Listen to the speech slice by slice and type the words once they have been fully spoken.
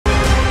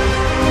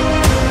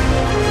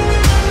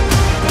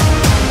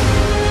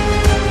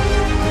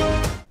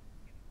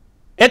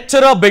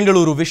ಎಚ್ಚರ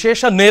ಬೆಂಗಳೂರು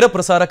ವಿಶೇಷ ನೇರ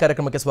ಪ್ರಸಾರ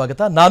ಕಾರ್ಯಕ್ರಮಕ್ಕೆ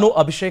ಸ್ವಾಗತ. ನಾನು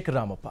ಅಭಿಷೇಕ್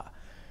ರಾಮಪ್ಪ.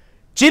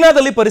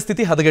 ಚೀನಾದಲ್ಲಿ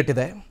ಪರಿಸ್ಥಿತಿ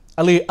ಹದಗೆಟ್ಟಿದೆ.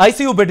 ಅಲ್ಲಿ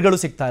ಐಸಿಯು ಬೆಡ್ಗಳು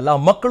ಸಿಗ್ತಾ ಇಲ್ಲ,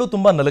 ಮಕ್ಕಳು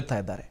ತುಂಬಾ ನಲುಗ್ತಾ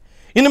ಇದ್ದಾರೆ.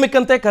 ಇನ್ನು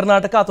ಮಿಕ್ಕಂತೆ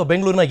ಕರ್ನಾಟಕ ಅಥವಾ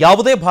ಬೆಂಗಳೂರಿನ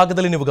ಯಾವುದೇ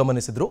ಭಾಗದಲ್ಲಿ ನೀವು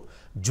ಗಮನಿಸಿದ್ರು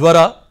ಜ್ವರ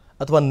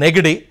ಅಥವಾ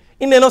ನೆಗಡಿ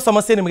ಇನ್ನೇನೋ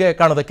ಸಮಸ್ಯೆ ನಿಮಗೆ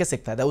ಕಾಣೋದಕ್ಕೆ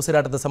ಸಿಗ್ತಾ ಇದೆ,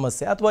 ಉಸಿರಾಟದ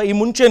ಸಮಸ್ಯೆ ಅಥವಾ ಈ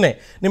ಮುಂಚೆನೇ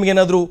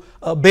ನಿಮಗೇನಾದರೂ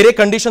ಬೇರೆ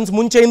ಕಂಡೀಷನ್ಸ್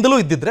ಮುಂಚೆಯಿಂದಲೂ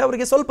ಇದ್ದಿದ್ರೆ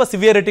ಅವರಿಗೆ ಸ್ವಲ್ಪ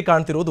ಸಿವಿಯರಿಟಿ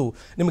ಕಾಣ್ತಿರೋದು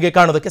ನಿಮಗೆ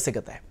ಕಾಣೋದಕ್ಕೆ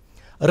ಸಿಗುತ್ತೆ.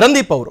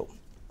 ರಂದೀಪ್ ಅವರು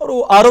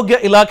ಆರೋಗ್ಯ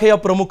ಇಲಾಖೆಯ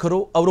ಪ್ರಮುಖರು.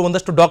 ಅವರು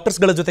ಒಂದಷ್ಟು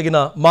ಡಾಕ್ಟರ್ಸ್ಗಳ ಜೊತೆಗಿನ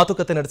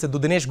ಮಾತುಕತೆ ನಡೆಸಿದ್ದು,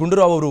 ದಿನೇಶ್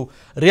ಗುಂಡೂರಾವ್ ಅವರು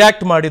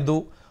ರಿಯಾಕ್ಟ್ ಮಾಡಿದ್ದು,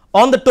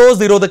 ಆನ್ ದ ಟೋಸ್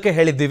ಇರೋದಕ್ಕೆ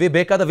ಹೇಳಿದ್ದೀವಿ,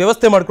 ಬೇಕಾದ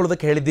ವ್ಯವಸ್ಥೆ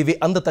ಮಾಡ್ಕೊಳ್ಳೋದಕ್ಕೆ ಹೇಳಿದ್ದೀವಿ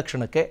ಅಂದ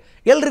ತಕ್ಷಣಕ್ಕೆ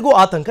ಎಲ್ರಿಗೂ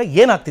ಆತಂಕ.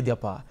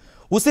 ಏನಾಗ್ತಿದ್ಯಪ್ಪ,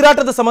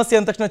 ಉಸಿರಾಟದ ಸಮಸ್ಯೆ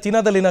ಅಂದ ತಕ್ಷಣ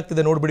ಚೀನಾದಲ್ಲಿ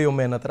ಏನಾಗ್ತಿದೆ ನೋಡ್ಬಿಡಿ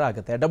ಒಮ್ಮೆ ಅನ್ನೋ ಥರ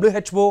ಆಗುತ್ತೆ.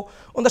 WHO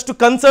ಒಂದಷ್ಟು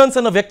ಕನ್ಸರ್ನ್ಸ್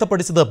ಅನ್ನು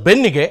ವ್ಯಕ್ತಪಡಿಸಿದ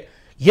ಬೆನ್ನಿಗೆ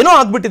ಏನೋ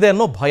ಆಗ್ಬಿಟ್ಟಿದೆ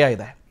ಅನ್ನೋ ಭಯ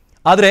ಇದೆ.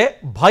 ಆದರೆ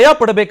ಭಯ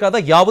ಪಡಬೇಕಾದ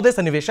ಯಾವುದೇ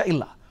ಸನ್ನಿವೇಶ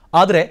ಇಲ್ಲ,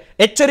 ಆದರೆ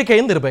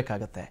ಎಚ್ಚರಿಕೆಯಿಂದ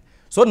ಇರಬೇಕಾಗತ್ತೆ.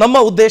 ಸೊ ನಮ್ಮ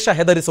ಉದ್ದೇಶ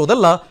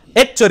ಹೆದರಿಸೋದಲ್ಲ,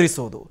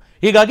 ಎಚ್ಚರಿಸೋದು.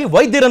 ಹೀಗಾಗಿ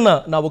ವೈದ್ಯರನ್ನ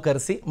ನಾವು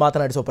ಕರೆಸಿ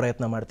ಮಾತನಾಡಿಸೋ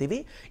ಪ್ರಯತ್ನ ಮಾಡ್ತೀವಿ.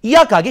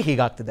 ಯಾಕಾಗಿ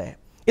ಹೀಗಾಗ್ತಿದೆ,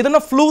 ಇದನ್ನ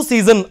ಫ್ಲೂ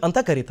ಸೀಸನ್ ಅಂತ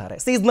ಕರೀತಾರೆ.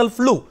 ಸೀಸನಲ್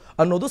ಫ್ಲೂ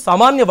ಅನ್ನೋದು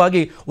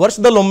ಸಾಮಾನ್ಯವಾಗಿ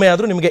ವರ್ಷದಲ್ಲೊಮ್ಮೆ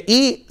ಆದರೂ ನಿಮಗೆ ಈ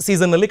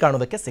ಸೀಸನ್ ನಲ್ಲಿ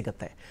ಕಾಣೋದಕ್ಕೆ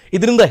ಸಿಗುತ್ತೆ.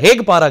 ಇದರಿಂದ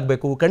ಹೇಗೆ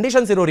ಪಾರಾಗಬೇಕು,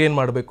 ಕಂಡೀಷನ್ಸ್ ಇರೋರು ಏನು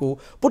ಮಾಡಬೇಕು,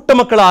 ಪುಟ್ಟ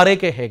ಮಕ್ಕಳ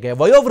ಆರೈಕೆ ಹೇಗೆ,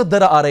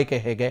 ವಯೋವೃದ್ಧರ ಆರೈಕೆ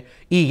ಹೇಗೆ,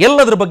 ಈ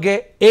ಎಲ್ಲದರ ಬಗ್ಗೆ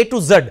A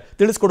to Z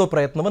ತಿಳಿಸ್ಕೊಡೋ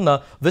ಪ್ರಯತ್ನವನ್ನ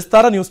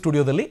ವಿಸ್ತಾರ ನ್ಯೂಸ್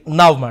ಸ್ಟುಡಿಯೋದಲ್ಲಿ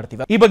ನಾವು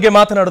ಮಾಡ್ತೀವಿ. ಈ ಬಗ್ಗೆ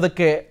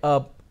ಮಾತನಾಡೋದಕ್ಕೆ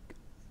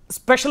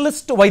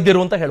ಸ್ಪೆಷಲಿಸ್ಟ್ ವೈದ್ಯರು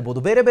ಅಂತ ಹೇಳ್ಬೋದು.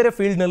 ಬೇರೆ ಬೇರೆ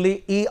ಫೀಲ್ಡ್ನಲ್ಲಿ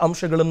ಈ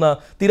ಅಂಶಗಳನ್ನು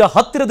ತೀರಾ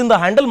ಹತ್ತಿರದಿಂದ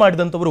ಹ್ಯಾಂಡಲ್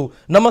ಮಾಡಿದಂಥವರು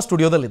ನಮ್ಮ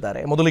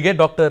ಸ್ಟುಡಿಯೋದಲ್ಲಿದ್ದಾರೆ. ಮೊದಲಿಗೆ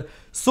ಡಾಕ್ಟರ್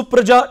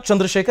ಸುಪ್ರಜಾ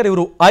ಚಂದ್ರಶೇಖರ್,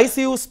 ಇವರು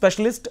ICU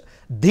ಸ್ಪೆಷಲಿಸ್ಟ್,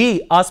 ಧಿ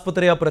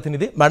ಆಸ್ಪತ್ರೆಯ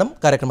ಪ್ರತಿನಿಧಿ. ಮೇಡಮ್,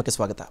 ಕಾರ್ಯಕ್ರಮಕ್ಕೆ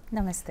ಸ್ವಾಗತ.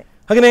 ನಮಸ್ತೆ.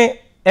 ಹಾಗೆಯೇ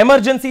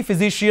ಎಮರ್ಜೆನ್ಸಿ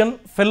ಫಿಸಿಷಿಯನ್,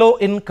 ಫೆಲೋ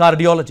ಇನ್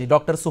ಕಾರ್ಡಿಯಾಲಜಿ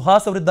ಡಾಕ್ಟರ್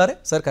ಸುಹಾಸ್ ಅವರಿದ್ದಾರೆ.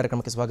 ಸರ್,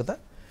 ಕಾರ್ಯಕ್ರಮಕ್ಕೆ ಸ್ವಾಗತ.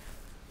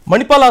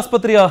 ಮಣಿಪಾಲ್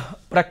ಆಸ್ಪತ್ರೆಯ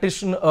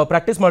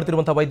ಪ್ರಾಕ್ಟೀಸ್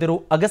ಮಾಡ್ತಿರುವಂತಹ ವೈದ್ಯರು,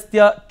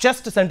 ಅಗಸ್ತ್ಯ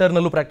ಚೆಸ್ಟ್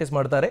ಸೆಂಟರ್ನಲ್ಲೂ ಪ್ರಾಕ್ಟೀಸ್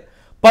ಮಾಡ್ತಾರೆ.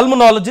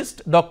 ಪಲ್ಮನಾಲಜಿಸ್ಟ್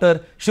ಡಾಕ್ಟರ್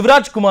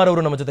ಶಿವರಾಜ್ ಕುಮಾರ್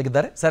ಅವರು ನಮ್ಮ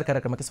ಜೊತೆಗಿದ್ದಾರೆ. ಸರ್,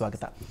 ಕಾರ್ಯಕ್ರಮಕ್ಕೆ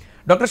ಸ್ವಾಗತ.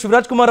 ಡಾಕ್ಟರ್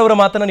ಶಿವರಾಜ್ ಕುಮಾರ್ ಅವರ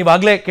ಮಾತನ್ನು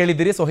ನೀವಾಗಲೇ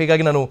ಕೇಳಿದ್ದೀರಿ, ಸೊ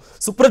ಹೀಗಾಗಿ ನಾನು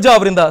ಸುಪ್ರಜಾ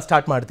ಅವರಿಂದ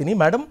ಸ್ಟಾರ್ಟ್ ಮಾಡ್ತೀನಿ.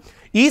 ಮೇಡಮ್,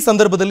 ಈ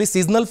ಸಂದರ್ಭದಲ್ಲಿ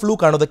ಸೀಸನಲ್ ಫ್ಲೂ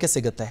ಕಾಣೋದಕ್ಕೆ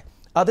ಸಿಗುತ್ತೆ,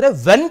 ಆದರೆ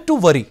ವೆನ್ ಟು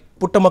ವರಿ,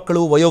 ಪುಟ್ಟ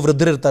ಮಕ್ಕಳು,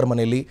 ವಯೋವೃದ್ಧರು ಇರ್ತಾರೆ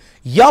ಮನೆಯಲ್ಲಿ,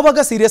 ಯಾವಾಗ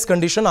ಸೀರಿಯಸ್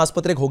ಕಂಡೀಷನ್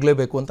ಆಸ್ಪತ್ರೆಗೆ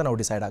ಹೋಗಲೇಬೇಕು ಅಂತ ನಾವು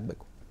ಡಿಸೈಡ್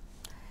ಆಗಬೇಕು?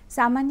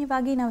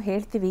 ಸಾಮಾನ್ಯವಾಗಿ ನಾವು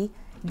ಹೇಳ್ತೀವಿ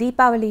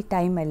ದೀಪಾವಳಿ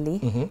ಟೈಮಲ್ಲಿ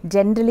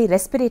ಜನರಲಿ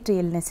ರೆಸ್ಪಿರೇಟರಿ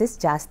ಇಲ್ನೆಸಸ್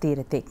ಜಾಸ್ತಿ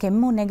ಇರುತ್ತೆ.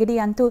 ಕೆಮ್ಮು ನೆಗಡಿ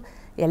ಅಂತೂ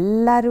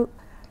ಎಲ್ಲರೂ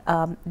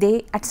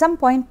ಅಟ್ ಸಮ್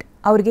ಪಾಯಿಂಟ್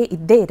ಅವ್ರಿಗೆ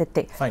ಇದ್ದೇ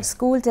ಇರುತ್ತೆ.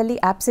 ಸ್ಕೂಲ್ಸಲ್ಲಿ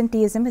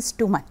ಆಬ್ಸೆಂಟಿಯಿಸಮ್ ಇಸ್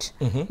ಟು ಮಚ್.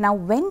 ನಾವು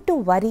ವೆನ್ ಟು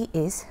ವರಿ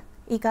ಇಸ್,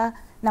 ಈಗ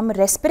ನಮ್ಮ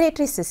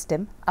respiratory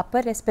system,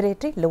 upper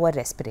respiratory, lower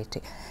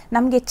respiratory,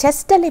 ನಮಗೆ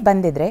ಚೆಸ್ಟಲ್ಲಿ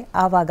ಬಂದಿದ್ರೆ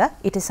ಆವಾಗ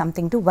it is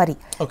something to worry.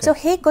 So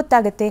ಹೇಗೆ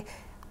ಗೊತ್ತಾಗುತ್ತೆ?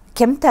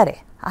 ಕೆಮ್ತಾರೆ,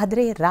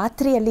 ಆದರೆ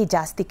ರಾತ್ರಿಯಲ್ಲಿ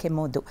ಜಾಸ್ತಿ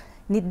ಕೆಮ್ಮೋದು,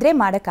 ನಿದ್ರೆ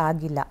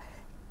ಮಾಡೋಕ್ಕಾಗಿಲ್ಲ,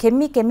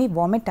 ಕೆಮ್ಮಿ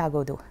ವಾಮಿಟ್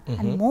ಆಗೋದು,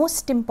 and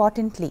most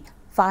importantly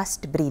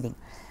fast breathing.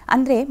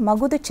 ಅಂದರೆ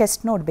ಮಗುದು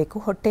ಚೆಸ್ಟ್ ನೋಡಬೇಕು,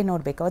 ಹೊಟ್ಟೆ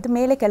ನೋಡಬೇಕು, ಅದು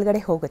ಮೇಲೆ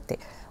ಕೆಳಗಡೆ ಹೋಗುತ್ತೆ.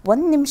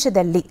 1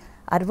 ನಿಮಿಷದಲ್ಲಿ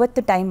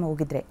 60 ಟೈಮ್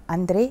ಹೋಗಿದ್ರೆ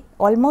ಅಂದರೆ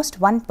almost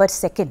 1 per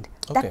second.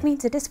 That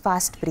means it is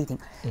fast breathing.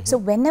 So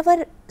whenever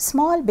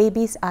small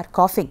babies are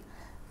coughing,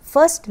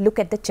 first look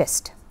at the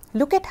chest.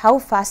 Look at how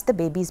fast the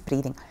baby is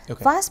breathing.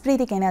 Fast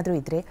breathing ಏನಾದರೂ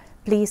ಇದ್ದರೆ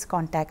please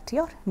contact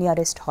your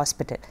nearest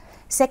hospital.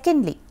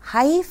 Secondly,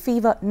 high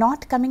fever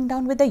not coming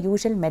down with the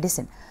usual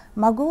medicine.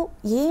 ಮಗು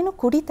ಏನು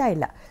ಕುಡಿತಾ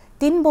ಇಲ್ಲ,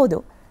 ತಿನ್ಬೋದು,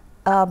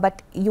 but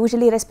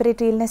usually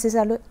respiratory illnesses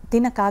ಅಲ್ಲೂ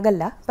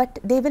ತಿನ್ನೋಕ್ಕಾಗಲ್ಲ, but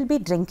they will be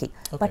drinking,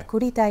 but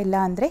ಕುಡಿತಾ ಇಲ್ಲ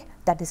ಅಂದರೆ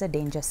that is a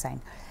danger sign.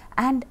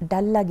 And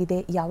dull ಆಗಿದೆ,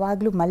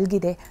 ಯಾವಾಗಲೂ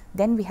ಮಲಗಿದೆ,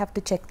 then we have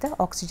to check the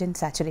oxygen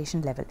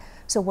saturation level.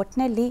 So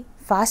ಒಟ್ಟಿನಲ್ಲಿ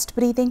fast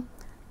breathing,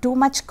 too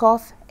much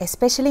calf,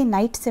 especially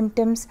night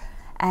symptoms,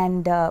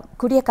 and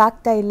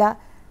ಕುಡಿಯೋಕ್ಕಾಗ್ತಾ ಇಲ್ಲ,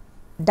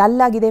 dull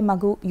ಆಗಿದೆ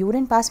ಮಗು,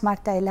 urine pass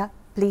ಮಾಡ್ತಾ ಇಲ್ಲ,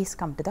 please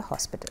come to the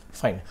hospital.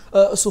 Fine.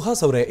 Suhas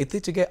ಅವರೇ,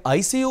 ಇತ್ತೀಚೆಗೆ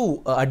ICU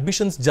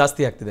ಅಡ್ಮಿಷನ್ಸ್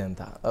ಜಾಸ್ತಿ ಆಗ್ತಿದೆ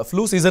ಅಂತ,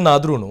 ಫ್ಲೂ ಸೀಸನ್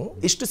ಆದ್ರೂ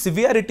ಇಷ್ಟು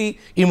ಸಿವಿಯಾರಿಟಿ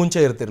ಈ ಮುಂಚೆ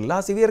ಇರ್ತಿರಲಿಲ್ಲ,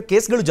 ಸಿವಿಯರ್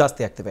ಕೇಸ್ಗಳು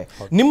ಜಾಸ್ತಿ ಆಗ್ತಿವೆ.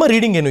 ನಿಮ್ಮ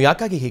ರೀಡಿಂಗ್ ಏನು,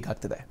 ಯಾಕಾಗಿ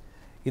ಹೀಗಾಗ್ತಿದೆ?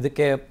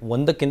 ಇದಕ್ಕೆ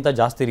ಒಂದಕ್ಕಿಂತ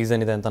ಜಾಸ್ತಿ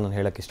ರೀಸನ್ ಇದೆ ಅಂತ ನಾನು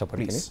ಹೇಳಕ್ಕೆ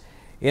ಇಷ್ಟಪಡ್ತೀನಿ.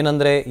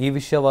 ಏನಂದರೆ, ಈ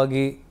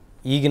ವಿಷಯವಾಗಿ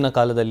ಈಗಿನ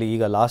ಕಾಲದಲ್ಲಿ,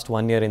 ಈಗ ಲಾಸ್ಟ್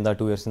 1 year ಇಂದ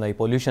 2 years ಇಂದ ಈ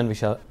ಪೊಲ್ಯೂಷನ್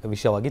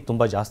ವಿಷಯವಾಗಿ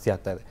ತುಂಬ ಜಾಸ್ತಿ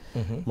ಆಗ್ತಾ ಇದೆ.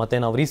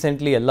 ಮತ್ತು ನಾವು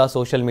ರೀಸೆಂಟ್ಲಿ ಎಲ್ಲ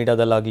social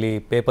ಮೀಡಿಯಾದಲ್ಲಾಗಲಿ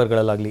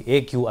ಪೇಪರ್ಗಳಲ್ಲಾಗಲಿ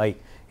AQI,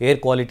 air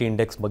quality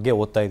index ಬಗ್ಗೆ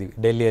ಓದ್ತಾ ಇದ್ದೀವಿ.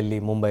 ಡೆಲ್ಲಿಯಲ್ಲಿ,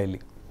 ಮುಂಬೈಯಲ್ಲಿ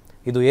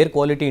ಇದು ಏರ್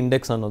ಕ್ವಾಲಿಟಿ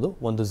ಇಂಡೆಕ್ಸ್ ಅನ್ನೋದು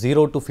ಒಂದು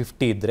 0 to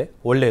 50 ಇದ್ದರೆ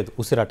ಒಳ್ಳೆಯದು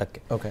ಉಸಿರಾಟಕ್ಕೆ.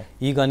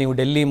 ಈಗ ನೀವು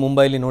ಡೆಲ್ಲಿ,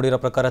 ಮುಂಬೈಲಿ ನೋಡಿರೋ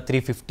ಪ್ರಕಾರ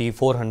 350,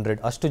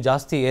 400 ಅಷ್ಟು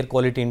ಜಾಸ್ತಿ ಏರ್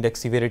ಕ್ವಾಲಿಟಿ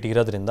ಇಂಡೆಕ್ಸ್ ಸಿವಿಯರಿಟಿ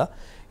ಇರೋದ್ರಿಂದ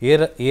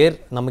ಏರ್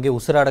ನಮಗೆ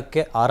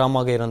ಉಸಿರಾಡಕ್ಕೆ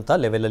ಆರಾಮಾಗಿ ಇರೋಂಥ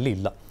ಲೆವೆಲಲ್ಲಿ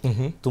ಇಲ್ಲ.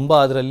 ತುಂಬ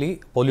ಅದರಲ್ಲಿ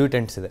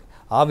ಪೊಲ್ಯೂಟೆಂಟ್ಸ್ ಇದೆ.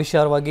 ಆ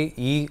ವಿಷಯವಾಗಿ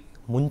ಈ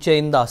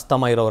ಮುಂಚೆಯಿಂದ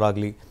ಅಸ್ತಮ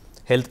ಇರೋರಾಗಲಿ,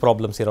 ಹೆಲ್ತ್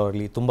ಪ್ರಾಬ್ಲಮ್ಸ್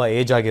ಇರೋರಾಗಲಿ, ತುಂಬ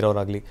age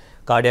ಆಗಿರೋರಾಗಲಿ,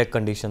 cardiac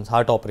conditions,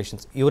 heart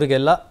operations,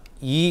 ಇವರಿಗೆಲ್ಲ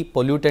ಈ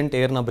ಪೊಲ್ಯೂಟೆಂಟ್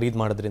ಏರ್ನ ಬ್ರೀದ್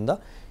ಮಾಡೋದ್ರಿಂದ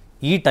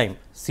ಈ ಟೈಮ್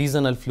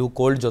ಸೀಸನಲ್ ಫ್ಲೂ,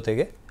 ಕೋಲ್ಡ್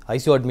ಜೊತೆಗೆ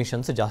ICU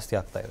ಅಡ್ಮಿಷನ್ಸ್ ಜಾಸ್ತಿ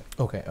ಆಗ್ತಾ ಇದೆ.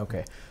 Okay.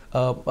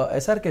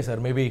 SRK sir,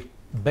 may be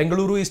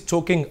Bengaluru is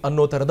choking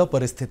ಅನ್ನೋ ಥರದ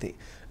ಪರಿಸ್ಥಿತಿ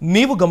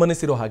ನೀವು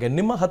ಗಮನಿಸಿರೋ ಹಾಗೆ,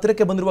 ನಿಮ್ಮ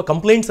ಹತ್ತಿರಕ್ಕೆ ಬಂದಿರುವ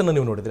ಕಂಪ್ಲೇಂಟ್ಸನ್ನು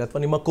ನೀವು ನೋಡಿದ್ರೆ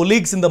ಅಥವಾ ನಿಮ್ಮ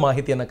ಕೊಲೀಗ್ಸಿಂದ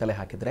ಮಾಹಿತಿಯನ್ನು ಕಲೆ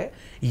ಹಾಕಿದರೆ,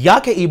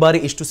 ಯಾಕೆ ಈ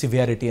ಬಾರಿ ಇಷ್ಟು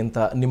ಸಿವಿಯಾರಿಟಿ ಅಂತ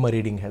ನಿಮ್ಮ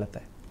ರೀಡಿಂಗ್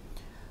ಹೇಳುತ್ತೆ?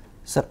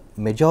 Sir,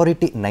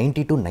 majority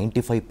 90 to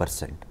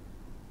 95%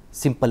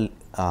 simple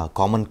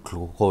common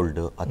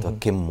cold ಅಥವಾ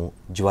ಕೆಮ್ಮು,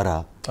 ಜ್ವರ,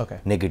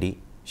 ನೆಗಡಿ,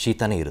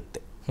 ಶೀತನೇ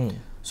ಇರುತ್ತೆ.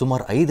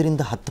 ಸುಮಾರು 5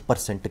 ರಿಂದ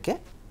 10%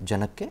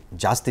 ಜನಕ್ಕೆ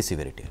ಜಾಸ್ತಿ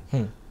ಸಿವಿರಿಟಿ.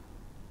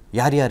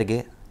 ಯಾರ್ಯಾರಿಗೆ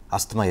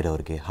ಅಸ್ತಮಾ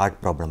ಇರೋರಿಗೆ, ಹಾರ್ಟ್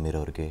ಪ್ರಾಬ್ಲಮ್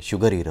ಇರೋರಿಗೆ,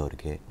 ಶುಗರ್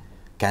ಇರೋರಿಗೆ,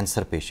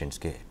 ಕ್ಯಾನ್ಸರ್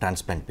ಪೇಷಂಟ್ಸ್ಗೆ,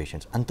 ಟ್ರಾನ್ಸ್ಪ್ಲಾಂಟ್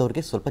ಪೇಷಂಟ್ಸ್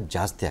ಅಂಥವ್ರಿಗೆ ಸ್ವಲ್ಪ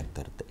ಜಾಸ್ತಿ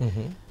ಆಗ್ತಾ ಇರುತ್ತೆ.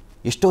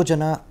 ಎಷ್ಟೋ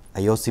ಜನ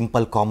ಅಯ್ಯೋ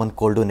ಸಿಂಪಲ್ ಕಾಮನ್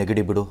ಕೋಲ್ಡು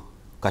ನೆಗಡಿ ಬಿಡು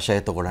ಕಷಾಯ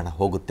ತೊಗೊಳ್ಳೋಣ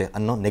ಹೋಗುತ್ತೆ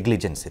ಅನ್ನೋ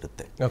ನೆಗ್ಲಿಜೆನ್ಸ್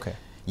ಇರುತ್ತೆ.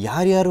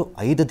 ಯಾರ್ಯಾರು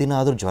 5 ದಿನ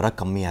ಆದರೂ ಜ್ವರ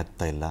ಕಮ್ಮಿ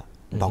ಆಗ್ತಾ ಇಲ್ಲ,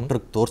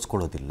 ಡಾಕ್ಟ್ರಿಗೆ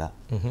ತೋರಿಸ್ಕೊಳ್ಳೋದಿಲ್ಲ,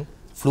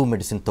 ಫ್ಲೂ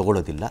ಮೆಡಿಸಿನ್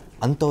ತೊಗೊಳ್ಳೋದಿಲ್ಲ,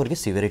 ಅಂಥವ್ರಿಗೆ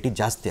ಸಿವಿರಿಟಿ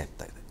ಜಾಸ್ತಿ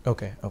ಆಗ್ತಾ ಇದೆ.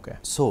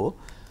 ಸೊ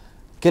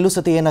ಕೆಲವು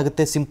ಸತಿ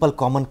ಏನಾಗುತ್ತೆ, ಸಿಂಪಲ್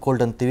ಕಾಮನ್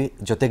ಕೋಲ್ಡ್ ಅಂತೀವಿ,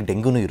 ಜೊತೆಗೆ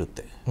ಡೆಂಗ್ಯೂನೂ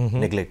ಇರುತ್ತೆ,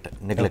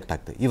 ನೆಗ್ಲೆಕ್ಟ್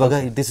ಆಗ್ತದೆ. ಇವಾಗ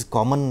ದಿಸ್ ಇಸ್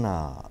ಕಾಮನ್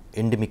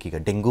ಎಂಡಿಮಿಕ್, ಈಗ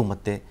ಡೆಂಗು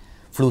ಮತ್ತು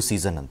ಫ್ಲೂ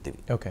ಸೀಸನ್ ಅಂತೀವಿ,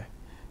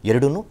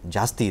 ಎರಡೂ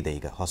ಜಾಸ್ತಿ ಇದೆ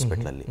ಈಗ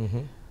ಹಾಸ್ಪಿಟ್ಲಲ್ಲಿ.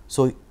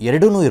 ಸೊ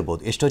ಎರಡೂ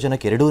ಇರ್ಬೋದು, ಎಷ್ಟೋ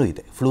ಜನಕ್ಕೆ ಎರಡೂ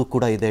ಇದೆ, ಫ್ಲೂ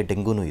ಕೂಡ ಇದೆ,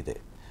 ಡೆಂಗ್ಯೂನೂ ಇದೆ.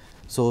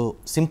 ಸೊ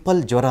ಸಿಂಪಲ್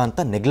ಜ್ವರ ಅಂತ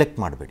ನೆಗ್ಲೆಕ್ಟ್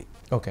ಮಾಡಬೇಡಿ.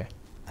 ಓಕೆ,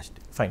 ಅಷ್ಟೇ,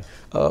 ಫೈನ್.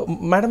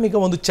 ಮೇಡಮ್, ಈಗ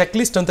ಒಂದು ಚೆಕ್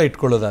ಲಿಸ್ಟ್ ಅಂತ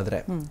ಇಟ್ಕೊಳ್ಳೋದಾದ್ರೆ,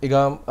 ಈಗ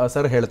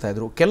ಸರ್ ಹೇಳ್ತಾ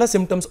ಇದ್ರು ಕೆಲ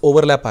ಸಿಂಪ್ಟಮ್ಸ್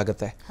ಓವರ್ಲ್ಯಾಪ್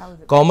ಆಗುತ್ತೆ,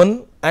 common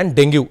and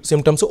dengue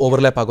symptoms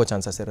overlap ಆಗೋ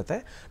ಚಾನ್ಸಸ್ ಇರುತ್ತೆ.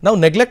 ನಾವು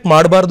ನೆಗ್ಲೆಕ್ಟ್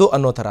ಮಾಡಬಾರ್ದು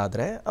ಅನ್ನೋ ಥರ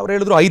ಆದರೆ ಅವ್ರು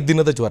ಹೇಳಿದ್ರು 5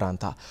 ದಿನದ ಜ್ವರ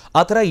ಅಂತ.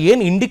 ಆ ಥರ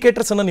ಏನು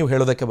ಇಂಡಿಕೇಟರ್ಸನ್ನು ನೀವು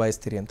ಹೇಳೋದಕ್ಕೆ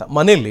ಬಯಸ್ತೀರಿ ಅಂತ?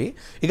 ಮನೆಯಲ್ಲಿ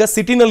ಈಗ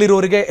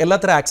ಸಿಟಿನಲ್ಲಿರೋರಿಗೆ ಎಲ್ಲ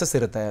ಥರ ಆಕ್ಸೆಸ್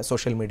ಇರುತ್ತೆ,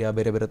 ಸೋಷಿಯಲ್ ಮೀಡಿಯಾ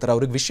ಬೇರೆ ಬೇರೆ ಥರ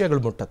ಅವ್ರಿಗೆ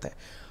ವಿಷಯಗಳು ಮುಟ್ಟತ್ತೆ.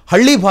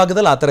 ಹಳ್ಳಿ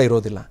ಭಾಗದಲ್ಲಿ ಆ ಥರ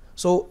ಇರೋದಿಲ್ಲ.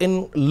 ಸೊ ಇನ್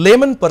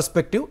ಲೇಮನ್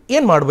ಪರ್ಸ್ಪೆಕ್ಟಿವ್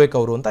ಏನು ಮಾಡಬೇಕು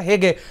ಅವರು ಅಂತ,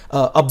 ಹೇಗೆ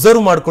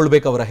ಅಬ್ಸರ್ವ್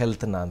ಮಾಡ್ಕೊಳ್ಬೇಕು ಅವರ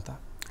ಹೆಲ್ತನ್ನ ಅಂತ?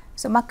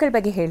 ಸೊ ಮಕ್ಕಳ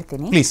ಬಗ್ಗೆ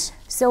ಹೇಳ್ತೀನಿ. ಪ್ಲೀಸ್.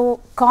 ಸೊ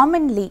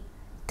ಕಾಮನ್ಲಿ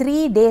 3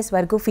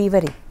 ಡೇಸ್ವರೆಗೂ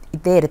ಫೀವರ್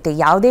ಇದ್ದೇ ಇರುತ್ತೆ,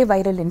 ಯಾವುದೇ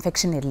ವೈರಲ್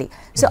ಇನ್ಫೆಕ್ಷನ್ ಇರಲಿ.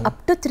 So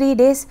up to 3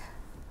 days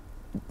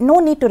no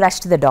need to rush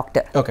to the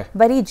doctor.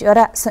 ಬರೀ ಜ್ವರ,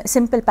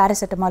 ಸಿಂಪಲ್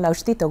ಪ್ಯಾರಾಸೆಟಮಾಲ್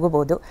ಔಷಧಿ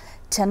ತೊಗೋಬೋದು.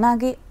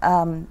 ಚೆನ್ನಾಗಿ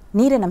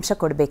ನೀರಿನ ಅಂಶ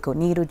ಕೊಡಬೇಕು,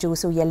 ನೀರು,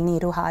 ಜ್ಯೂಸು,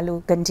 ಎಳ್ನೀರು, ಹಾಲು,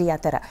 ಗಂಜಿ, ಆ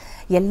ಥರ.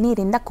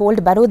 ಎಳ್ನೀರಿಂದ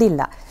ಕೋಲ್ಡ್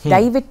ಬರೋದಿಲ್ಲ,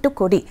 ದಯವಿಟ್ಟು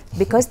ಕೊಡಿ,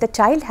 because the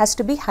child has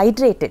to B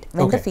hydrated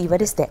when the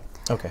fever is there.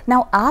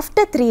 ನಾವು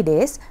ಆಫ್ಟರ್ 3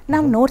 ಡೇಸ್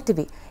ನಾವು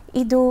ನೋಡ್ತೀವಿ,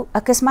 ಇದು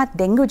ಅಕಸ್ಮಾತ್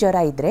ಡೆಂಗ್ಯೂ ಜ್ವರ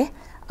ಇದ್ದರೆ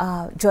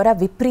ಜ್ವರ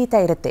ವಿಪರೀತ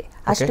ಇರುತ್ತೆ,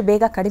 ಅಷ್ಟು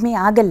ಬೇಗ ಕಡಿಮೆ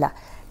ಆಗಲ್ಲ.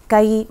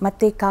 ಕೈ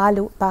ಮತ್ತು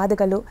ಕಾಲು,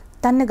 ಪಾದಗಳು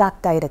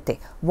ತಣ್ಣಗಾಗ್ತಾ ಇರುತ್ತೆ,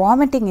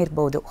 ವಾಮಿಟಿಂಗ್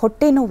ಇರ್ಬೋದು,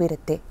 ಹೊಟ್ಟೆ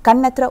ನೋವಿರುತ್ತೆ,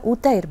 ಕಣ್ಣತ್ರ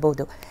ಊತ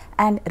ಇರ್ಬೋದು,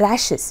 and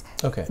rashes.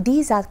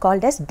 These are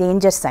called as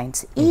danger science.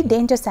 ಈ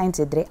ಡೇಂಜರ್ ಸೈನ್ಸ್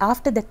ಇದ್ದರೆ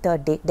after the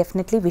 3rd day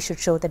definitely we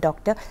should show the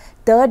doctor.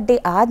 3rd day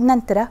ಆದ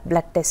ನಂತರ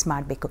ಬ್ಲಡ್ ಟೆಸ್ಟ್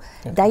ಮಾಡಬೇಕು.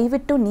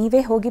 ದಯವಿಟ್ಟು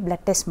ನೀವೇ ಹೋಗಿ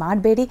ಬ್ಲಡ್ ಟೆಸ್ಟ್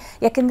ಮಾಡಬೇಡಿ,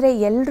 ಯಾಕೆಂದರೆ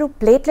ಎಲ್ಲರೂ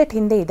ಪ್ಲೇಟ್ಲೆಟ್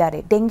ಹಿಂದೆ ಇದ್ದಾರೆ.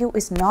 Dengue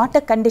is not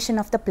a condition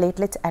of the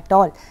platelets at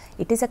all,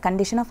 it is a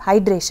condition of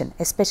hydration,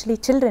 especially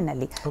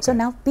ಚಿಲ್ಡ್ರನಲ್ಲಿ. So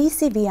ನಾವು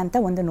PCV ಅಂತ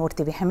ಒಂದು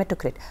ನೋಡ್ತೀವಿ,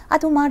 ಹೆಮೆಟೋಕ್ರಿಟ್,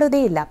 ಅದು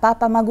ಮಾಡೋದೇ ಇಲ್ಲ.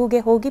 ಪಾಪ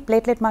ಮಗುಗೆ ಹೋಗಿ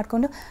ಪ್ಲೇಟ್ಲೆಟ್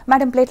ಮಾಡಿಕೊಂಡು,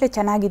 ಮೇಡಮ್ ಪ್ಲೇಟ್ಲೆಟ್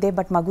ಚೆನ್ನಾಗಿದೆ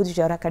ಬಟ್ ಮಗು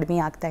ಜ್ವರ ಕಡಿಮೆ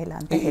ಆಗ್ತಾ ಇಲ್ಲ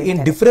ಅಂತ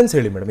ಏನು ಡಿಫ್ರೆನ್ಸ್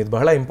ಹೇಳಿ ಮೇಡಮ್, ಇದು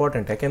ಬಹಳ ಇಂಪಾರ್ಟೆಂಟ್.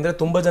 ಯಾಕೆಂದ್ರೆ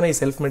ತುಂಬಾ ಜನ ಈ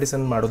ಸೆಲ್ಫ್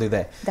ಮೆಡಿಸಿನ್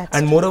ಮಾಡೋದಿದೆ,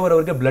 ಅಂಡ್ ಮೋರ್ ಓವರ್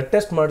ಅವ್ರಿಗೆ ಬ್ಲಡ್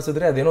ಟೆಸ್ಟ್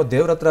ಮಾಡಿಸಿದ್ರೆ ಅದೇನೋ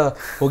ದೇವ್ರ ಹತ್ರ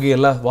ಹೋಗಿ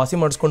ಎಲ್ಲ ವಾಸಿ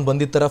ಮಾಡಿಸ್ಕೊಂಡು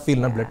ಬಂದಿದ್ದ ತರ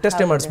ಫೀಲ್, ನಾನು ಬ್ಲಡ್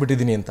ಟೆಸ್ಟೇ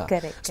ಮಾಡಿಸ್ಬಿಟ್ಟಿದ್ದೀನಿ ಅಂತ.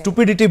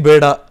 ಸ್ಟುಪಿಡಿಟಿ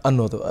ಬೇಡ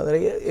ಅನ್ನೋದು, ಅಂದ್ರೆ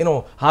ಏನೋ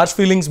ಹಾರ್ಶ್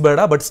ಫೀಲಿಂಗ್ಸ್ ಬೇಡ,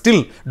 ಬಟ್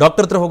ಸ್ಟಿಲ್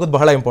ಡಾಕ್ಟರ್ ಹತ್ರ ಹೋಗೋದು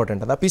ಬಹಳ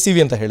ಇಂಪಾರ್ಟೆಂಟ್. ಅದ PCV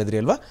ಅಂತ ಹೇಳಿದ್ರಿ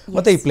ಅಲ್ವಾ,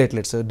 ಮತ್ತೆ ಈ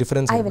platelets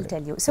difference? I will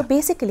tell you. So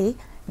basically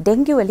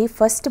dengue ಅಲ್ಲಿ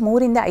ಫಸ್ಟ್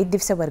 3 ಇಂದ 5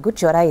 ದಿವಸವರೆಗೂ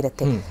ಜ್ವರ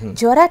ಇರುತ್ತೆ.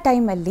 ಜ್ವರ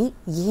ಟೈಮಲ್ಲಿ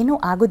ಏನೂ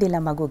ಆಗೋದಿಲ್ಲ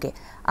ಮಗುಗೆ,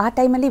 ಆ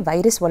ಟೈಮಲ್ಲಿ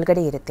ವೈರಸ್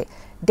ಒಳಗಡೆ ಇರುತ್ತೆ.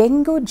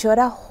 ಡೆಂಗ್ಯೂ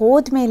ಜ್ವರ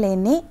ಹೋದ್ಮೇಲೆ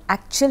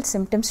ಆಕ್ಚುಯಲ್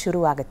ಸಿಂಪ್ಟಮ್ಸ್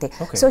ಶುರು ಆಗುತ್ತೆ.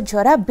 ಸೊ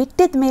ಜ್ವರ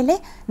ಬಿಟ್ಟಿದ ಮೇಲೆ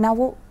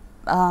ನಾವು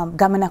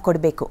ಗಮನ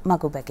ಕೊಡಬೇಕು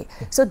ಮಗು ಬಗ್ಗೆ.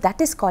 So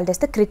that is called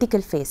as the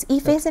critical face. ಈ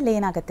ಫೇಸಲ್ಲಿ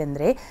ಏನಾಗುತ್ತೆ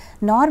ಅಂದರೆ,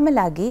 ನಾರ್ಮಲ್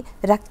ಆಗಿ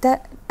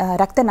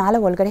ರಕ್ತನಾಳ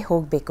ಒಳಗಡೆ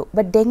ಹೋಗಬೇಕು,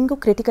 ಬಟ್ ಡೆಂಗು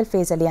ಕ್ರಿಟಿಕಲ್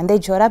ಫೇಸಲ್ಲಿ ಅಂದರೆ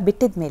ಜ್ವರ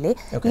ಬಿಟ್ಟಿದ ಮೇಲೆ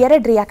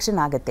 2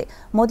 ರಿಯಾಕ್ಷನ್ ಆಗುತ್ತೆ.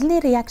 ಮೊದಲನೇ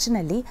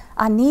ರಿಯಾಕ್ಷನಲ್ಲಿ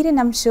ಆ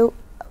ನೀರಿನ ಅಂಶ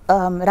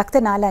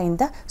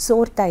ರಕ್ತನಾಳದಿಂದ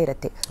ಸೋರ್ತಾ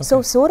ಇರುತ್ತೆ. ಸೊ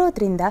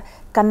ಸೋರೋದ್ರಿಂದ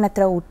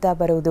ಕಣ್ಣತ್ರ ಊತ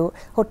ಬರೋದು,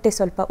 ಹೊಟ್ಟೆ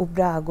ಸ್ವಲ್ಪ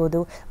ಉಬ್ರ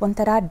ಆಗೋದು,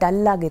 ಒಂಥರ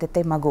ಡಲ್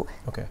ಆಗಿರುತ್ತೆ ಮಗು.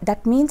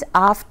 That means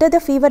after the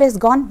fever is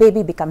gone,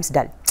 baby becomes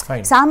dull.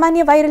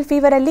 ಸಾಮಾನ್ಯ ವೈರಲ್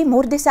ಫೀವರ್ ಅಲ್ಲಿ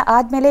 3 ದಿವಸ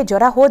ಆದ್ಮೇಲೆ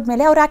ಜ್ವರ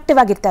ಹೋದ್ಮೇಲೆ ಅವ್ರು ಆಕ್ಟಿವ್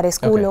ಆಗಿರ್ತಾರೆ,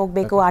 ಸ್ಕೂಲ್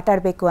ಹೋಗ್ಬೇಕು, ಆಟ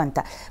ಆಡ್ಬೇಕು ಅಂತ.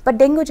 ಬಟ್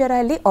ಡೆಂಗ್ಯೂ ಜ್ವರ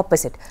ಅಲ್ಲಿ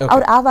ಆಪೋಸಿಟ್,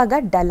 ಅವ್ರು ಆವಾಗ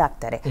ಡಲ್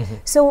ಆಗ್ತಾರೆ.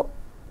 So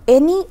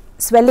any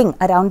swelling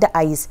around the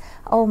ice,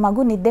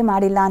 ಮಗು ನಿದ್ದೆ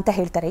ಮಾಡಿಲ್ಲ ಅಂತ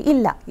ಹೇಳ್ತಾರೆ,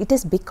 ಇಲ್ಲ, it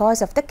is because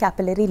of the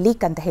capillary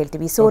leak ಅಂತ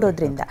ಹೇಳ್ತೀವಿ,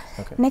 ಸೋರೋದ್ರಿಂದ.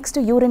 ನೆಕ್ಸ್ಟ್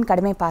ಯೂರಿನ್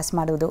ಕಡಿಮೆ ಪಾಸ್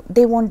ಮಾಡೋದು,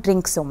 they won't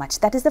drink so much,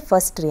 that is the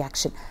first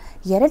reaction.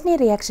 2ನೇ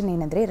ರಿಯಾಕ್ಷನ್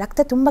ಏನಂದರೆ,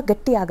 ರಕ್ತ ತುಂಬ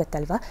ಗಟ್ಟಿ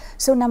ಆಗುತ್ತಲ್ವ,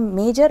 ಸೊ ನಮ್ಮ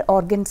ಮೇಜರ್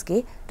ಆರ್ಗನ್ಸ್ಗೆ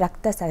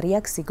ರಕ್ತ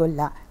ಸರಿಯಾಗಿ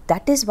ಸಿಗೋಲ್ಲ.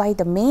 That is why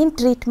the main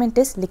treatment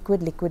is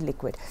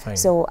liquid.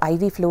 So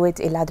IV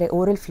fluids ಇಲ್ಲಾಂದರೆ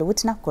ಓರಲ್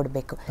ಫ್ಲೂಯಿಡ್ಸ್ ನಾವು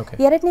ಕೊಡಬೇಕು.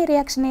 2ನೇ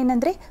ರಿಯಾಕ್ಷನ್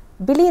ಏನಂದರೆ,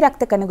 ಬಿಳಿ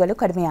ರಕ್ತ ಕಣಗಳು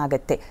ಕಡಿಮೆ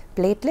ಆಗುತ್ತೆ,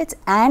 ಪ್ಲೇಟ್ಲೆಟ್ಸ್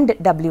ಆ್ಯಂಡ್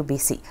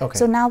WBC.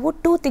 ಸೊ ನಾವು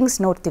 2 ಥಿಂಗ್ಸ್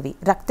ನೋಡ್ತೀವಿ,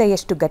 ರಕ್ತ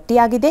ಎಷ್ಟು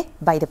ಗಟ್ಟಿಯಾಗಿದೆ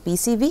by the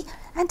PCV,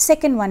 and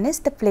second one is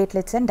the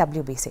platelets and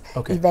WBC.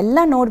 ಇವೆಲ್ಲ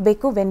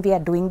ನೋಡಬೇಕು when we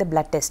are doing the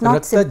blood test.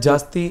 ರಕ್ತ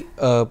ಜಾಸ್ತಿ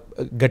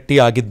ಗಟ್ಟಿ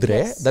ಆಗಿದ್ರೆ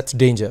ದಟ್ಸ್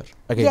ಡೇಂಜರ್.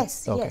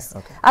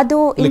 ಅದು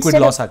ಲಿಕ್ವಿಡ್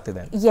ಲಾಸ್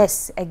ಆಗ್ತಿದೆ. S,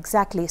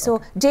 exactly. ಸೊ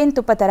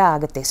ಜೇನುತುಪ್ಪ ಥರ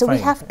ಆಗುತ್ತೆ. So we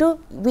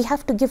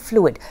have to give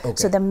fluid.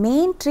 So the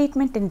main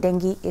treatment in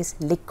dengue is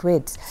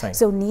liquids.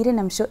 So ನೀರಿನ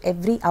ಅಂಶ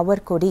ಎವ್ರಿ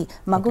ಅವರ್ ಕೊಡಿ,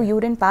 ಮಗು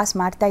ಯೂರಿನ್ ಪಾಸ್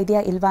ಮಾಡ್ತಾ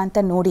ಇದೆಯಾ ಇಲ್ವಾ ಅಂತ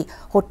ನೋಡಿ.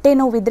 ಹೊಟ್ಟೆ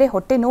ನೋವಿದ್ರೆ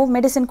ಹೊಟ್ಟೆ ನೋವು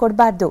ಮೆಡಿಸಿನ್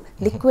ಕೊಡಬಾರ್ದು,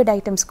 ಲಿಕ್ವಿಡ್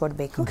ಐಟಮ್ಸ್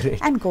ಕೊಡಬೇಕು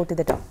and go to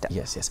the doctor.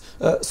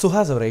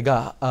 Suhas ಅವರೇ, ಈಗ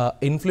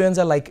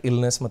ಇನ್ಫ್ಲೂಯೆನ್ಸಾ ಲೈಕ್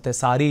ಇಲ್ನೆಸ್ ಮತ್ತೆ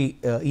ಸಾರಿ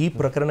ಈ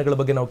ಪ್ರಕರಣಗಳ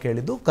ಬಗ್ಗೆ ನಾವು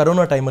ಕೇಳಿದ್ದು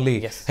ಕರೋನಾ ಟೈಮಲ್ಲಿ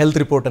ಹೆಲ್ತ್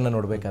ರಿಪೋರ್ಟ್ ಅನ್ನು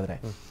ನೋಡಬೇಕಾದ್ರೆ,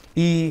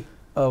 ಈ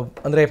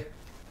ಅಂದರೆ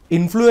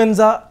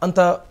ಇನ್ಫ್ಲೂಯೆನ್ಸಾ ಅಂತ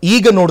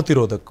ಈಗ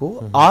ನೋಡ್ತಿರೋದಕ್ಕೂ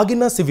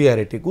ಆಗಿನ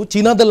ಸಿವಿಯಾರಿಟಿಗೂ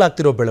ಚೀನಾದಲ್ಲಿ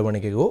ಆಗ್ತಿರೋ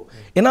ಬೆಳವಣಿಗೆಗೂ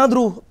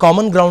ಏನಾದರೂ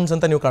ಕಾಮನ್ ಗ್ರೌಂಡ್ಸ್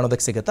ಅಂತ ನೀವು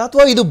ಕಾಣೋದಕ್ಕೆ ಸಿಗುತ್ತಾ,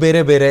 ಅಥವಾ ಇದು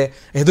ಬೇರೆ ಬೇರೆ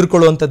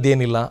ಹೆದರ್ಕೊಳ್ಳುವಂಥದ್ದು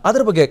ಏನಿಲ್ಲ,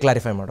 ಅದ್ರ ಬಗ್ಗೆ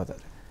ಕ್ಲಾರಿಫೈ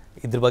ಮಾಡೋದಾದ್ರೆ?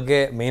 ಇದ್ರ ಬಗ್ಗೆ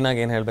ಮೇನ್ ಆಗಿ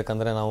ಏನು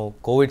ಹೇಳ್ಬೇಕಂದ್ರೆ, ನಾವು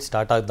ಕೋವಿಡ್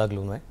ಸ್ಟಾರ್ಟ್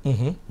ಆದಾಗ್ಲೂ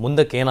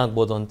ಮುಂದಕ್ಕೆ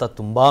ಏನಾಗ್ಬೋದು ಅಂತ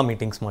ತುಂಬಾ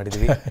ಮೀಟಿಂಗ್ಸ್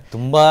ಮಾಡಿದ್ವಿ,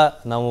 ತುಂಬಾ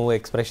ನಾವು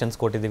ಎಕ್ಸ್ಪ್ರೆಷನ್ಸ್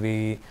ಕೊಟ್ಟಿದ್ದೀವಿ,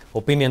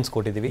 ಒಪಿನಿಯನ್ಸ್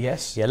ಕೊಟ್ಟಿದ್ದೀವಿ.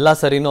 ಎಲ್ಲ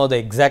ಸರಿನೂ ಅದು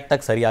ಎಕ್ಸಾಕ್ಟ್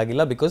ಆಗಿ ಸರಿ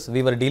ಆಗಿಲ್ಲ, because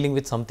we were dealing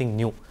with something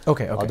new.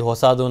 ಅದು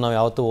ಹೊಸದು, ನಾವು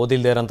ಯಾವತ್ತೂ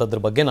ಓದಿಲ್ದೇ ಇರೋಂಥದ್ರ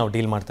ಬಗ್ಗೆ ನಾವು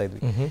ಡೀಲ್ ಮಾಡ್ತಾ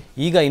ಇದ್ವಿ.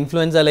 ಈಗ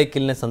ಇನ್ಫ್ಲೂಯೆನ್ಸಾ ಲೈಕ್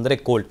ಇಲ್ನೆಸ್ ಅಂದ್ರೆ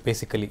ಕೋಲ್ಡ್,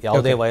 ಬೇಸಿಕಲಿ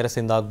ಯಾವುದೇ ವೈರಸ್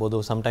ಇಂದ ಆಗ್ಬೋದು,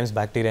 ಸಮಟೈಮ್ಸ್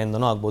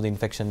ಬ್ಯಾಕ್ಟೀರಿಯಾಯಿಂದನೂ ಆಗ್ಬೋದು,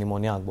 ಇನ್ಫೆಕ್ಷನ್,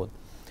 ನಿಮೋನಿಯಾ ಆಗ್ಬೋದು.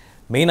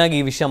 ಮೇನ್ ಆಗಿ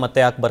ಈ ವಿಷಯ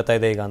ಮತ್ತೆ ಯಾಕೆ ಬರ್ತಾ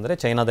ಇದೆ ಈಗ ಅಂದ್ರೆ,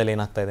 ಚೈನಾದಲ್ಲಿ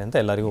ಏನಾಗ್ತಾ ಇದೆ ಅಂತ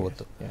ಎಲ್ಲರಿಗೂ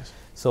ಗೊತ್ತು.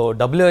 ಸೊ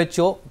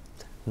WHO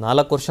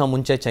 4 ವರ್ಷ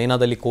ಮುಂಚೆ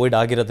ಚೈನಾದಲ್ಲಿ ಕೋವಿಡ್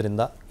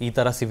ಆಗಿರೋದ್ರಿಂದ, ಈ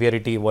ಥರ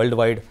ಸಿವಿಯರಿಟಿ ವರ್ಲ್ಡ್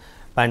ವೈಡ್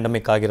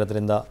ಪ್ಯಾಂಡಮಿಕ್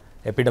ಆಗಿರೋದ್ರಿಂದ,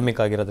 ಎಪಿಡಮಿಕ್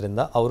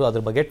ಆಗಿರೋದ್ರಿಂದ ಅವರು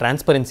ಅದ್ರ ಬಗ್ಗೆ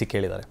ಟ್ರಾನ್ಸ್ಪರೆನ್ಸಿ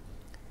ಕೇಳಿದ್ದಾರೆ.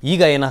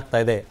 ಈಗ ಏನಾಗ್ತಾ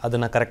ಇದೆ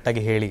ಅದನ್ನು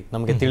ಕರೆಕ್ಟಾಗಿ ಹೇಳಿ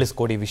ನಮಗೆ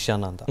ತಿಳಿಸ್ಕೊಡಿ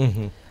ವಿಷಯನ ಅಂತ.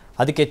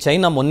 ಅದಕ್ಕೆ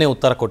ಚೈನಾ ಮೊನ್ನೆ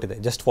ಉತ್ತರ ಕೊಟ್ಟಿದೆ,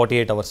 just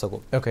 48 hours ago.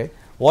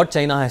 What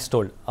China has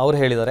told, ಅವ್ರು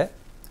ಹೇಳಿದ್ದಾರೆ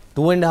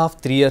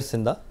 2.5-3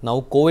 yearsಯಿಂದ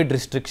ನಾವು ಕೋವಿಡ್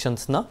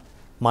ರಿಸ್ಟ್ರಿಕ್ಷನ್ಸ್ನ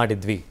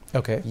ಮಾಡಿದ್ವಿ.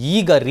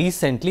 ಈಗ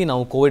ರೀಸೆಂಟ್ಲಿ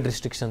ನಾವು ಕೋವಿಡ್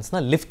ರಿಸ್ಟ್ರಿಕ್ಷನ್ಸ್ನ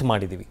ಲಿಫ್ಟ್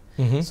ಮಾಡಿದ್ದೀವಿ.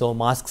 ಸೊ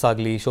ಮಾಸ್ಕ್ಸ್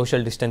ಆಗಲಿ,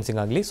 ಸೋಷಿಯಲ್ ಡಿಸ್ಟೆನ್ಸಿಂಗ್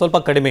ಆಗಲಿ ಸ್ವಲ್ಪ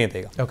ಕಡಿಮೆ ಇದೆ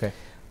ಈಗ.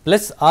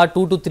 ಪ್ಲಸ್ ಆ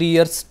 2 to 3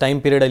 years ಟೈಮ್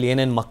ಪೀರಿಯಡಲ್ಲಿ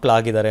ಏನೇನು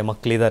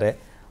ಮಕ್ಕಳಿದ್ದಾರೆ,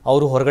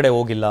 ಅವರು ಹೊರಗಡೆ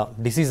ಹೋಗಿಲ್ಲ,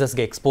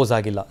 ಡಿಸೀಸಸ್ಗೆ ಎಕ್ಸ್ಪೋಸ್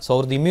ಆಗಿಲ್ಲ, ಸೊ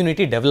ಅವ್ರದ್ದು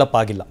ಇಮ್ಯುನಿಟಿ ಡೆವಲಪ್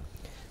ಆಗಿಲ್ಲ.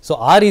 ಸೊ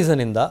ಆ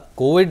ರೀಸನಿಂದ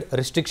ಕೋವಿಡ್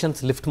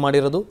ರಿಸ್ಟ್ರಿಕ್ಷನ್ಸ್ ಲಿಫ್ಟ್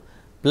ಮಾಡಿರೋದು,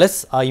 ಪ್ಲಸ್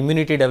ಆ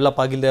ಇಮ್ಯುನಿಟಿ ಡೆವಲಪ್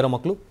ಆಗಿಲ್ಲದೆ ಇರೋ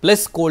ಮಕ್ಕಳು,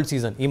 ಪ್ಲಸ್ ಕೋಲ್ಡ್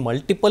ಸೀಸನ್, ಈ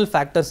ಮಲ್ಟಿಪಲ್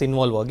ಫ್ಯಾಕ್ಟರ್ಸ್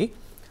ಇನ್ವಾಲ್ವ್ ಆಗಿ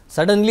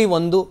ಸಡನ್ಲಿ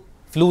ಒಂದು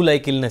ಫ್ಲೂ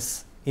ಲೈಕ್ ಇಲ್ನೆಸ್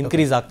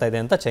ಇನ್ಕ್ರೀಸ್ ಆಗ್ತಾ ಇದೆ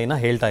ಅಂತ ಚೈನಾ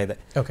ಹೇಳ್ತಾ ಇದೆ.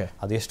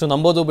 ಅದು ಎಷ್ಟು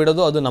ನಂಬೋದು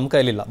ಬಿಡೋದು ಅದು ನಮ್ಮ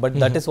ಕೈಲಿಲ್ಲ, but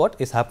that is what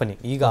is happening.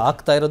 ಈಗ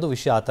ಆಗ್ತಾ ಇರೋದು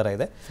ವಿಷಯ ಆ ಥರ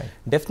ಇದೆ.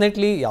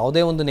 ಡೆಫಿನೆಟ್ಲಿ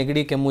ಯಾವುದೇ ಒಂದು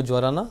ನೆಗಡಿ, ಕೆಮ್ಮು,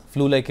 ಜ್ವರನ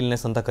ಫ್ಲೂ ಲೈಕ್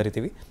ಇಲ್ನೆಸ್ ಅಂತ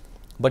ಕರಿತೀವಿ.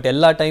 ಬಟ್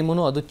ಎಲ್ಲ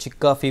ಟೈಮೂ ಅದು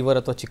ಚಿಕ್ಕ ಫೀವರ್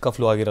ಅಥವಾ ಚಿಕ್ಕ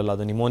ಫ್ಲೂ ಆಗಿರಲ್ಲ,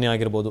 ಅದು ನಿಮೋನಿಯಾ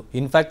ಆಗಿರ್ಬೋದು,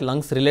 ಇನ್ಫ್ಯಾಕ್ಟ್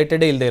ಲಂಗ್ಸ್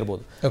ರಿಲೇಟೆಡೇ ಇಲ್ಲದೆ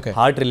ಇರ್ಬೋದು,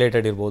 ಹಾರ್ಟ್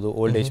ರಿಲೇಟೆಡ್ ಇರ್ಬೋದು,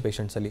 ಓಲ್ಡ್ ಏಜ್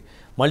ಪೇಷಂಟ್ಸ್ ಅಲ್ಲಿ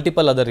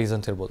ಮಲ್ಟಿಪಲ್ ಅದರ್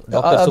ರೀಸನ್ಸ್ ಇರ್ಬೋದು.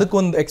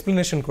 ಅದಕ್ಕೊಂದು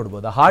ಎಕ್ಸ್ಪ್ಲನೇಷನ್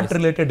ಕೊಡ್ಬೋದು. ಹಾರ್ಟ್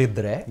ರಿಲೇಟೆಡ್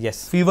ಇದ್ರೆ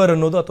ಫೀವರ್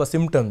ಅನ್ನೋದು ಅಥವಾ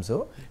ಸಿಂಪ್ಟಮ್ಸ್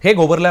ಹೇಗೆ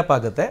ಓವರ್ಲ್ಯಾಪ್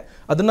ಆಗುತ್ತೆ,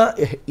 ಅದನ್ನ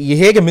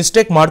ಹೇಗೆ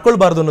ಮಿಸ್ಟೇಕ್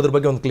ಮಾಡ್ಕೊಳ್ಬಾರ್ದು ಅನ್ನೋದ್ರ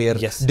ಬಗ್ಗೆ ಒಂದು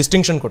ಕ್ಲಿಯರ್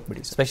ಡಿಸ್ಟಿಂಕ್ಷನ್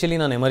ಕೊಟ್ಬಿಡಿ. ಸ್ಪೆಷಲಿ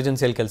ನಾನು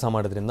ಎಮರ್ಜೆನ್ಸಿಯಲ್ಲಿ ಕೆಲಸ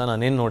ಮಾಡೋದ್ರಿಂದ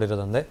ನಾನೇನು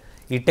ನೋಡಿರೋದಂದ್ರೆ,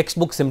 ಈ ಟೆಕ್ಸ್ಟ್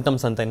ಬುಕ್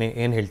ಸಿಂಪ್ಟಮ್ಸ್ ಅಂತಾನೆ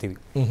ಏನು ಹೇಳ್ತೀವಿ,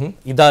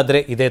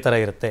 ಇದಾದ್ರೆ ಇದೇ ಥರ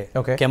ಇರುತ್ತೆ,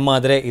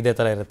 ಕೆಮ್ಮಾದ್ರೆ ಇದೇ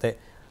ಥರ ಇರುತ್ತೆ,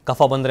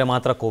 ಕಫ ಬಂದರೆ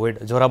ಮಾತ್ರ ಕೋವಿಡ್,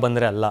 ಜ್ವರ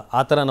ಬಂದರೆ ಅಲ್ಲ,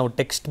 ಆ ಥರ ನಾವು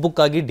ಟೆಕ್ಸ್ಟ್ ಬುಕ್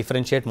ಆಗಿ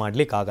ಡಿಫ್ರೆನ್ಷಿಯೇಟ್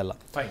ಮಾಡ್ಲಿಕ್ಕೆ ಆಗಲ್ಲ.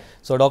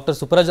 ಸೊ ಡಾಕ್ಟರ್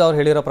ಸುಪ್ರಜಾ ಅವ್ರು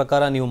ಹೇಳಿರೋ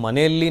ಪ್ರಕಾರ ನೀವು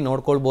ಮನೆಯಲ್ಲಿ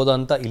ನೋಡ್ಕೊಳ್ಬೋದು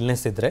ಅಂತ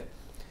ಇಲ್ನೆಸ್ ಇದ್ದರೆ,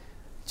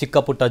 ಚಿಕ್ಕ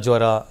ಪುಟ್ಟ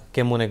ಜ್ವರ,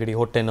 ಕೆಮ್ಮು, ನೆಗಡಿ,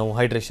 ಹೊಟ್ಟೆ ನೋವು,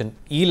 ಹೈಡ್ರೇಷನ್,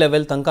 ಈ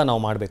ಲೆವೆಲ್ ತನಕ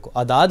ನಾವು ಮಾಡಬೇಕು.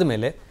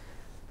 ಅದಾದಮೇಲೆ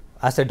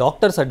ಆಸ್ ಎ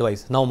ಡಾಕ್ಟರ್ಸ್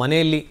ಅಡ್ವೈಸ್, ನಾವು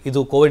ಮನೆಯಲ್ಲಿ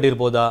ಇದು ಕೋವಿಡ್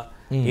ಇರ್ಬೋದಾ,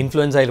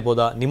 ಇನ್ಫ್ಲೂಯೆನ್ಸಾ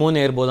ಇರ್ಬೋದಾ,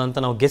 ನಿಮೋನಿಯಾ ಇರ್ಬೋದಾ ಅಂತ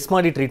ನಾವು ಗೆಸ್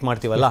ಮಾಡಿ ಟ್ರೀಟ್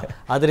ಮಾಡ್ತೀವಲ್ಲ,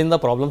 ಅದರಿಂದ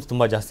ಪ್ರಾಬ್ಲಮ್ಸ್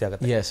ತುಂಬ ಜಾಸ್ತಿ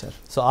ಆಗುತ್ತೆ.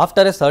 So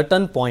after A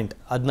certain point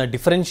ಅದನ್ನ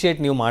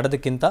ಡಿಫ್ರೆನ್ಷಿಯೇಟ್ ನೀವು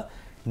ಮಾಡೋದಕ್ಕಿಂತ,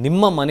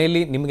 ನಿಮ್ಮ ಮನೆಯಲ್ಲಿ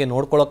ನಿಮಗೆ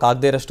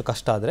ನೋಡ್ಕೊಳ್ಳೋಕ್ಕಾಗದೇ ಇರೋಷ್ಟು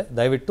ಕಷ್ಟ ಆದರೆ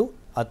ದಯವಿಟ್ಟು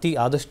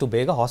ಆದಷ್ಟು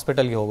ಬೇಗ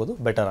ಹಾಸ್ಪಿಟಲ್ಗೆ ಹೋಗೋದು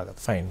ಬೆಟರ್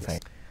ಆಗುತ್ತೆ. ಫೈನ್.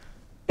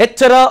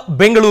 ಎಚ್ಚರ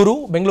ಬೆಂಗಳೂರು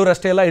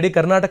ಅಷ್ಟೇ ಅಲ್ಲ, ಇಡೀ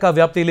ಕರ್ನಾಟಕ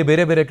ವ್ಯಾಪ್ತಿಯಲ್ಲಿ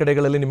ಬೇರೆ ಬೇರೆ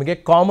ಕಡೆಗಳಲ್ಲಿ ನಿಮಗೆ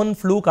ಕಾಮನ್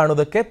ಫ್ಲೂ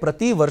ಕಾಣೋದಕ್ಕೆ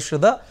ಪ್ರತಿ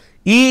ವರ್ಷದ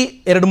ಈ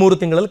 2-3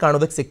 ತಿಂಗಳಲ್ಲಿ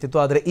ಕಾಣೋದಕ್ಕೆ ಸಿಕ್ತಿತ್ತು.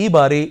 ಆದರೆ ಈ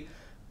ಬಾರಿ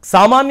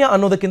ಸಾಮಾನ್ಯ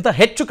ಅನ್ನೋದಕ್ಕಿಂತ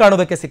ಹೆಚ್ಚು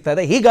ಕಾಣೋದಕ್ಕೆ ಸಿಗ್ತಾ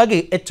ಇದೆ. ಹೀಗಾಗಿ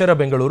ಎಚ್ಚರ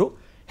ಬೆಂಗಳೂರು,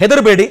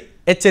 ಹೆದರಬೇಡಿ,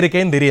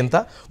 ಎಚ್ಚರಿಕೆಯಿಂದಿರಿ ಅಂತ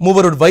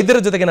ಮೂವರು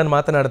ವೈದ್ಯರ ಜೊತೆಗೆ ನಾನು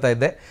ಮಾತನಾಡ್ತಾ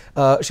ಇದ್ದೆ.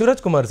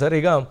 ಶಿವರಾಜ್ ಕುಮಾರ್ ಸರ್,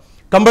 ಈಗ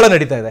ಕಂಬಳ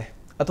ನಡೀತಾ ಇದೆ,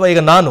 ಅಥವಾ ಈಗ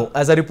ನಾನು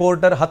ಆಸ್ ಅ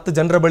ರಿಪೋರ್ಟರ್ 10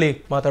 ಜನರ ಬಳಿ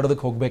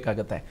ಮಾತಾಡೋದಕ್ಕೆ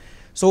ಹೋಗಬೇಕಾಗತ್ತೆ.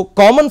 ಸೊ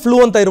ಕಾಮನ್ ಫ್ಲೂ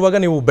ಅಂತ ಇರುವಾಗ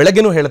ನೀವು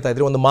ಬೆಳಗ್ಗೆನೂ ಹೇಳ್ತಾ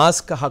ಇದ್ರಿ, ಒಂದು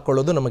ಮಾಸ್ಕ್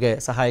ಹಾಕೊಳ್ಳೋದು ನಮಗೆ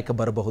ಸಹಾಯಕ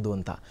ಬರಬಹುದು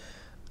ಅಂತ.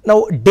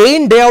 ನಾವು ಡೇ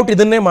ಇನ್ ಡೇ ಔಟ್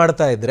ಇದನ್ನೇ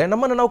ಮಾಡ್ತಾ ಇದ್ರೆ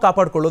ನಮ್ಮನ್ನು ನಾವು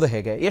ಕಾಪಾಡ್ಕೊಳ್ಳೋದು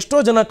ಹೇಗೆ? ಎಷ್ಟೋ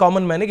ಜನ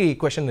ಕಾಮನ್ ಮ್ಯಾನಿಗೆ ಈ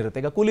ಕ್ವೆಶನ್ ಇರುತ್ತೆ.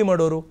 ಈಗ ಕೂಲಿ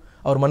ಮಾಡೋರು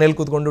ಅವ್ರ ಮನೇಲಿ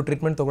ಕೂತ್ಕೊಂಡು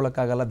treatment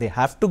ತೊಗೊಳಕ್ಕಾಗಲ್ಲ, they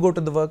have to go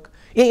to the work.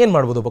 ಏನು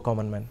ಮಾಡ್ಬೋದು ಒಬ್ಬ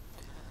common man?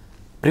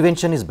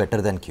 Prevention is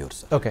better then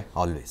cures.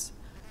 Always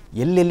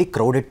ಎಲ್ಲೆಲ್ಲಿ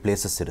ಕ್ರೌಡೆಡ್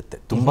ಪ್ಲೇಸಸ್ ಇರುತ್ತೆ,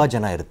 ತುಂಬ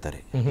ಜನ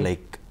ಇರ್ತಾರೆ,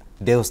 ಲೈಕ್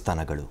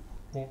ದೇವಸ್ಥಾನಗಳು,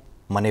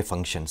 ಮನೆ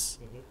ಫಂಕ್ಷನ್ಸ್,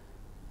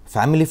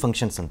 ಫ್ಯಾಮಿಲಿ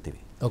ಫಂಕ್ಷನ್ಸ್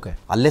ಅಂತೀವಿ,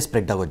 ಅಲ್ಲೇ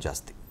ಸ್ಪ್ರೆಡ್ ಆಗೋದು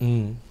ಜಾಸ್ತಿ.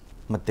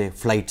 ಮತ್ತು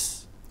ಫ್ಲೈಟ್ಸ್,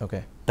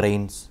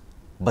 ಟ್ರೈನ್ಸ್,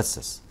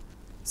 ಬಸ್ಸಸ್.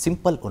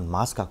 ಸಿಂಪಲ್ ಒಂದು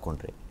ಮಾಸ್ಕ್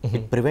ಹಾಕ್ಕೊಂಡ್ರೆ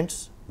it prevents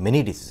many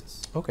diseases.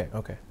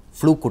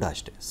 Flu ಕೂಡ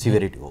ಅಷ್ಟೇ,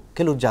 ಸಿವಿಯರಿಟಿ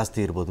ಕೆಲವು ಜಾಸ್ತಿ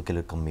ಇರ್ಬೋದು,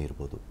 ಕೆಲವು ಕಮ್ಮಿ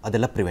ಇರ್ಬೋದು,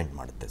 ಅದೆಲ್ಲ ಪ್ರಿವೆಂಟ್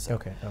ಮಾಡುತ್ತೆ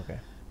sir.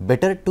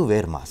 Better to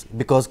wear mask,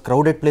 because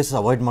crowded places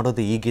avoid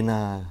ಮಾಡೋದು ಈಗಿನ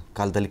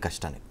ಕಾಲದಲ್ಲಿ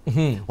ಕಷ್ಟನೇ.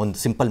 ಒಂದು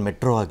ಸಿಂಪಲ್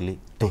ಮೆಟ್ರೋ ಆಗಲಿ,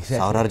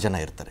 ಸಾವಿರಾರು ಜನ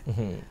ಇರ್ತಾರೆ,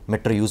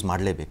 ಮೆಟ್ರೋ ಯೂಸ್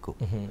ಮಾಡಲೇಬೇಕು.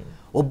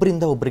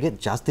 ಒಬ್ಬರಿಂದ ಒಬ್ಬರಿಗೆ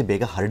ಜಾಸ್ತಿ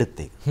ಬೇಗ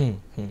ಹರಡುತ್ತೆ.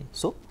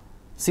 So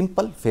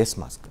simple face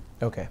mask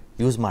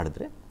use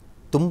ಮಾಡಿದ್ರೆ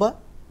ತುಂಬ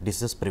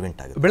ಡಿಸೀಸಸ್ ಪ್ರಿವೆಂಟ್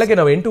ಆಗುತ್ತೆ. ಬೆಳಗ್ಗೆ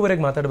ನಾವು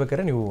 8:00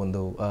 ಮಾತಾಡ್ಬೇಕಾದ್ರೆ ನೀವು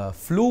ಒಂದು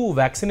ಫ್ಲೂ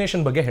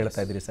ವ್ಯಾಕ್ಸಿನೇಷನ್ ಬಗ್ಗೆ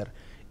ಹೇಳ್ತಾ ಇದ್ರಿ ಸರ್.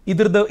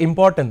 ಇದ್ರದ್ದು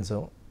ಇಂಪಾರ್ಟೆನ್ಸು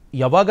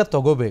ಯಾವಾಗ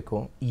ತಗೋಬೇಕು,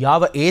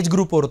 ಯಾವ ಏಜ್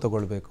ಗ್ರೂಪ್ ಅವರು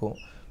ತಗೊಳ್ಬೇಕು,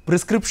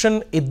 ಪ್ರಿಸ್ಕ್ರಿಪ್ಷನ್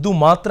ಇದ್ದು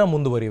ಮಾತ್ರ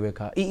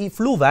ಮುಂದುವರಿಬೇಕಾ? ಈ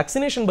ಫ್ಲೂ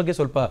ವ್ಯಾಕ್ಸಿನೇಷನ್ ಬಗ್ಗೆ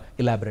ಸ್ವಲ್ಪ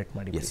ಇಲಾಬ್ರೇಟ್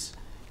ಮಾಡಿ.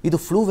 ಇದು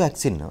ಫ್ಲೂ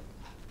ವ್ಯಾಕ್ಸಿನ್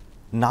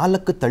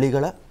 4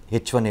 ತಳಿಗಳ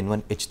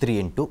H1N1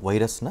 H3N2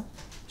 ವೈರಸ್ನ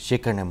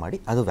ಶೇಖರಣೆ ಮಾಡಿ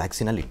ಅದು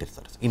ವ್ಯಾಕ್ಸಿನಲ್ಲಿ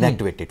ಇಟ್ಟಿರ್ತಾರೆ,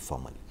 ಇನ್ಆಕ್ಟಿವೇಟೆಡ್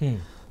ಫಾರ್ಮಲ್ಲಿ.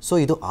 ಸೊ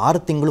ಇದು 6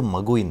 ತಿಂಗಳು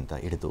ಮಗುವಿಂದ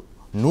ಹಿಡಿದು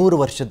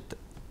 100 ವರ್ಷದ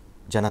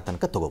ಜನ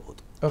ತನಕ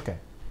ತಗೋಬೋದು.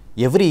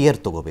 ಎವ್ರಿ ಇಯರ್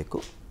ತಗೋಬೇಕು.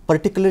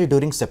 ಪರ್ಟಿಕ್ಯುಲರ್ಲಿ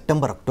ಡ್ಯೂರಿಂಗ್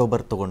ಸೆಪ್ಟೆಂಬರ್,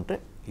 ಅಕ್ಟೋಬರ್ ತೊಗೊಂಡ್ರೆ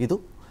ಇದು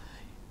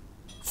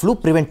ಫ್ಲೂ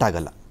ಪ್ರಿವೆಂಟ್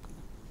ಆಗಲ್ಲ.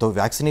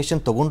 ವ್ಯಾಕ್ಸಿನೇಷನ್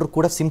ತೊಗೊಂಡ್ರು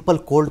ಕೂಡ ಸಿಂಪಲ್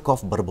ಕೋಲ್ಡ್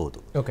ಕಾಫ್ ಬರ್ಬೋದು,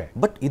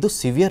 ಬಟ್ ಇದು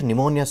ಸಿವಿಯರ್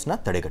ನಿಮೋನಿಯಾಸ್ನ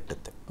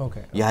ತಡೆಗಟ್ಟುತ್ತೆ.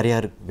 Okay.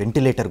 ಯಾರ್ಯಾರು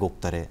ವೆಂಟಿಲೇಟರ್ಗೆ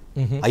ಹೋಗ್ತಾರೆ,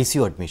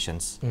 ICU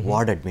admissions,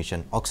 ward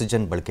admission,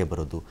 oxygen ಬಳಕೆ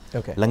ಬರೋದು,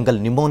 Okay. ಲಂಗಲ್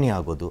ನಿಮೋನಿಯಾ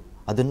ಆಗೋದು,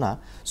 ಅದನ್ನ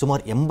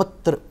ಸುಮಾರು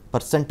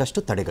 80% ಅಷ್ಟು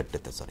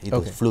ತಡೆಗಟ್ಟುತ್ತೆ ಸರ್ ಇದು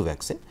ಫ್ಲೂ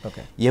ವ್ಯಾಕ್ಸಿನ್.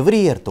 ಎವ್ರಿ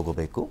ಇಯರ್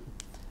ತಗೋಬೇಕು.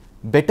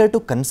 Better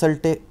to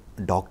consult A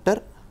doctor,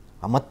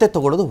 ಮತ್ತೆ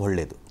ತಗೊಳ್ಳೋದು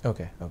ಒಳ್ಳೆಯದು.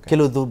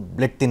 ಕೆಲವುದು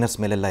ಬ್ಲಡ್ ಥಿನ್ನರ್ಸ್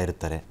ಮೇಲೆಲ್ಲ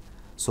ಇರ್ತಾರೆ,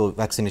 ಸೊ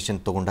ವ್ಯಾಕ್ಸಿನೇಷನ್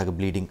ತೊಗೊಂಡಾಗ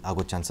ಬ್ಲೀಡಿಂಗ್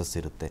ಆಗೋ ಚಾನ್ಸಸ್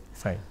ಇರುತ್ತೆ.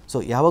 ಸೊ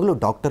ಯಾವಾಗಲೂ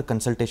ಡಾಕ್ಟರ್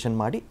ಕನ್ಸಲ್ಟೇಷನ್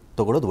ಮಾಡಿ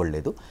ತೊಗೊಳ್ಳೋದು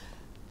ಒಳ್ಳೆಯದು.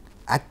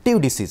 ಆಕ್ಟಿವ್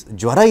ಡಿಸೀಸ್,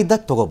 ಜ್ವರ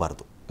ಇದ್ದಾಗ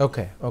ತೊಗೋಬಾರ್ದು.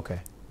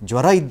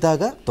 ಜ್ವರ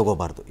ಇದ್ದಾಗ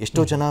ತೊಗೋಬಾರ್ದು.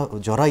 ಎಷ್ಟೋ ಜನ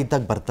ಜ್ವರ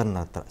ಇದ್ದಾಗ ಬರ್ತಾನೆ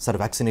ಹತ್ರ, ಸರ್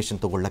ವ್ಯಾಕ್ಸಿನೇಷನ್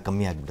ತೊಗೊಳ್ಳ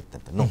ಕಮ್ಮಿ ಆಗಿಬಿಡುತ್ತೆ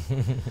ಅಂತ. ನೋ,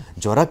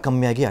 ಜ್ವರ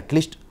ಕಮ್ಮಿಯಾಗಿ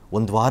ಅಟ್ಲೀಸ್ಟ್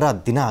 1 ವಾರ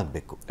 10 ದಿನ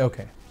ಆಗಬೇಕು.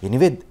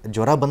 ಎನಿವೇ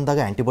ಜ್ವರ ಬಂದಾಗ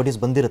ಆ್ಯಂಟಿಬಾಡೀಸ್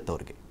ಬಂದಿರುತ್ತೆ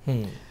ಅವ್ರಿಗೆ.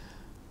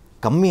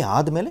 ಕಮ್ಮಿ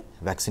ಆದಮೇಲೆ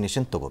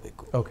ವ್ಯಾಕ್ಸಿನೇಷನ್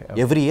ತಗೋಬೇಕು.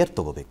 ಎವ್ರಿ ಇಯರ್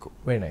ತಗೋಬೇಕು.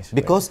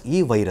 ಬಿಕಾಸ್ ಈ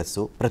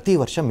ವೈರಸ್ಸು ಪ್ರತಿ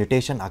ವರ್ಷ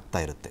ಮ್ಯುಟೇಷನ್ ಆಗ್ತಾ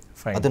ಇರುತ್ತೆ.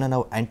 ಅದನ್ನು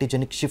ನಾವು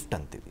ಆಂಟಿಜೆನಿಕ್ ಶಿಫ್ಟ್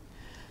ಅಂತೀವಿ.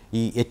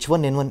 ಈ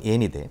H1N1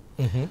 ಏನಿದೆ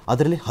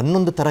ಅದರಲ್ಲಿ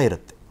 11 ಥರ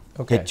ಇರುತ್ತೆ.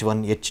 H1,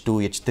 H2,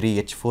 H3,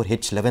 H4,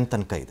 H11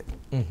 ತನಕ ಇದೆ.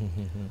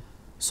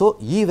 ಸೊ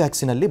ಈ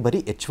ವ್ಯಾಕ್ಸಿನಲ್ಲಿ ಬರೀ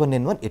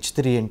H1N1,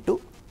 H3N2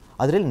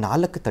 ಅದರಲ್ಲಿ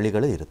 4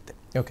 ತಳಿಗಳು ಇರುತ್ತೆ.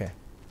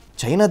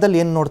 ಚೈನಾದಲ್ಲಿ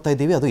ಏನು ನೋಡ್ತಾ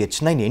ಇದ್ದೀವಿ ಅದು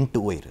H9N2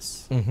 ವೈರಸ್.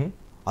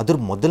 ಅದ್ರ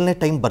ಮೊದಲನೇ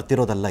ಟೈಮ್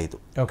ಬರ್ತಿರೋದಲ್ಲ ಇದು.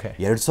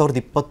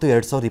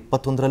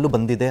 2020-2021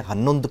 ಬಂದಿದೆ.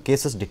 11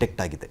 ಕೇಸಸ್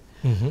ಡಿಟೆಕ್ಟ್ ಆಗಿದೆ.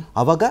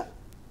 ಆವಾಗ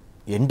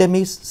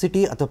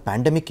ಎಂಡೆಮಿಸಿಟಿ ಅಥವಾ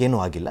ಪ್ಯಾಂಡಮಿಕ್ ಏನೂ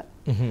ಆಗಿಲ್ಲ.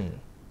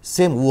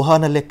 ಸೇಮ್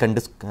ವುಹಾನಲ್ಲೇ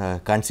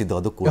ಕಾಣಿಸಿದ್ದು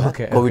ಅದು ಕೂಡ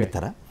ಕೋವಿಡ್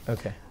ಥರ.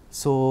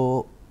 So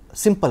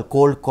simple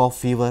cold, calf,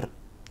 fever,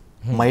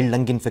 mild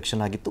lung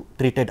infection ಆಗಿತ್ತು,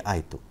 ಟ್ರೀಟೆಡ್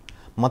ಆಯಿತು.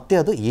 ಮತ್ತೆ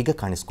ಅದು ಈಗ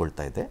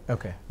ಕಾಣಿಸ್ಕೊಳ್ತಾ ಇದೆ.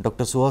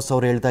 ಡಾಕ್ಟರ್ ಸುಹಾಸ್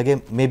ಅವರು ಹೇಳಿದಾಗೆ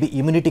ಮೇ ಬಿ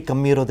ಇಮ್ಯುನಿಟಿ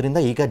ಕಮ್ಮಿ ಇರೋದ್ರಿಂದ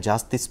ಈಗ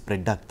ಜಾಸ್ತಿ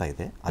ಸ್ಪ್ರೆಡ್ ಆಗ್ತಾ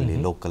ಇದೆ ಅಲ್ಲಿ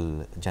ಲೋಕಲ್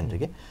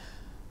ಜನರಿಗೆ.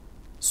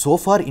 ಸೋ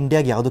ಫಾರ್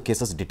ಇಂಡಿಯಾಗೆ ಯಾವುದು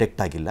ಕೇಸಸ್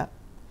ಡಿಟೆಕ್ಟ್ ಆಗಿಲ್ಲ.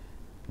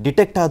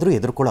 ಡಿಟೆಕ್ಟ್ ಆದರೂ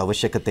ಹೆದರ್ಕೊಳ್ಳೋ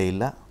ಅವಶ್ಯಕತೆ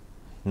ಇಲ್ಲ.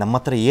 ನಮ್ಮ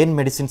ಹತ್ರ ಏನು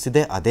ಮೆಡಿಸಿನ್ಸ್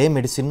ಇದೆ ಅದೇ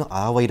ಮೆಡಿಸಿನ್ನು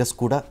ಆ ವೈರಸ್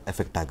ಕೂಡ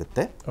ಎಫೆಕ್ಟ್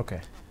ಆಗುತ್ತೆ.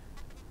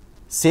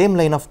 ಸೇಮ್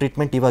ಲೈನ್ ಆಫ್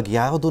ಟ್ರೀಟ್ಮೆಂಟ್ ಇವಾಗ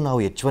ಯಾವುದು ನಾವು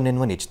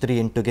H1N1,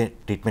 H3N2ಗೆ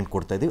ಟ್ರೀಟ್ಮೆಂಟ್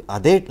ಕೊಡ್ತಾ ಇದ್ದೀವಿ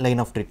ಅದೇ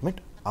ಲೈನ್ ಆಫ್ ಟ್ರೀಟ್ಮೆಂಟ್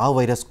ಆ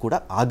ವೈರಸ್ ಕೂಡ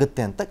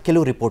ಆಗುತ್ತೆ ಅಂತ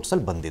ಕೆಲವು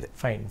ರಿಪೋರ್ಟ್ಸಲ್ಲಿ ಬಂದಿದೆ.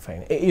 ಫೈನ್.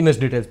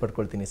 ಇನ್ನಷ್ಟು ಡೀಟೇಲ್ಸ್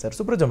ಪಡ್ಕೊಳ್ತೀನಿ ಸರ್.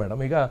 ಸುಪ್ರಜಾ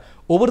ಮೇಡಮ್, ಈಗ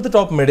ಓವರ್ ದ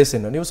ಟಾಪ್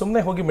ಮೆಡಿಸಿನ್ ನೀವು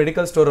ಸುಮ್ಮನೆ ಹೋಗಿ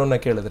ಮೆಡಿಕಲ್ ಸ್ಟೋರನ್ನು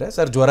ಕೇಳಿದ್ರೆ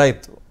ಸರ್ ಜ್ವರ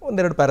ಇತ್ತು,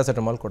 1-2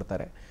 ಪ್ಯಾರಾಸೆಟಮಾಲ್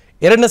ಕೊಡ್ತಾರೆ.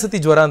 2ನೇ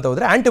ಸತಿ ಜ್ವರ ಅಂತ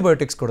ಹೋದರೆ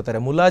ಆಂಟಿಬಯೋಟಿಕ್ಸ್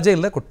ಕೊಡ್ತಾರೆ, ಮುಲಾಜೆ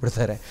ಇಲ್ಲ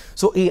ಕೊಟ್ಬಿಡ್ತಾರೆ.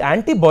 ಸೊ ಈ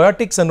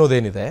antibiotics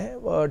ಅನ್ನೋದೇನಿದೆ,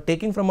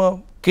 taking from a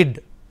kid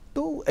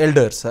to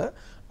elders,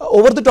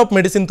 over the top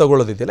medicine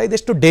ತಗೊಳ್ಳೋದಿದೆಯಲ್ಲ,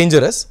 ಇದೆಷ್ಟು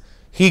ಡೇಂಜರಸ್,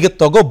 ಹೀಗೆ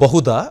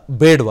ತಗೋಬಹುದಾ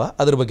ಬೇಡವಾ,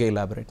 ಅದ್ರ ಬಗ್ಗೆ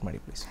ಇಲಾಬರೇಟ್ ಮಾಡಿ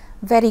please.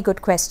 Very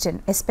good question.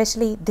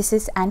 Especially this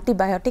is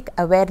antibiotic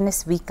awareness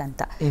weak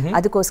ಅಂತ.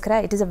 ಅದಕ್ಕೋಸ್ಕರ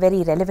it is a very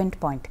relevant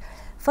point.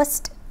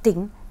 First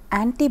thing,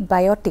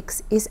 antibiotics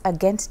is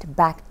against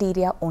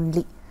bacteria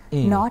only,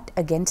 not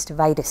against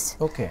virus.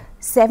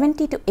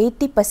 70 to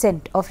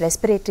 80% of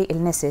respiratory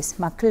illnesses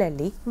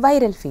ಮಕ್ಕಳಲ್ಲಿ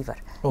viral fever.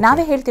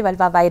 ನಾವೇ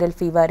ಹೇಳ್ತೀವಲ್ವಾ, viral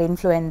fever,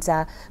 influenza,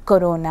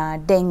 corona,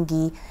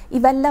 dengue,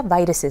 ಇವೆಲ್ಲ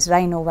viruses,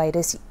 rhino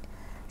virus.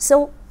 So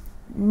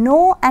no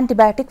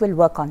antibiotic will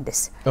work on this.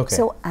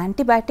 So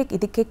antibiotic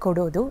ಇದಕ್ಕೆ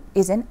ಕೊಡೋದು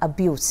is an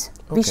abuse.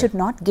 We should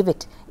not give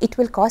it. It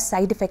will cause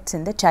side effects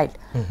in the child.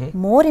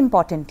 More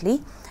importantly,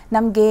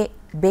 ನಮಗೆ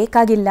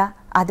ಬೇಕಾಗಿಲ್ಲ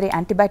ಆದರೆ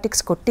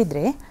antibiotics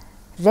ಕೊಟ್ಟಿದ್ರೆ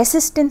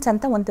resistance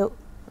ಅಂತ ಒಂದು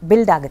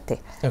build ಆಗುತ್ತೆ.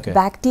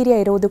 Bacteria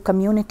ಇರೋದು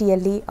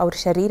ಕಮ್ಯುನಿಟಿಯಲ್ಲಿ ಅವ್ರ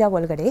ಶರೀರ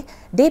ಒಳಗಡೆ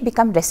they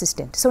become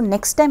resistant. So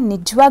next time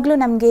ನಿಜವಾಗ್ಲೂ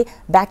ನಮಗೆ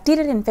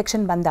ಬ್ಯಾಕ್ಟೀರಿಯಲ್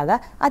ಇನ್ಫೆಕ್ಷನ್ ಬಂದಾಗ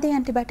ಅದೇ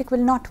antibiotic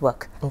will not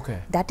work.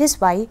 That is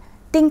Y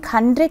think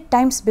 100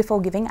 times before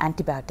giving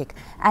antibiotic,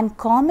 and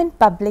common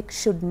public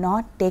should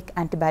not take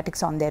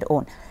antibiotics on their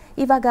own.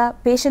 ಇವಾಗ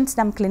patients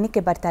ನಮ್ಮ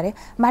ಕ್ಲಿನಿಕ್ಗೆ ಬರ್ತಾರೆ,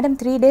 madam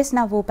 3 days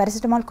ನಾವು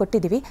paracetamol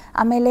ಕೊಟ್ಟಿದ್ದೀವಿ,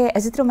 ಆಮೇಲೆ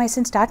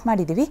ಎಜಿಥ್ರೊಮೈಸಿನ್ ಸ್ಟಾರ್ಟ್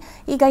ಮಾಡಿದ್ದೀವಿ,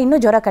 ಈಗ ಇನ್ನೂ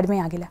ಜ್ವರ ಕಡಿಮೆ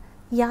ಆಗಿಲ್ಲ.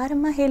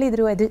 ಯಾರಮ್ಮ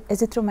ಹೇಳಿದರು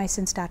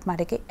ಎಜಿಥ್ರೊಮೈಸಿನ್ ಸ್ಟಾರ್ಟ್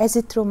ಮಾಡೋಕ್ಕೆ?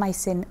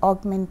 ಎಜಿಥ್ರೊಮೈಸಿನ್,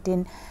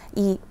 ಆಗ್ಮೆಂಟಿನ್,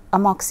 ಈ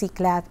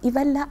ಅಮಾಕ್ಸಿಕ್ಲಾವ್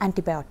ಇವೆಲ್ಲ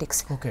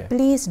antibiotics.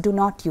 Please do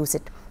not use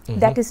it.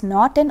 That is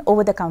not an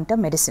over-the-counter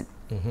medicine.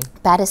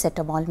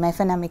 Paracetamol,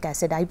 mefenamic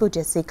acid,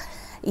 ibugesic,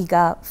 ಈಗ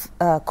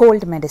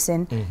cold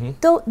medicine,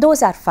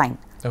 those are fine.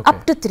 Up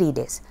to 3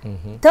 days.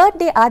 3rd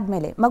day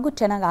ಆದಮೇಲೆ ಮಗು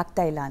ಚೆನ್ನಾಗಿ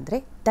ಆಗ್ತಾ ಇಲ್ಲ ಅಂದರೆ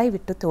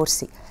ದಯವಿಟ್ಟು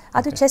ತೋರಿಸಿ.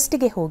 ಅದು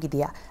ಚೆಸ್ಟಿಗೆ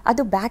ಹೋಗಿದೆಯಾ,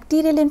 ಅದು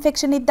ಬ್ಯಾಕ್ಟೀರಿಯಲ್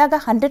ಇನ್ಫೆಕ್ಷನ್ ಇದ್ದಾಗ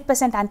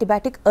 100%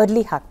 ಆಂಟಿಬಯೋಟಿಕ್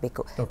ಅರ್ಲಿ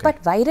ಹಾಕಬೇಕು. ಬಟ್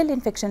ವೈರಲ್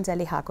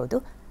ಇನ್ಫೆಕ್ಷನ್ಸಲ್ಲಿ ಹಾಕೋದು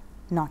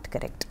not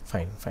correct.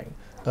 Fine.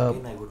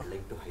 Again, I would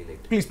like to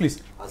highlight. Please.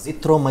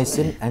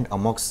 Azithromycin and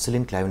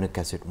amoxicillin clavulanic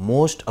acid,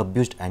 most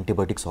abused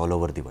antibiotics all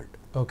over the world.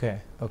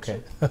 Okay.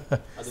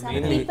 Some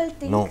people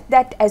think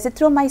that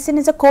azithromycin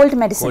is a cold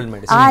medicine.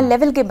 ಆ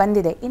ಲೆವೆಲ್ಗೆ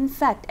ಬಂದಿದೆ. In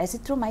fact,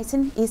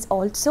 azithromycin is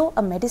also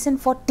a medicine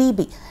for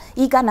TB.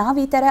 ಈಗ ನಾವು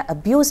ಈ ಥರ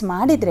abuse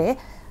ಮಾಡಿದರೆ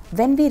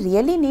when we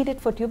really need it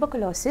for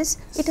tuberculosis,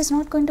 it is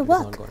not going to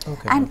work.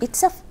 And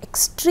it's a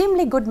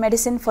extremely good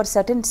medicine for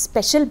certain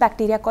special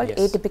bacteria called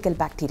atypical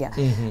bacteria.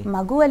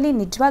 ಮಗುವಲ್ಲಿ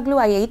ನಿಜವಾಗ್ಲೂ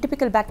ಆ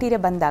atypical bacteria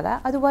ಬಂದಾಗ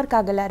ಅದು work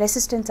ಆಗಲ್ಲ,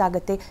 ರೆಸಿಸ್ಟೆನ್ಸ್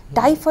ಆಗುತ್ತೆ.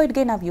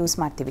 ಟೈಫಾಯ್ಡ್ಗೆ ನಾವು use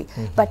ಮಾಡ್ತೀವಿ.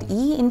 But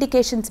ಈ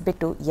indications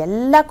ಬಿಟ್ಟು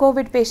ಎಲ್ಲ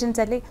ಕೋವಿಡ್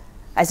ಪೇಷಂಟ್ಸ್ ಅಲ್ಲಿ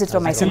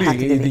ಅಜಿಥ್ರೊಮೈಸಿನ್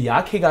ಹಾಕಿದ್ದೀವಿ. ಇದು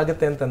ಯಾಕೆ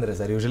ಹೀಗಾಗುತ್ತೆ ಅಂತಂದ್ರೆ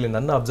ಸರ್, ಯೂಶಲಿ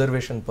ನನ್ನ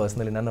ಅಬ್ಸರ್ವೇಷನ್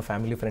ಪರ್ಸನಲಿ, ನನ್ನ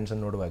ಫ್ಯಾಮಿಲಿ ಫ್ರೆಂಡ್ಸ್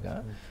ಅನ್ನು ನೋಡುವಾಗ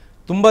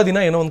ತುಂಬಾ ದಿನ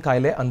ಏನೋ ಒಂದು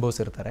ಕಾಯಿಲೆ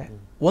ಅನುಭವಿಸಿರ್ತಾರೆ.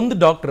 ಒಂದು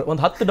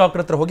 10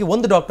 ಡಾಕ್ಟರ್ ಹತ್ರ ಹೋಗಿ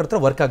ಒಂದು ಡಾಕ್ಟರ್ ಹತ್ರ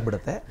ವರ್ಕ್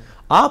ಆಗ್ಬಿಡುತ್ತೆ.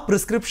 ಆ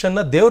ಪ್ರಿಸ್ಕ್ರಿಪ್ಷನ್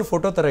ನ ದೇವ್ರ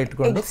ಫೋಟೋ ತರ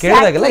ಇಟ್ಕೊಂಡು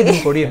ಕೇಳಿದಾಗೆಲ್ಲ ಇದನ್ನ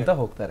ಕೊಡಿ ಅಂತ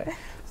ಹೋಗ್ತಾರೆ.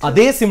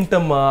 ಅದೇ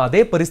ಸಿಂಪ್ಟಮ್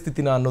ಅದೇ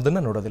ಪರಿಸ್ಥಿತಿನ ಅನ್ನೋದನ್ನ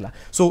ನೋಡೋದಿಲ್ಲ.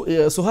 ಸೊ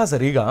ಸುಹಾ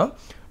ಸರ್, ಈಗ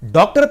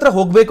ಡಾಕ್ಟರ್ ಹತ್ರ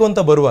ಹೋಗ್ಬೇಕು ಅಂತ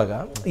ಬರುವಾಗ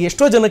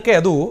ಎಷ್ಟೋ ಜನಕ್ಕೆ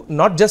ಅದು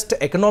ನಾಟ್ ಜಸ್ಟ್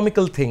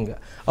ಎಕನಾಮಿಕಲ್ ಥಿಂಗ್.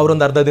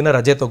 ಅವರೊಂದು ಅರ್ಧ ದಿನ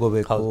ರಜೆ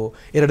ತಗೋಬೇಕು,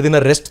 2 ದಿನ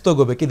ರೆಸ್ಟ್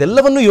ತಗೋಬೇಕು,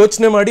 ಇದೆಲ್ಲವನ್ನು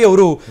ಯೋಚನೆ ಮಾಡಿ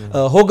ಅವರು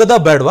ಹೋಗೋದಾ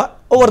ಬೇಡವಾ,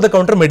 ಓವರ್ ದ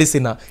ಕೌಂಟರ್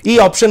ಮೆಡಿಸಿನ್, ಈ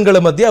ಆಪ್ಷನ್ಗಳ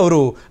ಮಧ್ಯೆ ಅವರು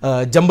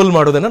ಜಂಬಲ್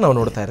ಮಾಡೋದನ್ನ ನಾವು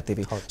ನೋಡ್ತಾ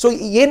ಇರ್ತೀವಿ. ಸೊ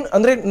ಏನ್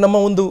ಅಂದ್ರೆ ನಮ್ಮ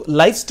ಒಂದು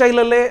ಲೈಫ್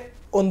ಸ್ಟೈಲಲ್ಲೇ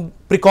ಒಂದು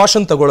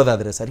ಪ್ರಿಕಾಷನ್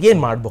ತಗೊಳ್ಳೋದಾದ್ರೆ ಸರ್ ಏನ್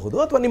ಮಾಡಬಹುದು,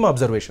 ಅಥವಾ ನಿಮ್ಮ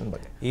ಅಬ್ಸರ್ವೇಷನ್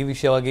ಬಗ್ಗೆ? ಈ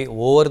ವಿಷಯವಾಗಿ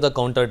ಓವರ್ ದ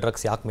ಕೌಂಟರ್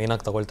ಡ್ರಗ್ಸ್ ಯಾಕೆ ಮೇನ್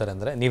ಆಗಿ ತಗೊಳ್ತಾರೆ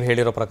ಅಂದ್ರೆ, ನೀವು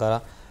ಹೇಳಿರೋ ಪ್ರಕಾರ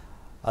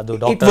ಅದು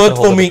doctor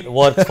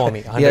work for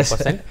me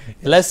 100%.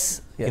 Plus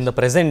in the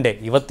present day,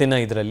 ಇವತ್ತಿನ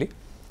ಇದರಲ್ಲಿ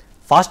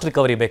ಫಾಸ್ಟ್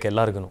ರಿಕವರಿ ಬೇಕು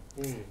ಎಲ್ಲರಿಗೂ,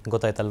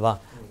 ಗೊತ್ತಾಯ್ತಲ್ವಾ?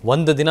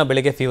 ಒಂದು ದಿನ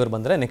ಬೆಳಿಗ್ಗೆ ಫೀವರ್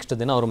ಬಂದರೆ ನೆಕ್ಸ್ಟ್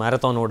ದಿನ ಅವರು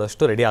ಮ್ಯಾರಥಾನ್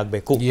ಓಡೋಷ್ಟು ರೆಡಿ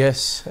ಆಗಬೇಕು.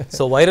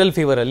 So viral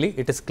ಫೀವರಲ್ಲಿ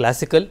it is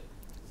classical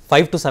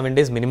 5 to 7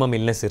 days minimum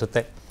illness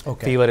ಇರುತ್ತೆ.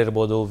 ಫೀವರ್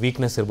ಇರ್ಬೋದು,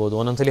 ವೀಕ್ನೆಸ್ ಇರ್ಬೋದು,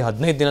 ಒಂದೊಂದ್ಸಲಿ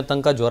 15 ದಿನ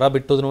ತನಕ ಜ್ವರ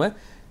ಬಿಟ್ಟಿದ್ರು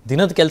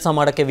ದಿನದ ಕೆಲಸ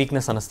ಮಾಡೋಕ್ಕೆ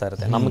ವೀಕ್ನೆಸ್ ಅನ್ನಿಸ್ತಾ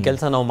ಇರುತ್ತೆ, ನಮ್ಮ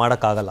ಕೆಲಸ ನಾವು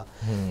ಮಾಡೋಕ್ಕಾಗಲ್ಲ.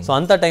 ಸೊ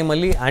ಅಂಥ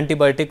ಟೈಮಲ್ಲಿ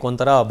ಆಂಟಿಬಯೋಟಿಕ್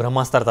ಒಂಥರ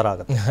ಬ್ರಹ್ಮಾಸ್ತ್ರ ಥರ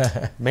ಆಗುತ್ತೆ.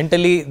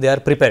 ಮೆಂಟಲಿ ದೇ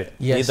ಆರ್ ಪ್ರಿಪೇರ್ಡ್,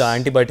 ಇದು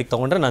ಆಂಟಿಬಯೋಟಿಕ್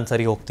ತೊಗೊಂಡ್ರೆ ನಾನು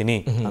ಸರಿ ಹೋಗ್ತೀನಿ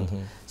ಅಂತ.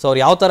 ಸೊ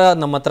ಅವ್ರು ಯಾವ ಥರ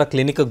ನಮ್ಮ ಹತ್ರ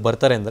ಕ್ಲಿನಿಕ್ಗೆ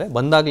ಬರ್ತಾರೆ ಅಂದರೆ,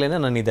 ಬಂದಾಗಲೇ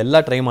ನಾನು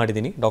ಇದೆಲ್ಲ ಟ್ರೈ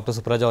ಮಾಡಿದ್ದೀನಿ, ಡಾಕ್ಟರ್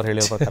ಸುಪ್ರಾಜ್ ಅವ್ರು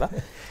ಹೇಳಿರೋ ಪ್ರಕಾರ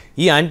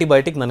ಈ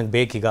ಆಂಟಿಬಯೋಟಿಕ್ ನನಗೆ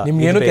ಬೇಕೀಗ,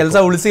 ಏನು ಕೆಲಸ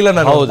ಉಳಿಸಿಲ್ಲ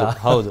ನಾನು.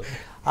 ಹೌದು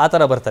ಆ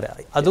ಥರ ಬರ್ತಾರೆ.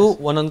 ಅದು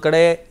ಒಂದೊಂದು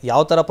ಕಡೆ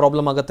ಯಾವ ಥರ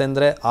ಪ್ರಾಬ್ಲಮ್ ಆಗುತ್ತೆ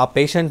ಅಂದರೆ, ಆ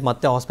ಪೇಷಂಟ್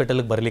ಮತ್ತೆ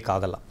ಹಾಸ್ಪಿಟಲ್ಗೆ ಬರ್ಲಿಕ್ಕೆ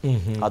ಆಗಲ್ಲ.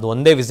 ಅದು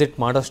ಒಂದೇ ವಿಸಿಟ್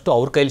ಮಾಡೋಷ್ಟು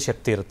ಅವ್ರ ಕೈಲಿ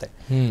ಶಕ್ತಿ ಇರುತ್ತೆ.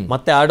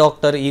 ಮತ್ತೆ ಆ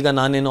ಡಾಕ್ಟರ್ ಈಗ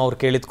ನಾನೇನು ಅವ್ರು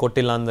ಕೇಳಿದ್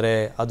ಕೊಟ್ಟಿಲ್ಲ ಅಂದರೆ,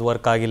 ಅದು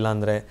ವರ್ಕ್ ಆಗಿಲ್ಲ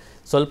ಅಂದರೆ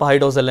ಸ್ವಲ್ಪ ಹೈ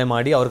ಡೋಸಲ್ಲೇ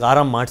ಮಾಡಿ ಅವ್ರಿಗೆ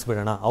ಆರಾಮ್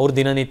ಮಾಡಿಸ್ಬಿಡೋಣ, ಅವ್ರ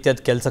ದಿನನಿತ್ಯದ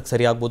ಕೆಲಸಕ್ಕೆ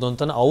ಸರಿ ಆಗ್ಬೋದು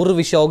ಅಂತ ಅವ್ರ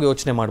ವಿಷಯವಾಗಿ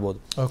ಯೋಚನೆ ಮಾಡ್ಬೋದು.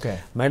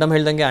 ಮೇಡಮ್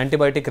ಹೇಳ್ದಂಗೆ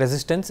antibiotic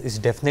resistance is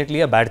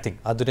definitely a bad thing.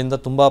 ಅದರಿಂದ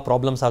ತುಂಬ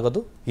ಪ್ರಾಬ್ಲಮ್ಸ್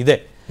ಆಗೋದು ಇದೆ.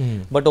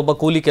 ಬಟ್ ಒಬ್ಬ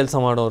ಕೂಲಿ ಕೆಲಸ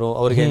ಮಾಡೋರು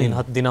ಅವ್ರಿಗೆ ನೀನು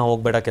 10 ದಿನ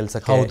ಹೋಗ್ಬೇಡ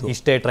ಕೆಲಸಕ್ಕೆ,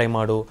 ಇಷ್ಟೇ ಟ್ರೈ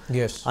ಮಾಡು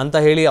ಅಂತ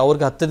ಹೇಳಿ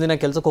ಅವ್ರಿಗೆ 10 ದಿನ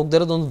ಕೆಲಸಕ್ಕೆ ಹೋಗದೇ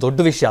ಇರೋದು ಒಂದು ದೊಡ್ಡ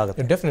ವಿಷಯ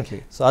ಆಗುತ್ತೆ ಡೆಫಿನೆಟ್ಲಿ.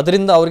 ಸೊ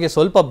ಅದರಿಂದ ಅವ್ರಿಗೆ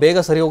ಸ್ವಲ್ಪ ಬೇಗ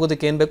ಸರಿ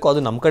ಹೋಗೋದಕ್ಕೆ ಏನು ಬೇಕೋ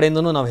ಅದು ನಮ್ಮ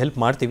ಕಡೆಯಿಂದನೂ ನಾವು ಹೆಲ್ಪ್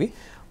ಮಾಡ್ತೀವಿ.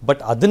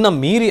 ಬಟ್ ಅದನ್ನ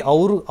ಮೀರಿ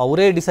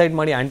ಅವರೇ ಡಿಸೈಡ್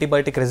ಮಾಡಿ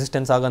ಆಂಟಿಬಯೋಟಿಕ್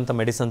ರೆಸಿಸ್ಟೆನ್ಸ್ ಆಗಂತ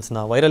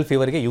ಮೆಡಿಸಿನ್ಸ್ನ ವೈರಲ್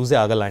ಫೀವರ್ಗೆ ಯೂಸೇ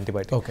ಆಗಲ್ಲ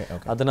ಆಂಟಿಬಯೋಟಿಕ್.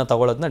 ಅದನ್ನು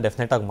ತಗೊಳ್ಳೋದನ್ನ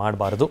ಡೆಫಿನೆಟ್ ಆಗಿ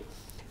ಮಾಡಬಾರ್ದು.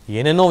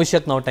 ಏನೇನೋ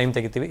ವಿಷಯಕ್ಕೆ ನಾವು ಟೈಮ್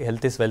ತೆಗಿತೀವಿ,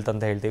 ಹೆಲ್ತ್ ಇಸ್ ವೆಲ್ತ್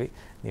ಅಂತ ಹೇಳ್ತೀವಿ.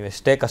 ನೀವು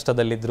ಎಷ್ಟೇ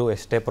ಕಷ್ಟದಲ್ಲಿದ್ದರೂ,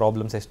 ಎಷ್ಟೇ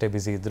ಪ್ರಾಬ್ಲಮ್ಸ್, ಎಷ್ಟೇ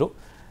ಬ್ಯುಸಿ ಇದ್ದರೂ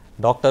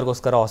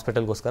ಡಾಕ್ಟರ್ಗೋಸ್ಕರ,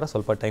 ಹಾಸ್ಪಿಟಲ್ಗೋಸ್ಕರ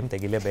ಸ್ವಲ್ಪ time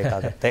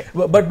ತೆಗಿಲೇಬೇಕಾಗುತ್ತೆ.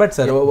 But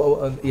sir,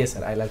 yes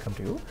sir, I like come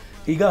to you.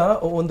 ಈಗ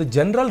ಒಂದು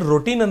ಜನರಲ್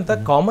ರೊಟೀನ್ ಅಂತ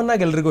ಕಾಮನ್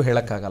ಆಗಿ ಎಲ್ರಿಗೂ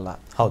ಹೇಳಕ್ಕಾಗಲ್ಲ.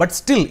 ಬಟ್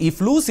ಸ್ಟಿಲ್ ಈ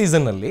ಫ್ಲೂ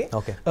ಸೀಸನ್ ಅಲ್ಲಿ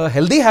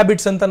ಹೆಲ್ದಿ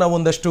ಹ್ಯಾಬಿಟ್ಸ್ ಅಂತ ನಾವು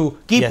ಒಂದಷ್ಟು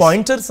ಕೀ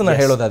ಪಾಯಿಂಟರ್ಸ್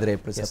ಹೇಳೋದಾದ್ರೆ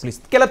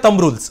ಪ್ಲೀಸ್ ಕೆಲ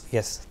thumb rules.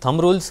 S,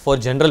 thumb rules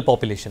for general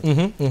population.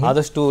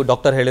 ಆದಷ್ಟು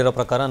ಡಾಕ್ಟರ್ ಹೇಳಿರೋ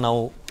ಪ್ರಕಾರ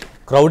ನಾವು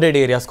ಕ್ರೌಡೆಡ್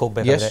ಏರಿಯಾಸ್ಗೆ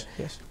ಹೋಗ್ಬೇಕಾದ್ರೆ,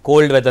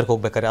 ಕೋಲ್ಡ್ ವೆದರ್ಗೆ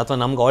ಹೋಗ್ಬೇಕಾದ್ರೆ, ಅಥವಾ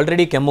ನಮ್ಗೆ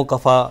ಆಲ್ರೆಡಿ ಕೆಮ್ಮು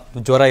ಕಫ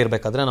ಜ್ವರ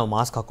ಇರಬೇಕಾದ್ರೆ ನಾವು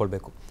ಮಾಸ್ಕ್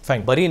ಹಾಕೊಳ್ಬೇಕು.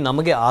 ಬರೀ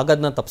ನಮಗೆ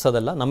ಆಗೋದನ್ನ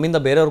ತಪ್ಸೋದಲ್ಲ, ನಮ್ಮಿಂದ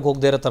ಬೇರೆಯವ್ರಿಗೆ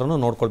ಹೋಗದೇ ಇರೋ ಥರನೂ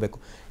ನೋಡ್ಕೊಳ್ಬೇಕು.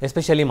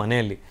 ಎಸ್ಪೆಷಲಿ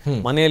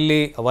ಮನೆಯಲ್ಲಿ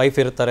ವೈಫ್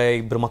ಇರ್ತಾರೆ,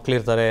 2 ಮಕ್ಳು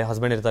ಇರ್ತಾರೆ,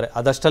 ಹಸ್ಬೆಂಡ್ ಇರ್ತಾರೆ,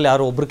 ಅದಷ್ಟಲ್ಲಿ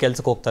ಯಾರೋ ಒಬ್ರು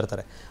ಕೆಲ್ಸಕ್ಕೆ ಹೋಗ್ತಾ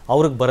ಇರ್ತಾರೆ,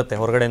 ಅವ್ರಿಗೆ ಬರುತ್ತೆ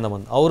ಹೊರಗಡೆಯಿಂದ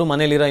ಬಂದು, ಅವರು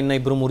ಮನೇಲಿರೋ ಇನ್ನು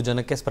 2-3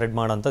 ಜನಕ್ಕೆ ಸ್ಪ್ರೆಡ್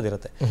ಮಾಡೋಂಥದ್ದು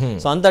ಇರುತ್ತೆ.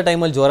 ಸೊ ಅಂಥ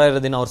ಟೈಮಲ್ಲಿ ಜ್ವರ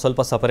ಇರೋದಿನ ಅವ್ರು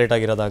ಸ್ವಲ್ಪ ಸಪರೇಟ್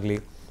ಆಗಿರೋದಾಗಲಿ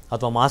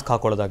ಅಥವಾ ಮಾಸ್ಕ್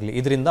ಹಾಕೊಳ್ಳೋದಾಗಲಿ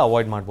ಇದರಿಂದ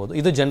ಅವಾಯ್ಡ್ ಮಾಡ್ಬೋದು.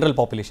 ಇದು general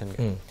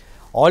ಪಾಪ್ಯುಲೇಷನ್ಗೆ.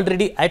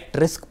 Already at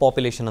risk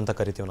population ಅಂತ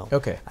ಕರಿತೀವಿ ನಾವು.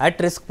 ಅಟ್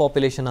ರಿಸ್ಕ್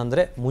ಪಾಪ್ಯುಲೇಷನ್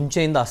ಅಂದರೆ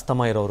ಮುಂಚೆಯಿಂದ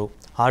ಅಸ್ತಮ ಇರೋರು,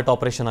 ಹಾರ್ಟ್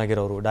ಆಪರೇಷನ್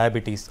ಆಗಿರೋರು,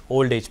 ಡಯಾಬಿಟೀಸ್,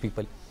 ಓಲ್ಡ್ ಏಜ್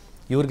ಪೀಪಲ್,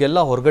 ಇವ್ರಿಗೆಲ್ಲ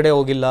ಹೊರಗಡೆ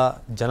ಹೋಗಿಲ್ಲ,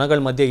 ಜನಗಳ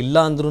ಮಧ್ಯೆ ಇಲ್ಲ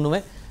ಅಂದ್ರೂ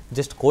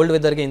ಜಸ್ಟ್ ಕೋಲ್ಡ್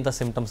ವೆದರ್ಗೆ ಇಂಥ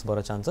ಸಿಂಪ್ಟಮ್ಸ್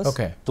ಬರೋ ಚಾನ್ಸಸ್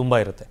ತುಂಬ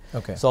ಇರುತ್ತೆ.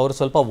 ಸೊ ಅವರು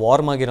ಸ್ವಲ್ಪ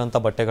ವಾರ್ಮ್ ಆಗಿರೋಂಥ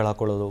ಬಟ್ಟೆಗಳು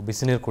ಹಾಕೊಳ್ಳೋದು,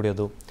 ಬಿಸಿನೀರು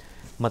ಕುಡಿಯೋದು,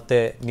 ಮತ್ತು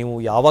ನೀವು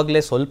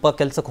ಯಾವಾಗಲೇ ಸ್ವಲ್ಪ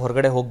ಕೆಲಸಕ್ಕೆ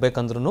ಹೊರಗಡೆ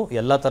ಹೋಗ್ಬೇಕಂದ್ರೂ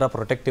ಎಲ್ಲ ಥರ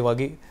ಪ್ರೊಟೆಕ್ಟಿವ್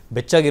ಆಗಿ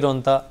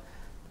ಬೆಚ್ಚಾಗಿರೋಂಥ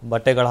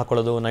ಬಟ್ಟೆಗಳು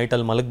ಹಾಕೊಳ್ಳೋದು,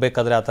 ನೈಟಲ್ಲಿ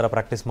ಮಲಗಬೇಕಾದ್ರೆ ಆ ಥರ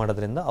ಪ್ರಾಕ್ಟೀಸ್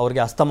ಮಾಡೋದ್ರಿಂದ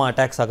ಅವ್ರಿಗೆ ಅಸ್ತಮ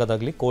ಅಟ್ಯಾಕ್ಸ್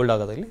ಆಗೋದಾಗಲಿ, ಕೋಲ್ಡ್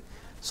ಆಗೋದಾಗಲಿ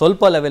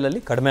ಸ್ವಲ್ಪ ಲೆವೆಲಲ್ಲಿ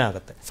ಕಡಿಮೆ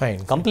ಆಗುತ್ತೆ.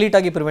 ಕಂಪ್ಲೀಟ್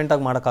ಆಗಿ ಪ್ರಿವೆಂಟ್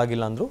ಆಗಿ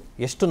ಮಾಡೋಕ್ಕಾಗಿಲ್ಲ ಅಂದರೂ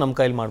ಎಷ್ಟು ನಮ್ಮ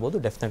ಕೈಲಿ ಮಾಡ್ಬೋದು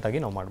ಡೆಫಿನೆಟ್ ಆಗಿ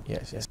ನಾವು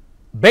ಮಾಡ್ಬೋದು.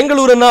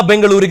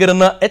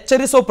 ಬೆಂಗಳೂರಿಗರನ್ನ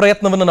ಎಚ್ಚರಿಸೋ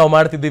ಪ್ರಯತ್ನವನ್ನು ನಾವು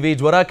ಮಾಡ್ತಿದ್ದೀವಿ.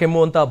 ಜ್ವರ,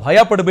 ಕೆಮ್ಮು ಅಂತ ಭಯ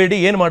ಪಡಬೇಡಿ,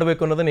 ಏನು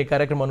ಮಾಡಬೇಕು ಅನ್ನೋದನ್ನ ಈ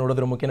ಕಾರ್ಯಕ್ರಮ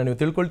ನೋಡೋದ್ರ ಮುಖ್ಯ ನೀವು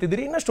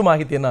ತಿಳ್ಕೊಳ್ತಿದ್ದೀರಿ. ಇನ್ನಷ್ಟು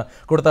ಮಾಹಿತಿಯನ್ನು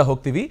ಕೊಡ್ತಾ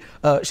ಹೋಗ್ತೀವಿ.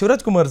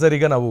 ಶಿವರಾಜ್ ಕುಮಾರ್ ಸರ್,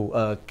 ಈಗ ನಾವು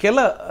ಕೆಲ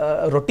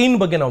ರೊಟೀನ್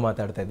ಬಗ್ಗೆ ನಾವು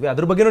ಮಾತಾಡ್ತಾ ಇದ್ವಿ,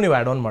 ಅದ್ರ ಬಗ್ಗೆನೂ ನೀವು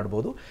ಆ್ಯಡ್ ಆನ್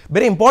ಮಾಡ್ಬೋದು.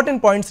 ಬೇರೆ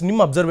ಇಂಪಾರ್ಟೆಂಟ್ ಪಾಯಿಂಟ್ಸ್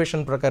ನಿಮ್ಮ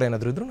ಅಬ್ಸರ್ವೇಷನ್ ಪ್ರಕಾರ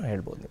ಏನಾದರೂ ಇದ್ರೂ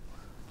ಹೇಳ್ಬೋದು.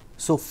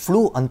 ಸೊ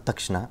ಫ್ಲೂ ಅಂದ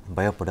ತಕ್ಷಣ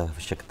ಭಯಪಡೋ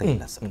ಅವಶ್ಯಕತೆ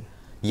ಇಲ್ಲ ಸರ್.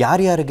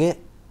 ಯಾರ್ಯಾರಿಗೆ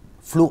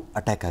ಫ್ಲೂ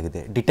ಅಟ್ಯಾಕ್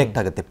ಆಗಿದೆ ಡಿಟೆಕ್ಟ್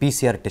ಆಗುತ್ತೆ,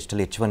 PCR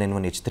ಟೆಸ್ಟಲ್ಲಿ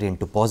H1N1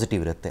 H3N2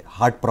 ಪಾಸಿಟಿವ್ ಇರುತ್ತೆ,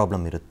 ಹಾರ್ಟ್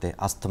ಪ್ರಾಬ್ಲಮ್ ಇರುತ್ತೆ,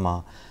 ಅಸ್ತಮಾ,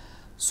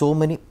 ಸೋ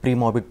ಮೆನಿ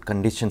ಪ್ರಿಮಾರ್ಬಿಡ್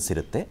ಕಂಡೀಷನ್ಸ್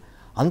ಇರುತ್ತೆ,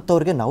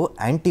 ಅಂಥವ್ರಿಗೆ ನಾವು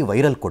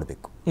ಆ್ಯಂಟಿವೈರಲ್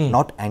ಕೊಡಬೇಕು,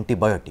 ನಾಟ್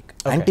ಆ್ಯಂಟಿಬಯೋಟಿಕ್.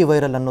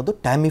 ಆ್ಯಂಟಿವೈರಲ್ ಅನ್ನೋದು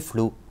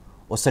ಟ್ಯಾಮಿಫ್ಲೂ,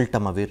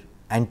 ಒಸೆಲ್ಟಮವಿರ್,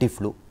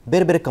 ಆ್ಯಂಟಿಫ್ಲೂ,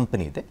 ಬೇರೆ ಬೇರೆ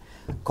ಕಂಪನಿ ಇದೆ.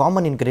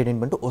 ಕಾಮನ್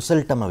ಇಂಗ್ರೀಡಿಯೆಂಟ್ ಬಂದು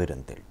ಒಸೆಲ್ಟಮವಿರ್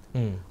ಅಂತೇಳಿ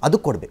ಅದು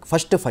ಕೊಡಬೇಕು.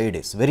 First 5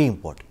 days very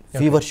important.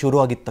 Fever ಶುರು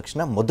ಆಗಿದ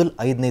ತಕ್ಷಣ ಮೊದಲು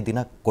 5ನೇ ದಿನ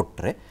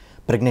ಕೊಟ್ಟರೆ,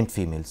 ಪ್ರೆಗ್ನೆಂಟ್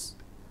ಫೀಮೇಲ್ಸ್,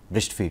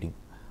 ಬ್ರೆಸ್ಟ್ ಫೀಡಿಂಗ್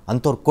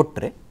ಅಂಥವ್ರು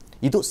ಕೊಟ್ಟರೆ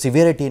ಇದು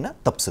ಸಿವಿಯರಿಟಿನ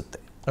ತಪ್ಪಿಸುತ್ತೆ,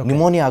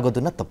 ನ್ಯೂಮೋನಿಯಾ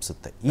ಆಗೋದನ್ನ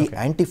ತಪ್ಪಿಸುತ್ತೆ. ಈ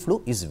ಆ್ಯಂಟಿಫ್ಲೂ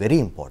ಈಸ್ ವೆರಿ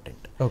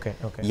ಇಂಪಾರ್ಟೆಂಟ್.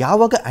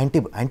 ಯಾವಾಗ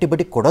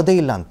ಆ್ಯಂಟಿಬಯೋಟಿಕ್ ಕೊಡೋದೇ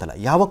ಇಲ್ಲ ಅಂತಲ್ಲ,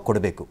 ಯಾವಾಗ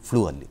ಕೊಡಬೇಕು?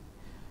 ಫ್ಲೂ ಅಲ್ಲಿ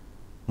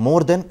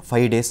more than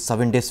 5 days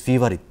 7 days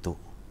fever ಇತ್ತು,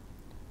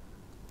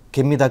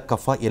 ಕೆಮ್ಮಿದಾಗ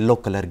ಕಫ ಯೆಲ್ಲೋ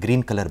ಕಲರ್,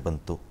 ಗ್ರೀನ್ ಕಲರ್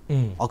ಬಂತು,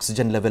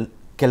 ಆಕ್ಸಿಜನ್ ಲೆವೆಲ್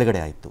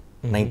ಕೆಳಗಡೆ ಆಯಿತು,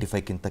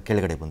 95ಕ್ಕಿಂತ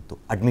ಕೆಳಗಡೆ ಬಂತು,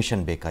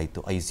 ಅಡ್ಮಿಷನ್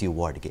ಬೇಕಾಯಿತು ICU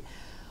ವಾರ್ಡ್ಗೆ,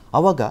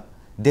 ಆವಾಗ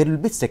there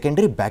will be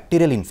secondary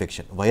bacterial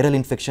infection. Viral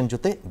infection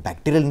ಜೊತೆ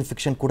ಬ್ಯಾಕ್ಟೀರಿಯಲ್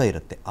ಇನ್ಫೆಕ್ಷನ್ ಕೂಡ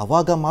ಇರುತ್ತೆ.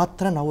 ಆವಾಗ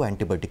ಮಾತ್ರ ನಾವು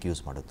ಆ್ಯಂಟಿಬಯೋಟಿಕ್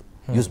ಯೂಸ್ ಮಾಡೋದು.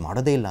 ಯೂಸ್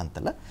ಮಾಡೋದೇ ಇಲ್ಲ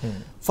ಅಂತಲ್ಲ.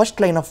 First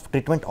line of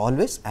treatment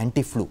always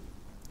ಆ್ಯಂಟಿಫ್ಲೂ.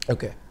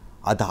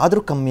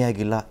 ಅದಾದರೂ ಕಮ್ಮಿ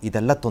ಆಗಿಲ್ಲ,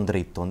 ಇದೆಲ್ಲ ತೊಂದರೆ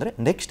ಇತ್ತು ಅಂದರೆ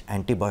ನೆಕ್ಸ್ಟ್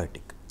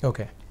ಆ್ಯಂಟಿಬಯೋಟಿಕ್.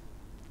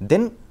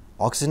 ದೆನ್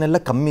ಆಕ್ಸಿಜನ್ ಎಲ್ಲ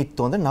ಕಮ್ಮಿ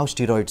ಇತ್ತು ಅಂದರೆ ನಾವು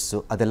ಸ್ಟೀರಾಯ್ಡ್ಸು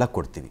ಅದೆಲ್ಲ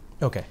ಕೊಡ್ತೀವಿ.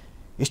 ಓಕೆ.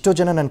 ಎಷ್ಟೋ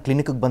ಜನ ನನ್ನ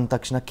ಕ್ಲಿನಿಕ್ಗೆ ಬಂದ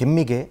ತಕ್ಷಣ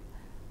ಕೆಮ್ಮಿಗೆ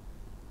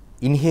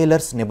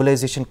ಇನ್ಹೇಲರ್ಸ್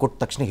ನೆಬುಲೈಸೇಷನ್ ಕೊಟ್ಟ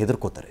ತಕ್ಷಣ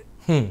ಹೆದರ್ಕೋತಾರೆ.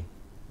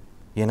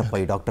 ಏನಪ್ಪ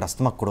ಈ ಡಾಕ್ಟರ್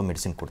ಅಸ್ತಮಾಕ್ ಕೊಡೋ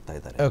ಮೆಡಿಸಿನ್ ಕೊಡ್ತಾ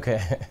ಇದ್ದಾರೆ.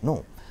 ನೋ,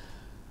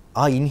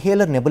 ಆ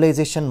ಇನ್ಹೇಲರ್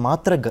ನೆಬುಲೈಸೇಷನ್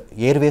ಮಾತ್ರ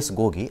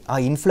ಏರ್ವೇಸ್ಗೆ ಹೋಗಿ ಆ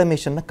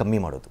ಇನ್ಫ್ಲಮೇಷನ್ನ ಕಮ್ಮಿ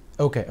ಮಾಡೋದು.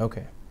 Okay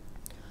okay.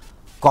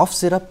 Calf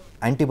syrup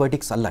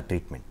antibiotics ಅಲ್ಲ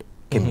ಟ್ರೀಟ್ಮೆಂಟ್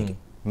ಕೆಮ್ಮಿಗೆ.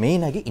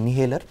 ಮೇಯ್ನ್ ಆಗಿ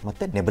ಇನ್ಹೇಲರ್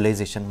ಮತ್ತು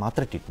ನೆಬುಲೈಸೇಷನ್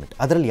ಮಾತ್ರ ಟ್ರೀಟ್ಮೆಂಟ್.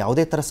 ಅದರಲ್ಲಿ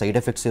ಯಾವುದೇ ಥರ ಸೈಡ್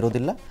ಎಫೆಕ್ಟ್ಸ್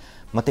ಇರೋದಿಲ್ಲ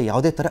ಮತ್ತು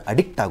ಯಾವುದೇ ಥರ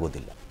ಅಡಿಕ್ಟ್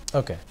ಆಗೋದಿಲ್ಲ.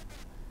 ಓಕೆ.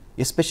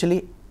 ಎಸ್ಪೆಷಲಿ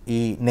ಈ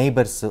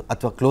ನೈಬರ್ಸ್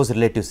ಅಥವಾ ಕ್ಲೋಸ್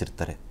ರಿಲೇಟಿವ್ಸ್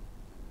ಇರ್ತಾರೆ,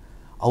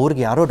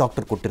 ಅವ್ರಿಗೆ ಯಾರೋ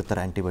ಡಾಕ್ಟರ್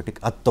ಕೊಟ್ಟಿರ್ತಾರೆ ಆ್ಯಂಟಿಬಯೋಟಿಕ್,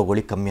 ಅದು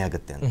ತೊಗೊಳ್ಳಿ ಕಮ್ಮಿ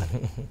ಆಗುತ್ತೆ ಅಂತ.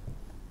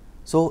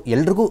 ಸೊ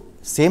ಎಲ್ರಿಗೂ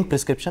ಸೇಮ್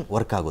ಪ್ರಿಸ್ಕ್ರಿಪ್ಷನ್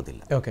ವರ್ಕ್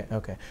ಆಗೋದಿಲ್ಲ. Okay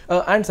okay.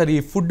 ಆ್ಯಂಡ್ ಸರ್, ಈ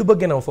ಫುಡ್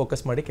ಬಗ್ಗೆ ನಾವು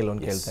ಫೋಕಸ್ ಮಾಡಿ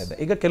ಕೆಲವೊಂದು ಕೇಳ್ತಾ ಇದ್ದೆ.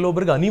 ಈಗ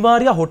ಕೆಲವೊಬ್ರಿಗೆ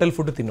ಅನಿವಾರ್ಯ ಹೋಟೆಲ್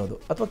ಫುಡ್ ತಿನ್ನೋದು,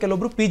 ಅಥವಾ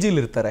ಕೆಲವೊಬ್ರು ಪಿ ಜಿಲಿ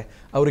ಇರ್ತಾರೆ,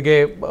 ಅವರಿಗೆ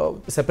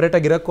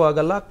ಸೆಪ್ರೇಟಾಗಿ ಇರೋಕ್ಕೂ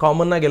ಆಗಲ್ಲ,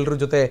 ಕಾಮನ್ ಆಗಿ ಎಲ್ಲರ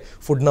ಜೊತೆ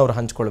ಫುಡ್ನ ಅವ್ರು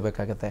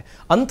ಹಂಚ್ಕೊಳ್ಬೇಕಾಗತ್ತೆ.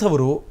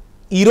 ಅಂಥವರು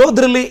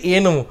ಇರೋದ್ರಲ್ಲಿ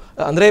ಏನು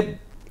ಅಂದರೆ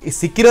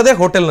ಸಿಕ್ಕಿರೋದೇ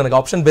ಹೋಟೆಲ್, ನನಗೆ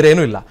ಆಪ್ಷನ್ ಬೇರೆ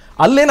ಏನೂ ಇಲ್ಲ,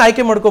 ಅಲ್ಲೇನು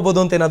ಆಯ್ಕೆ ಮಾಡ್ಕೋಬೋದು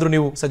ಅಂತ ಏನಾದರೂ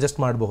ನೀವು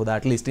ಸಜೆಸ್ಟ್ ಮಾಡಬಹುದಾ,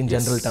 ಅಟ್ಲೀಸ್ಟ್ ಇನ್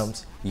ಜನರಲ್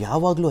ಟರ್ಮ್ಸ್?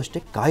 ಯಾವಾಗಲೂ ಅಷ್ಟೇ,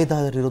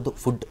 ಕಾಯ್ದಾರಿರೋದು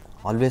ಫುಡ್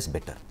ಆಲ್ವೇಸ್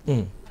ಬೆಟರ್.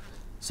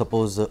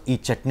 ಸಪೋಸ್ ಈ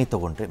ಚಟ್ನಿ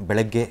ತೊಗೊಂಡ್ರೆ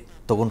ಬೆಳಗ್ಗೆ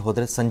ತೊಗೊಂಡು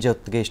ಹೋದರೆ ಸಂಜೆ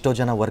ಹೊತ್ತಿಗೆ ಎಷ್ಟೋ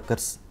ಜನ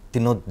ವರ್ಕರ್ಸ್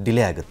ತಿನ್ನೋದು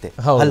ಡಿಲೇ ಆಗುತ್ತೆ,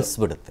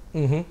 ಹಲ್ಸ್ಬಿಡುತ್ತೆ.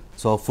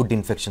 ಸೊ ಫುಡ್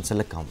ಇನ್ಫೆಕ್ಷನ್ಸ್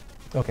ಎಲ್ಲ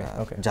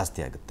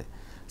ಜಾಸ್ತಿ ಆಗುತ್ತೆ.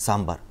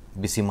 ಸಾಂಬಾರ್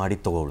ಬಿಸಿ ಮಾಡಿ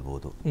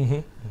ತೊಗೊಳ್ಬೋದು.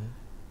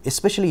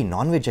 ಎಸ್ಪೆಷಲಿ ಈ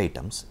ನಾನ್ ವೆಜ್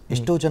ಐಟಮ್ಸ್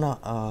ಎಷ್ಟೋ ಜನ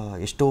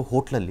ಎಷ್ಟೋ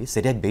ಹೋಟ್ಲಲ್ಲಿ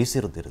ಸರಿಯಾಗಿ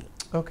ಬೇಯಿಸಿರೋದಿರಲ್ಲ.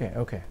 Okay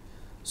okay.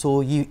 ಸೊ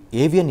ಈ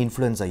ಏವಿಯನ್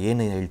ಇನ್ಫ್ಲೂಯೆನ್ಸಾ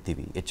ಏನು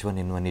ಹೇಳ್ತೀವಿ,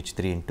 H1N1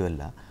 H3N2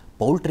 ಎಲ್ಲ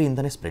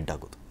ಪೌಲ್ಟ್ರಿಯಿಂದನೇ ಸ್ಪ್ರೆಡ್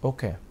ಆಗೋದು.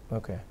 Okay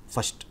okay.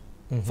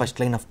 First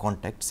line of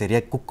contact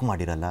ಸರಿಯಾಗಿ ಕುಕ್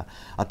ಮಾಡಿರಲ್ಲ,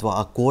 ಅಥವಾ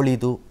ಆ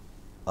ಕೋಳಿದು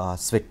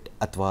ಸ್ವೆಟ್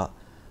ಅಥವಾ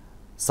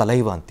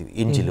ಸಲೈವ ಅಂತೀವಿ,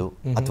 ಎಂಜಿಲು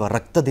ಅಥವಾ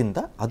ರಕ್ತದಿಂದ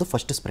ಅದು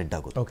ಫಸ್ಟ್ ಸ್ಪ್ರೆಡ್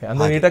ಆಗೋದು. ಓಕೆ.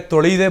 ಅಂದ್ರೆ ನೀಟಾಗಿ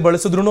ತೊಳೆಯದೆ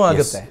ಬಳಸಿದ್ರೂ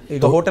ಆಗುತ್ತೆ.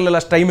 ಈಗ ಹೋಟೆಲ್ ಎಲ್ಲ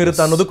ಅಷ್ಟು ಟೈಮ್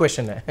ಇರುತ್ತೆ ಅನ್ನೋದು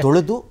ಕ್ವೆಶ್ಚನ್.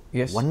 ತೊಳೆದು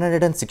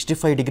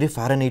 165 ಡಿಗ್ರಿ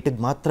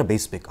ಫ್ಯಾರನೈಟಿಗೆ ಮಾತ್ರ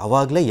ಬೇಯಿಸ್ಬೇಕು,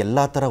 ಅವಾಗಲೇ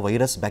ಎಲ್ಲ ಥರ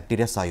ವೈರಸ್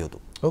ಬ್ಯಾಕ್ಟೀರಿಯಾ ಸಾಯೋದು.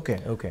 Okay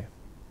okay.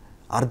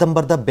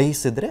 ಅರ್ಧಂಬರ್ಧ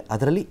ಬೇಯಿಸಿದ್ರೆ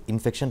ಅದರಲ್ಲಿ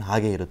ಇನ್ಫೆಕ್ಷನ್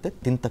ಹಾಗೆ ಇರುತ್ತೆ,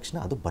 ತಿಂದ ತಕ್ಷಣ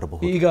ಅದು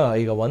ಬರಬಹುದು. ಈಗ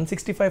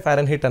 165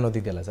 ಫ್ಯಾರನ್ಹೀಟ್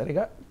ಅನ್ನೋದಿದೆಯಲ್ಲ ಸರ್,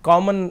 ಈಗ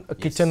ಕಾಮನ್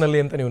ಕಿಚನ್ ಅಲ್ಲಿ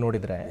ಅಂತ ನೀವು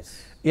ನೋಡಿದ್ರೆ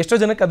ಎಷ್ಟೋ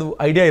ಜನಕ್ಕೆ ಅದು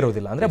ಐಡಿಯಾ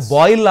ಇರೋದಿಲ್ಲ. ಅಂದ್ರೆ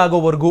ಬಾಯ್ಲ್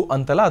ಆಗೋವರೆಗೂ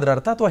ಅಂತಲ್ಲ ಅದರ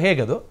ಅರ್ಥ, ಅಥವಾ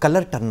ಹೇಗದು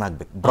ಕಲರ್ ಟರ್ನ್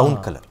ಆಗ್ಬೇಕು, brown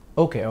colour.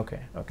 Okay okay.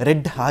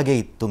 Red ಹಾಗೆ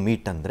ಇತ್ತು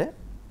ಮೀಟ್ ಅಂದ್ರೆ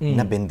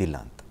ಇನ್ನ ಬೆಂದಿಲ್ಲ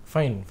ಅಂತ.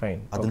 Fine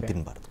fine. ಅದನ್ನ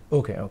ತಿನ್ನಬಾರ್ದು.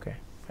 Okay okay.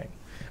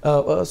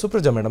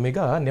 ಸುಪ್ರಜಾ ಮೇಡಮ್,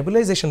 ಈಗ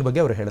ನೆಬುಲೈಸೇಷನ್ ಬಗ್ಗೆ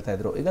ಅವರು ಹೇಳ್ತಾ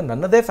ಇದ್ರು. ಈಗ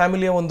ನನ್ನದೇ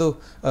ಫ್ಯಾಮಿಲಿಯ ಒಂದು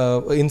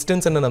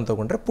ಇನ್ಸ್ಟೆನ್ಸ್ ಅನ್ನು ನಾನು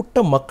ತಗೊಂಡ್ರೆ,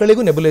 ಪುಟ್ಟ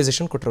ಮಕ್ಕಳಿಗೂ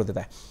ನೆಬುಲೈಸೇಷನ್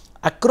ಕೊಟ್ಟಿರೋದಿದೆ.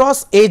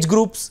 ಅಕ್ರಾಸ್ ಏಜ್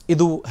ಗ್ರೂಪ್ಸ್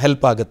ಇದು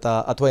ಹೆಲ್ಪ್ ಆಗುತ್ತಾ,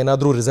 ಅಥವಾ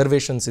ಏನಾದರೂ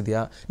ರಿಸರ್ವೇಷನ್ಸ್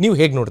ಇದೆಯಾ, ನೀವು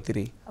ಹೇಗೆ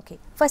ನೋಡ್ತೀರಿ? Okay,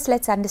 first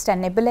let's understand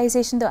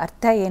nebulization the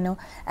artha ಏನು.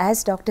 As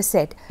doctor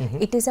said,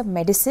 it is a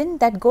medicine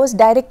that goes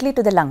directly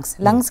to the lungs.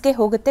 Lungs ಗೆ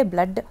ಹೋಗುತ್ತೆ,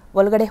 blood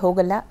ಒಳಗಡೆ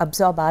ಹೋಗಲ್ಲ,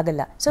 absorb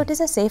ಆಗಲ್ಲ. So it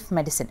is a safe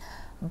medicine.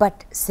 But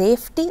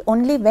safety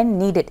only when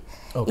needed.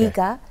 ಈಗ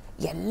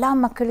ಎಲ್ಲ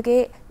ಮಕ್ಕಳಿಗೆ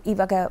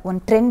ಇವಾಗ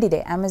ಒಂದು ಟ್ರೆಂಡ್ ಇದೆ,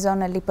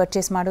 ಅಮೆಝಾನಲ್ಲಿ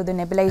ಪರ್ಚೇಸ್ ಮಾಡೋದು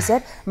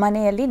ನೆಬುಲೈಸರ್,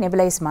 ಮನೆಯಲ್ಲಿ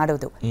ನೆಬುಲೈಸ್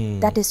ಮಾಡೋದು.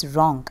 That is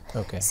wrong.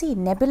 C,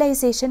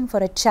 ನೆಬುಲೈಸೇಷನ್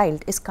for a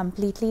child is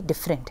completely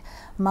different.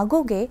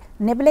 ಮಗುಗೆ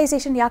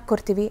ನೆಬುಲೈಸೇಷನ್ ಯಾಕೆ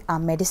ಕೊಡ್ತೀವಿ? ಆ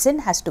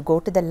medicine has to go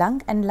to the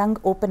lung and lung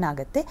open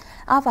ಆಗುತ್ತೆ,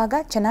 ಆವಾಗ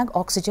ಚೆನ್ನಾಗಿ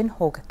ಆಕ್ಸಿಜನ್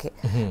ಹೋಗೋಕ್ಕೆ.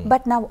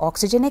 ಬಟ್ ನಾವು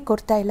ಆಕ್ಸಿಜನ್ನೇ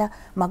ಕೊಡ್ತಾ ಇಲ್ಲ,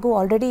 ಮಗು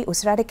ಆಲ್ರೆಡಿ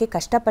ಉಸಿರಾಡೋಕ್ಕೆ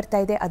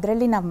ಕಷ್ಟಪಡ್ತಾ ಇದೆ,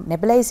 ಅದರಲ್ಲಿ ನಾವು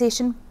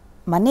ನೆಬುಲೈಸೇಷನ್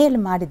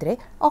ಮನೆಯಲ್ಲಿ ಮಾಡಿದರೆ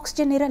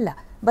ಆಕ್ಸಿಜನ್ ಇರಲ್ಲ,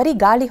 ಬರೀ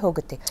ಗಾಳಿ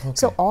ಹೋಗುತ್ತೆ.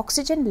 So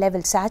oxygen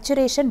level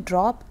saturation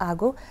drop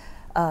ಆಗೋ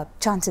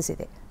ಚಾನ್ಸಸ್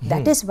ಇದೆ.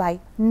 That is Y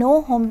no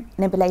home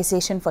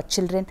ನೆಬುಲೈಸೇಷನ್ for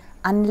children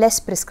unless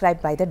prescribe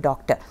by the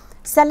doctor.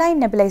 Saline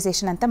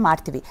ನೆಬುಲೈಸೇಷನ್ ಅಂತ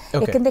ಮಾಡ್ತೀವಿ,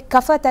 ಯಾಕೆಂದರೆ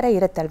ಕಫ ಥರ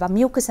ಇರುತ್ತಲ್ವ,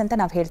 ಮ್ಯೂಕಸ್ ಅಂತ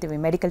ನಾವು ಹೇಳ್ತೀವಿ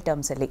medical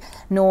ಟರ್ಮ್ಸಲ್ಲಿ.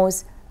 Nose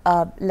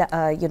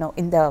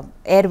in the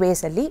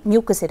ಏರ್ವೇಸಲ್ಲಿ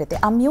mucus ಇರುತ್ತೆ,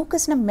 ಆ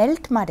ಮ್ಯೂಕಸ್ನ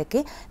ಮೆಲ್ಟ್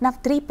ಮಾಡೋಕ್ಕೆ ನಾವು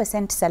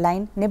 3%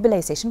 ಸಲೈನ್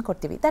ನೆಬುಲೈಸೇಷನ್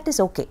ಕೊಡ್ತೀವಿ. That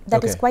is okay,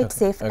 that is quite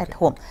safe at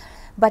home.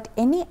 But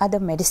any other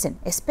medicine,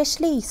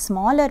 especially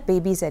smaller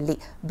babies alli,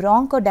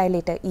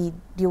 bronchodilator,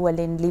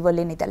 duolin,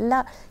 levolin, idella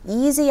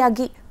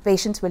easyagi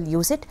patients will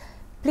use it.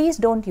 Please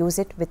don't use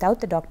it without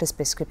the doctor's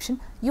prescription.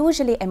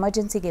 Usually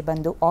emergency ge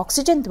bandu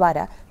oxygen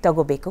dwara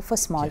tagobeku for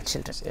small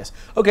children. Yes.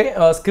 Okay,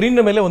 screen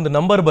ಮೇಲೆ ಒಂದು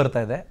number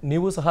ಬರ್ತಾ ಇದೆ,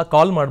 ನೀವು ಸಹ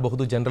ಕಾಲ್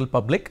ಮಾಡಬಹುದು general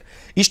public.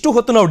 ಇಷ್ಟು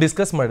ಹೊತ್ತು ನಾವು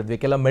ಡಿಸ್ಕಸ್ ಮಾಡಿದ್ವಿ,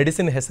 ಕೆಲ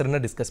ಮೆಡಿಸಿನ್ ಹೆಸರನ್ನ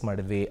ಡಿಸ್ಕಸ್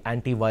ಮಾಡಿದ್ವಿ,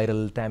 ಆಂಟಿ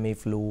ವೈರಲ್, ಟ್ಯಾಮಿ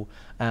ಫ್ಲೂ,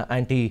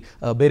 ಆಂಟಿ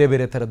ಬೇರೆ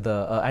ಬೇರೆ ಥರದ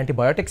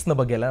ಆಂಟಿಬಯೋಟಿಕ್ಸ್ನ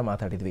ಬಗ್ಗೆ ಎಲ್ಲ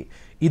ಮಾತಾಡಿದ್ವಿ.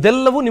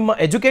 ಇದೆಲ್ಲವೂ ನಿಮ್ಮ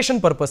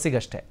ಎಜುಕೇಷನ್ ಪರ್ಪಸ್ಸಿಗೆ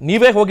ಅಷ್ಟೇ.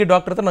 ನೀವೇ ಹೋಗಿ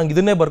ಡಾಕ್ಟರ್ ಹತ್ರ ನಂಗೆ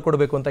ಇದನ್ನೇ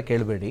ಬರ್ಕೊಡ್ಬೇಕು ಅಂತ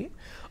ಕೇಳಬೇಡಿ.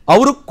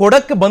 ಅವರು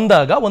ಕೊಡಕ್ಕೆ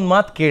ಬಂದಾಗ ಒಂದು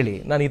ಮಾತು ಕೇಳಿ,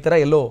 ನಾನು ಈ ಥರ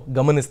ಎಲ್ಲೋ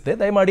ಗಮನಿಸಿದೆ,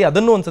 ದಯಮಾಡಿ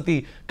ಅದನ್ನು ಒಂದ್ಸತಿ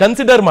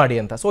ಕನ್ಸಿಡರ್ ಮಾಡಿ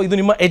ಅಂತ. ಸೊ ಇದು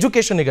ನಿಮ್ಮ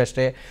ಎಜುಕೇಷನ್ಗೆ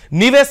ಅಷ್ಟೇ.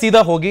 ನೀವೇ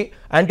ಸೀದಾ ಹೋಗಿ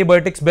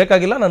ಆಂಟಿಬಯೋಟಿಕ್ಸ್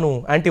ಬೇಕಾಗಿಲ್ಲ, ನಾನು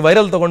ಆಂಟಿ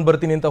ವೈರಲ್ ತೊಗೊಂಡು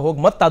ಬರ್ತೀನಿ ಅಂತ ಹೋಗಿ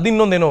ಮತ್ತೆ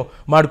ಅದಿನ್ನೊಂದೇನೋ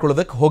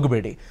ಮಾಡ್ಕೊಳ್ಳೋದಕ್ಕೆ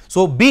ಹೋಗಬೇಡಿ.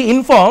 ಸೊ ಬಿ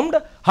ಇನ್ಫಾರ್ಮ್ಡ್,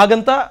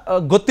 ಹಾಗಂತ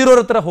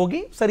ಗೊತ್ತಿರೋರ ಹತ್ರ ಹೋಗಿ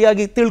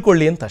ಸರಿಯಾಗಿ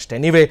ತಿಳ್ಕೊಳ್ಳಿ ಅಂತ ಅಷ್ಟೇ.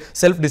 ನೀವೇ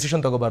ಸೆಲ್ಫ್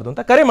ಡಿಸಿಷನ್ ತಗೋಬಾರ್ದು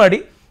ಅಂತ. ಕರೆ ಮಾಡಿ,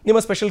 ನಿಮ್ಮ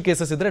ಸ್ಪೆಷಲ್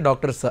ಕೇಸಸ್ ಇದ್ದರೆ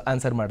ಡಾಕ್ಟರ್ಸ್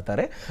ಆನ್ಸರ್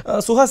ಮಾಡ್ತಾರೆ.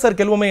 ಸುಹಾಸ್ ಸರ್,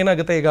 ಕೆಲವೊಮ್ಮೆ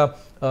ಏನಾಗುತ್ತೆ, ಈಗ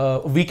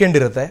ವೀಕೆಂಡ್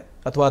ಇರುತ್ತೆ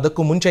ಅಥವಾ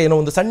ಅದಕ್ಕೂ ಮುಂಚೆ ಏನೋ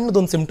ಒಂದು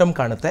ಸಣ್ಣದೊಂದು ಸಿಂಪ್ಟಮ್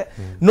ಕಾಣುತ್ತೆ,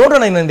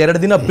 ನೋಡೋಣ ಇನ್ನೊಂದು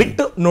 2 ದಿನ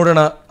ಬಿಟ್ಟು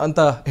ನೋಡೋಣ ಅಂತ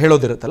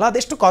ಹೇಳೋದಿರುತ್ತಲ್ಲ,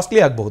 ಅದೆಷ್ಟು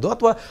ಕಾಸ್ಟ್ಲಿ ಆಗಬಹುದು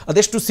ಅಥವಾ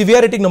ಅದೆಷ್ಟು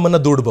ಸಿವಿಯಾರಿಟಿಗೆ ನಮ್ಮನ್ನು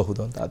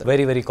ದೂಡಬಹುದು ಅಂತ? ಅದು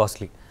ವೆರಿ ವೆರಿ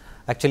ಕಾಸ್ಟ್ಲಿ.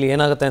 ಆ್ಯಕ್ಚುಲಿ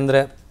ಏನಾಗುತ್ತೆ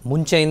ಅಂದರೆ,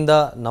 ಮುಂಚೆಯಿಂದ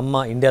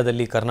ನಮ್ಮ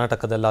ಇಂಡಿಯಾದಲ್ಲಿ,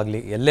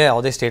 ಕರ್ನಾಟಕದಲ್ಲಾಗಲಿ, ಎಲ್ಲೇ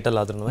ಯಾವುದೇ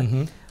ಸ್ಟೇಟಲ್ಲಾದ್ರೂ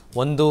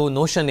ಒಂದು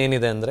ನೋಷನ್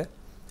ಏನಿದೆ ಅಂದರೆ,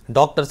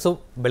 ಡಾಕ್ಟರ್ಸು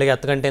ಬೆಳಗ್ಗೆ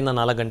 10 ಗಂಟೆಯಿಂದ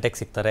 4 ಗಂಟೆಗೆ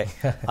ಸಿಗ್ತಾರೆ.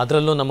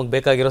 ಅದರಲ್ಲೂ ನಮಗೆ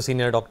ಬೇಕಾಗಿರೋ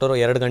ಸೀನಿಯರ್ ಡಾಕ್ಟರು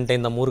 2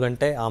 ಗಂಟೆಯಿಂದ 3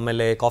 ಗಂಟೆ,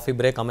 ಆಮೇಲೆ ಕಾಫಿ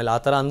ಬ್ರೇಕ್, ಆಮೇಲೆ ಆ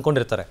ಥರ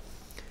ಅಂದ್ಕೊಂಡಿರ್ತಾರೆ.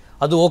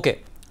 ಅದು ಓಕೆ,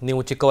 ನೀವು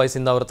ಚಿಕ್ಕ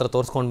ವಯಸ್ಸಿಂದ ಅವ್ರ ಹತ್ರ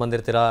ತೋರಿಸ್ಕೊಂಡು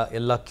ಬಂದಿರ್ತೀರಾ,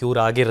 ಎಲ್ಲ ಕ್ಯೂರ್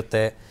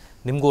ಆಗಿರುತ್ತೆ,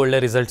 ನಿಮಗೂ ಒಳ್ಳೆ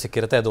ರಿಸಲ್ಟ್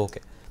ಸಿಕ್ಕಿರುತ್ತೆ, ಅದು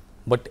ಓಕೆ.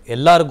 ಬಟ್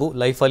ಎಲ್ಲರಿಗೂ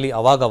ಲೈಫಲ್ಲಿ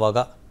ಅವಾಗವಾಗ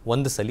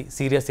ಒಂದು ಸಲ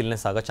ಸೀರಿಯಸ್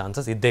ಇಲ್ನೆಸ್ ಆಗೋ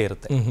ಚಾನ್ಸಸ್ ಇದ್ದೇ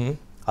ಇರುತ್ತೆ.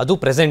 ಅದು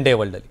ಪ್ರೆಸೆಂಟ್ ಡೇ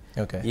ವರ್ಲ್ಡಲ್ಲಿ.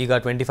 ಈಗ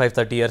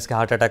 25-30 ಇಯರ್ಸ್ಗೆ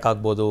ಹಾರ್ಟ್ ಅಟ್ಯಾಕ್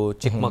ಆಗ್ಬೋದು,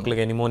 ಚಿಕ್ಕ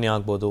ಮಕ್ಕಳಿಗೆ ನಿಮೋನಿಯಾ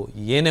ಆಗ್ಬೋದು,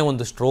 ಏನೇ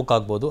ಒಂದು ಸ್ಟ್ರೋಕ್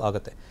ಆಗ್ಬೋದು,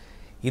 ಆಗುತ್ತೆ.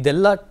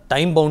 ಇದೆಲ್ಲ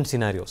ಟೈಮ್ ಬೌಂಡ್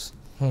ಸಿನಾರಿಯೋಸ್.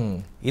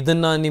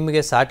 ಇದನ್ನು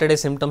ನಿಮಗೆ ಸ್ಯಾಟರ್ಡೆ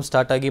ಸಿಂಪ್ಟಮ್ಸ್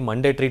ಸ್ಟಾರ್ಟ್ ಆಗಿ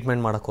ಮಂಡೇ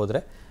ಟ್ರೀಟ್ಮೆಂಟ್ ಮಾಡೋಕ್ಕೆ ಹೋದರೆ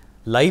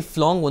ಲೈಫ್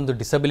ಲಾಂಗ್ ಒಂದು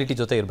ಡಿಸಬಿಲಿಟಿ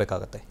ಜೊತೆ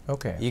ಇರಬೇಕಾಗತ್ತೆ.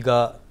 ಈಗ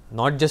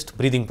ನಾಟ್ ಜಸ್ಟ್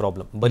ಬ್ರೀದಿಂಗ್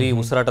ಪ್ರಾಬ್ಲಮ್, ಬರೀ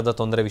ಉಸಿರಾಟದ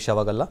ತೊಂದರೆ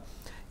ವಿಷಯವಾಗಲ್ಲ,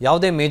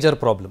 ಯಾವುದೇ ಮೇಜರ್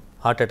ಪ್ರಾಬ್ಲಮ್,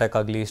 ಹಾರ್ಟ್ ಅಟ್ಯಾಕ್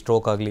ಆಗಲಿ,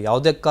 ಸ್ಟ್ರೋಕ್ ಆಗಲಿ,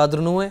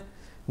 ಯಾವುದಕ್ಕಾದ್ರೂ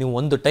ನೀವು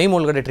ಒಂದು ಟೈಮ್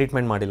ಒಳಗಡೆ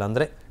ಟ್ರೀಟ್ಮೆಂಟ್ ಮಾಡಿಲ್ಲ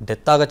ಅಂದರೆ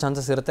ಡೆತ್ ಆಗೋ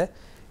ಚಾನ್ಸಸ್ ಇರುತ್ತೆ.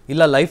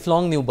 ಇಲ್ಲ ಲೈಫ್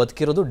ಲಾಂಗ್ ನೀವು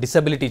ಬದುಕಿರೋದು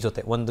ಡಿಸಬಿಲಿಟಿ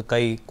ಜೊತೆ, ಒಂದು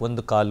ಕೈ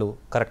ಒಂದು ಕಾಲು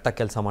ಕರೆಕ್ಟಾಗಿ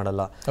ಕೆಲಸ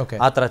ಮಾಡಲ್ಲ,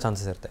 ಆ ಥರ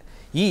ಚಾನ್ಸಸ್ ಇರುತ್ತೆ.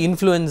 ಈ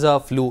ಇನ್ಫ್ಲೂಯೆನ್ಸಾ,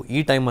 ಫ್ಲೂ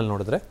ಈ ಟೈಮಲ್ಲಿ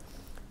ನೋಡಿದ್ರೆ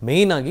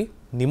ಮೇಯ್ನಾಗಿ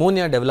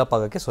ನಿಮೋನಿಯಾ ಡೆವಲಪ್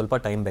ಆಗೋಕ್ಕೆ ಸ್ವಲ್ಪ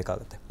ಟೈಮ್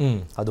ಬೇಕಾಗುತ್ತೆ.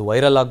 ಅದು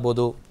ವೈರಲ್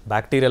ಆಗ್ಬೋದು,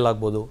 ಬ್ಯಾಕ್ಟೀರಿಯಲ್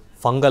ಆಗ್ಬೋದು,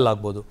 ಫಂಗಲ್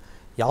ಆಗ್ಬೋದು.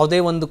 ಯಾವುದೇ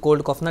ಒಂದು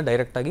ಕೋಲ್ಡ್ ಕಾಫ್ನ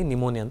ಡೈರೆಕ್ಟಾಗಿ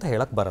ನಿಮೋನಿಯಾ ಅಂತ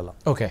ಹೇಳಕ್ಕೆ ಬರಲ್ಲ.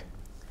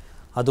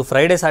 ಅದು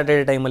ಫ್ರೈಡೇ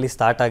ಸ್ಯಾಟರ್ಡೇ ಟೈಮಲ್ಲಿ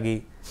ಸ್ಟಾರ್ಟ್ ಆಗಿ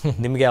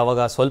ನಿಮಗೆ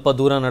ಆವಾಗ ಸ್ವಲ್ಪ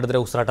ದೂರ ನಡೆದ್ರೆ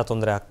ಉಸಿರಾಟ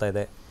ತೊಂದರೆ ಆಗ್ತಾ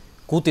ಇದೆ,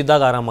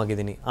 ಕೂತಿದ್ದಾಗ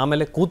ಆರಾಮಾಗಿದ್ದೀನಿ,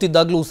 ಆಮೇಲೆ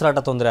ಕೂತಿದ್ದಾಗಲೂ ಉಸಿರಾಟ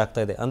ತೊಂದರೆ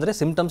ಆಗ್ತಾ ಇದೆ ಅಂದರೆ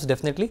ಸಿಂಪ್ಟಮ್ಸ್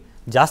ಡೆಫಿನೆಟ್ಲಿ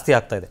ಜಾಸ್ತಿ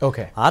ಆಗ್ತಾ ಇದೆ.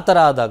 ಆ ಥರ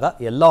ಆದಾಗ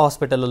ಎಲ್ಲ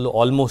ಹಾಸ್ಪಿಟಲಲ್ಲೂ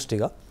ಆಲ್ಮೋಸ್ಟ್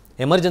ಈಗ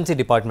ಎಮರ್ಜೆನ್ಸಿ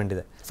ಡಿಪಾರ್ಟ್ಮೆಂಟ್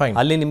ಇದೆ,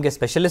 ಅಲ್ಲಿ ನಿಮಗೆ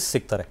ಸ್ಪೆಷಲಿಸ್ಟ್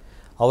ಸಿಗ್ತಾರೆ.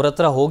 ಅವ್ರ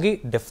ಹತ್ರ ಹೋಗಿ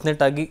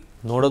ಡೆಫಿನೆಟ್ ಆಗಿ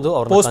ನೋಡೋದು,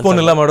 ಪೋಸ್ಟ್ಪೋನ್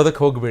ಎಲ್ಲ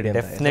ಮಾಡೋದಕ್ಕೆ ಹೋಗಬೇಡಿ,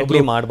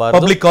 ಡೆಫಿನೆಟ್ಲಿ ಮಾಡಬಾರ್ದು.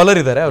 ಪಬ್ಲಿಕ್ ಕಾಲರ್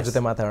ಇದ್ದಾರೆ, ಅವ್ರ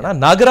ಜೊತೆ ಮಾತಾಡೋಣ.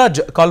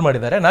 ನಾಗರಾಜ್ ಕಾಲ್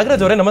ಮಾಡಿದ್ದಾರೆ.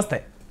 ನಾಗರಾಜ್ ಅವರೇ ನಮಸ್ತೆ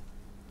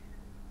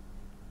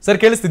ಸರ್,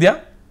 ಕೇಳಿಸ್ತಿದ್ಯಾ?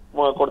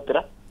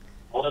 ಕೊಡ್ತೀರಾ?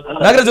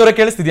 ನಾಗರಾಜ್ ಅವರೇ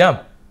ಕೇಳಿಸ್ತಿದ್ಯಾ?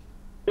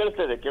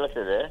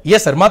 ಕೇಳಿಸ್ತಿದೆ.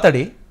 ಎಸ್ ಸರ್,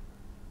 ಮಾತಾಡಿ.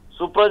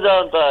 ಸುಪ್ರಜಾ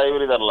ಅಂತ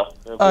ಇವರಿದಾರಲ್ಲ,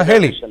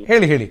 ಹೇಳಿ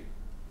ಹೇಳಿ ಹೇಳಿ.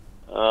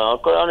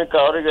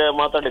 ಅವರಿಗೆ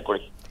ಮಾತಾಡಿ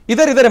ಕೊಡಿ.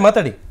 ಇದಾರೆ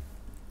ಮಾತಾಡಿ.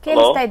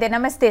 ಕೇಳಿಸ್ತಾ ಇದೆ.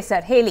 ನಮಸ್ತೆ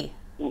ಸರ್, ಹೇಳಿ.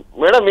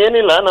 ಮೇಡಮ್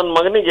ಏನಿಲ್ಲ, ನನ್ನ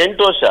ಮಗನಿಗೆ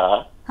 8 ವರ್ಷ.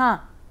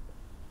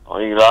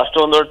 ಈಗ ಲಾಸ್ಟ್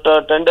ಒಂದು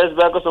 10 days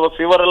ಬ್ಯಾಕ್ ಸ್ವಲ್ಪ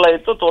ಫೀವರ್ ಎಲ್ಲ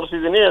ಇತ್ತು,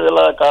 ತೋರಿಸಿದೀನಿ,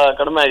 ಅದೆಲ್ಲ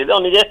ಕಡಿಮೆ ಆಗಿದೆ.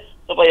 ಅವನಿಗೆ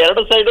ಸ್ವಲ್ಪ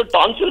 2 ಸೈಡ್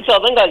ಟಾನ್ಸಿಲ್ಸ್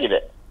ಆದಂಗ ಆಗಿದೆ.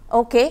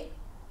 ಓಕೆ.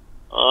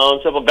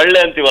 ಒಂದ್ ಸ್ವಲ್ಪ ಗಳ್ಳೆ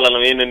ಅಂತೀವಲ್ಲ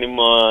ನಾವೇನು ನಿಮ್ಮ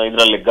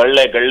ಇದ್ರಲ್ಲಿ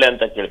ಗಳ್ಳೆ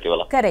ಅಂತ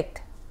ಕೇಳ್ತೀವಲ್ಲ, ಕರೆಕ್ಟ್,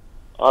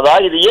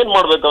 ಅದಾಗಿದೆ. ಏನ್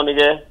ಮಾಡ್ಬೇಕು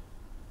ಅವನಿಗೆ?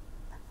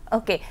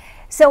 Okay,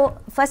 so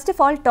first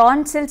of all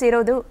tonsils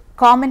ಇರೋದು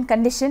ಕಾಮನ್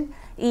ಕಂಡೀಷನ್.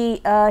 ಈ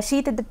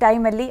ಶೀತದ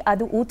ಟೈಮಲ್ಲಿ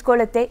ಅದು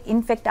ಊದ್ಕೊಳ್ಳುತ್ತೆ,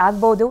 ಇನ್ಫೆಕ್ಟ್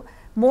ಆಗ್ಬೋದು,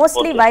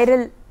 ಮೋಸ್ಟ್ಲಿ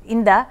ವೈರಲ್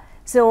ಇಂದ.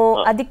 ಸೊ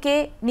ಅದಕ್ಕೆ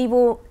ನೀವು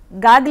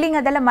ಗಾಗ್ಲಿಂಗ್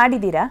ಅದೆಲ್ಲ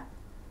ಮಾಡಿದ್ದೀರಾ?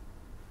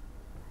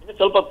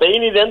 ಸ್ವಲ್ಪ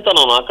ಪೇನ್ ಇದೆ ಅಂತ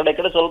ನಾನು ಆ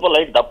ಕಡೆ ಸ್ವಲ್ಪ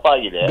ಲೈಟ್ ದಪ್ಪ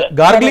ಆಗಿದೆ.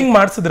 ಗಾರ್ಗ್ಲಿಂಗ್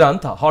ಮಾಡಿಸಿದ್ರಾ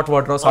ಅಂತ? ಹಾಟ್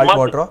ವಾಟರ್, ಸಾಲ್ಟ್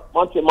ವಾಟರ್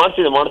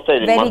ಮಾಡಿಸ್ತಾ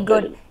ಇದ್ದೀನಿ. Very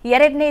good.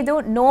 ಎರಡನೇದು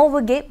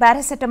ನೋವಿಗೆ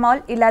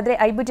ಪ್ಯಾರಾಸಿಟಮಾಲ್ ಇಲ್ಲಾದ್ರೆ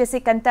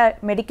ಐಬುಜೆಸಿಕ್ ಅಂತ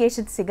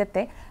ಮೆಡಿಕೇಶನ್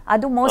ಸಿಗುತ್ತೆ,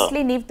 ಅದು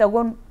ಮೋಸ್ಟ್ಲಿ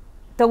ನೀವು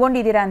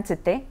ತಗೊಂಡಿದ್ದೀರಾ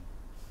ಅನ್ಸುತ್ತೆ.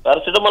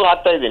 ಪ್ಯಾರಾಸಿಟಮಾಲ್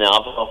ಹಾಕ್ತಾ ಇದ್ದೀನಿ,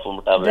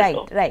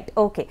 ರೈಟ್.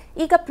 ಓಕೆ,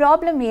 ಈಗ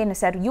ಪ್ರಾಬ್ಲಮ್ ಏನು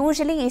ಸರ್?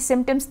 ಯೂಶಲಿ ಈ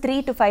ಸಿಂಪ್ಟಮ್ಸ್ 3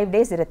 to 5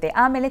 days ಇರುತ್ತೆ,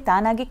 ಆಮೇಲೆ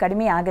ತಾನಾಗಿ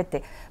ಕಡಿಮೆ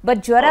ಆಗುತ್ತೆ.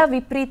 ಬಟ್ ಜ್ವರ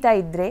ವಿಪರೀತ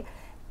ಇದ್ರೆ,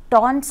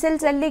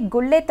 ಟಾನ್ಸಿಲ್ಸ್ ಅಲ್ಲಿ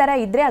ಗುಳ್ಳೆ ತರ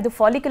ಇದ್ರೆ ಅದು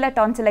ಫಾಲಿಕ್ಯುಲರ್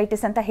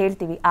ಟಾನ್ಸಿಲೈಟಿಸ್ ಅಂತ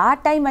ಹೇಳ್ತೀವಿ. ಆ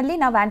ಟೈಮಲ್ಲಿ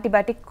ನಾವು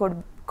ಆಂಟಿಬಯೋಟಿಕ್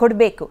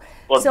ಕೊಡಬೇಕು.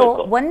 ಸೊ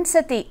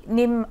ಒಂದ್ಸತಿ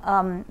ನಿಮ್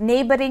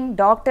ನೇಬರಿಂಗ್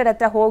ಡಾಕ್ಟರ್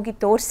ಹತ್ರ ಹೋಗಿ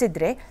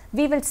ತೋರಿಸಿದ್ರೆ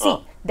we will see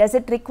does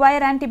it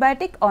require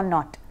antibiotic R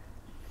not.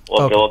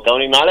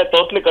 ನಾಳೆ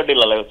ತೋರ್ಸ್ಲಿಕ್ಕೆ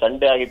ಅಡ್ಡಿಲ್ಲ,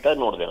 ಸಂಡೇ ಆಗಿತ್ತ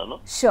ನೋಡಿದೆ ನಾನು.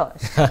 ಶೋರ್.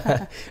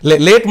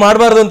 ಲೇಟ್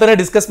ಮಾಡಬಾರ್ದು ಅಂತಾನೆ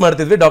ಡಿಸ್ಕಸ್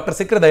ಮಾಡ್ತಿದ್ವಿ. ಡಾಕ್ಟರ್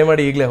ಸಿಕ್ಕರೆ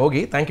ದಯಮಾಡಿ ಈಗಲೇ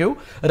ಹೋಗಿ. Thank you.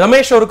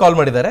 ರಮೇಶ್ ಅವರು ಕಾಲ್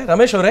ಮಾಡಿದ್ದಾರೆ.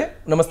 ರಮೇಶ್ ಅವರೇ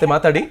ನಮಸ್ತೆ,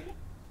 ಮಾತಾಡಿ.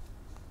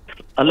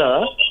 ಹಲೋ,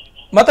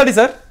 ಮಾತಾಡಿ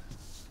ಸರ್.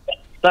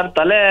 ಸರ್,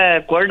 ತಲೆ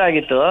ಕೋಲ್ಡ್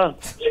ಆಗಿತ್ತು,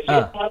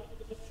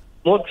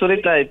 ಮೂಗ್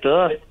ಸುರಿತಾ ಇತ್ತು.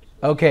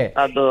 ಓಕೆ,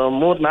 ಅದು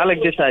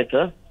 3-4 ದಿವಸ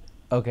ಆಯ್ತು.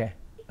 ಓಕೆ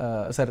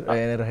ಸರ್,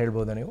 ಏನಾದ್ರು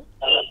ಹೇಳ್ಬೋದಾ ನೀವು?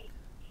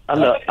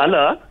 ಹಲೋ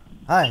ಹಲೋ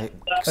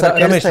ಸರ್,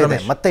 ಕೇಳಿಸ್ತಾ ಇದೆ,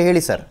 ಮತ್ತೆ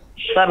ಹೇಳಿ ಸರ್.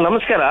 ಸರ್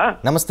ನಮಸ್ಕಾರ.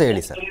 ನಮಸ್ತೆ,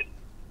 ಹೇಳಿ ಸರ್.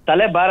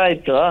 ತಲೆ ಭಾರ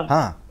ಇತ್ತು,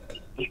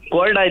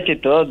 ಕೋಲ್ಡ್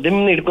ಆಯ್ತಿತ್ತು,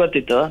 ದಿಮ್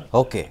ಹಿಡ್ಕೋತಿತ್ತು.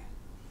 ಓಕೆ,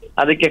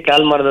 ಅದಕ್ಕೆ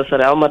ಕಾಲ್ ಮಾಡಿದೆ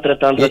ಸರ್. ಯಾವ ಮಾತ್ರ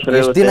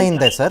ಎಷ್ಟು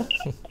ದಿನದಿಂದ ಸರ್?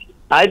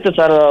 ಆಯ್ತು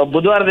ಸರ್,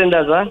 ಬುಧವಾರದಿಂದ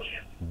ಸರ್.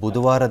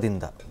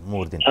 ಬುಧವಾರದಿಂದ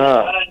 3 ದಿನ.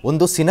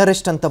 ಒಂದು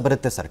ಸಿನರೆಸ್ಟ್ ಅಂತ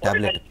ಬರುತ್ತೆ ಸರ್,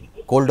 ಟ್ಯಾಬ್ಲೆಟ್,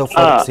 ಕೋಲ್ಡ್ ಆಫ್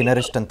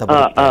ಸಿನರೆಸ್ಟ್ ಅಂತ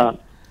ಬರುತ್ತೆ,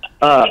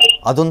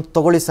 ಅದೊಂದು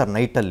ತಗೊಳ್ಳಿ ಸರ್.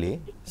 ನೈಟ್ ಅಲ್ಲಿ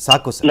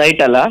ಸಾಕು ಸರ್.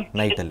 ನೈಟ್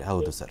ಅಲ್ಲಿ?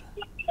 ಹೌದು ಸರ್.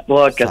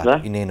 ಓಕೆ ಸರ್,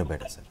 ಇನ್ನೇನು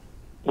ಬೇಡ sir.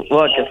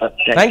 Okay sir,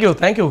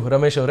 thank you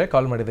Ramesh ಅವರೇ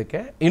ಕಾಲ್ ಮಾಡಿದ್ದಕ್ಕೆ.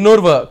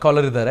 ಇನ್ನೋರ್ವ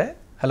ಕಾಲರ್ ಇದ್ದಾರೆ.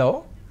 ಹಲೋ,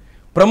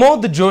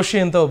 ಪ್ರಮೋದ್ ಜೋಶಿ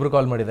ಅಂತ ಒಬ್ರು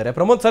ಕಾಲ್ ಮಾಡಿದ್ದಾರೆ.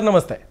 ಪ್ರಮೋದ್ ಸರ್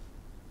ನಮಸ್ತೆ.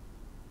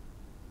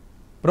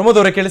 ಪ್ರಮೋದ್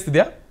ಅವರೇ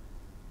ಕೇಳಿಸ್ತಿದ್ಯಾ?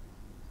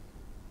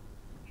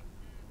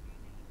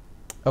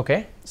 ಓಕೆ,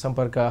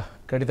 ಸಂಪರ್ಕ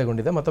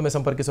ಕಡಿತಗೊಂಡಿದೆ. ಮತ್ತೊಮ್ಮೆ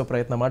ಸಂಪರ್ಕಿಸೋ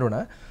ಪ್ರಯತ್ನ ಮಾಡೋಣ.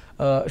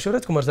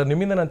 ಶಿವರಾಜ್ ಕುಮಾರ್ ಸರ್,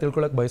 ನಿಮ್ಮಿಂದ ನಾನು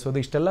ತಿಳ್ಕೊಳಕ್ಕೆ ಬಯಸೋದು,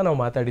 ಇಷ್ಟೆಲ್ಲ ನಾವು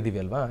ಮಾತಾಡಿದ್ದೀವಿ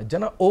ಅಲ್ವಾ,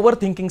 ಜನ ಓವರ್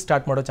ಥಿಂಕಿಂಗ್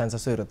ಸ್ಟಾರ್ಟ್ ಮಾಡೋ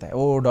ಚಾನ್ಸಸ್ಸು ಇರುತ್ತೆ.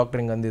 ಡಾಕ್ಟರ್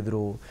ಹಿಂಗೆ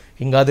ಅಂದಿದ್ರು,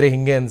 ಹಿಂಗಾದರೆ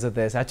ಹಿಂಗೆ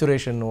ಅನಿಸುತ್ತೆ,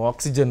 ಸ್ಯಾಚುರೇಷನ್ನು,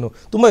 ಆಕ್ಸಿಜನ್ನು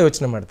ತುಂಬ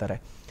ಯೋಚನೆ ಮಾಡ್ತಾರೆ.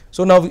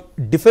 ಸೊ ನಾವು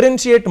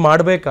ಡಿಫರೆನ್ಷಿಯೇಟ್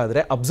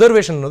ಮಾಡಬೇಕಾದ್ರೆ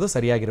ಅಬ್ಸರ್ವೇಷನ್ ಅನ್ನೋದು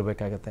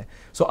ಸರಿಯಾಗಿರಬೇಕಾಗತ್ತೆ.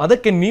 ಸೊ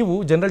ಅದಕ್ಕೆ ನೀವು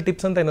ಜನರಲ್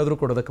ಟಿಪ್ಸ್ ಅಂತ ಏನಾದರೂ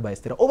ಕೊಡೋದಕ್ಕೆ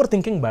ಬಯಸ್ತೀರಾ? ಓವರ್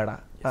ಥಿಂಕಿಂಗ್ ಬೇಡ.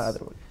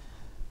 ಅದ್ರ ಬಗ್ಗೆ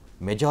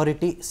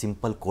majority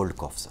simple cold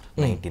calf sir,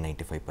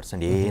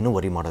 90-95% ಏನು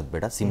ವರಿ ಮಾಡೋದು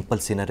ಬೇಡ.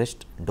 ಸಿಂಪಲ್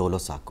ಸಿನರೆಸ್ಟ್,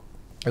 ಡೋಲೋ ಸಾಕು,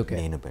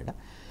 ಏನು ಬೇಡ.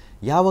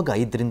 ಯಾವಾಗ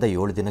 5ರಿಂದ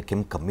 7 ದಿನ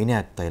ಕೆಮ್ಮು ಕಮ್ಮಿನೇ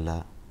ಆಗ್ತಾ ಇಲ್ಲ,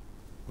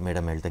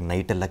 ಮೇಡಮ್ ಹೇಳ್ದಂಗೆ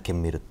ನೈಟೆಲ್ಲ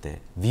ಕೆಮ್ಮಿರುತ್ತೆ,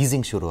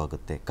 ವೀಸಿಂಗ್ ಶುರು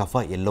ಆಗುತ್ತೆ,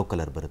 ಕಫ ಯೆಲ್ಲೋ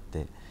ಕಲರ್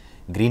ಬರುತ್ತೆ,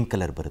 ಗ್ರೀನ್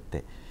ಕಲರ್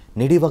ಬರುತ್ತೆ,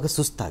 ನಡೆಯುವಾಗ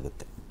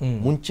ಸುಸ್ತಾಗುತ್ತೆ.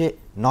 ಮುಂಚೆ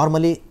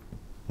ನಾರ್ಮಲಿ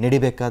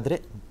ನಡಿಬೇಕಾದ್ರೆ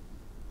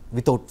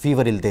ವಿತೌಟ್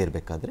ಫೀವರ್ ಇಲ್ಲದೆ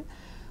ಇರಬೇಕಾದ್ರೆ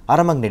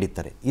ಆರಾಮಾಗಿ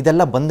ನಡೀತಾರೆ.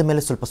 ಇದೆಲ್ಲ ಬಂದ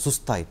ಮೇಲೆ ಸ್ವಲ್ಪ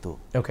ಸುಸ್ತಾಯಿತು,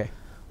 ಓಕೆ,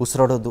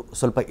 ಉಸಿರಾಡೋದು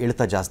ಸ್ವಲ್ಪ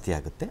ಇಳಿತ ಜಾಸ್ತಿ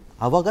ಆಗುತ್ತೆ,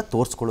 ಆವಾಗ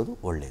ತೋರಿಸ್ಕೊಳ್ಳೋದು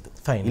ಒಳ್ಳೆಯದು.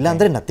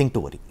 ಇಲ್ಲಾಂದ್ರೆ nothing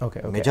to worry.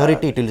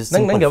 Majority it is.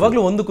 ನಂಗೆ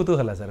ಯಾವಾಗಲೂ ಒಂದು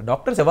ಕುತೂಹಲ ಸರ್,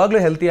 ಡಾಕ್ಟರ್ಸ್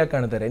ಯಾವಾಗಲೂ ಹೆಲ್ತಿಯಾಗಿ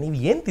ಕಾಣ್ತಾರೆ, ನೀವು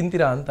ಏನು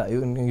ತಿಂತೀರಾ ಅಂತ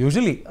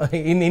ಯೂಶಲಿ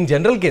ಇನ್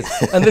ಜನರಲ್ ಕೇಸ್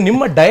ಅಂದರೆ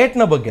ನಿಮ್ಮ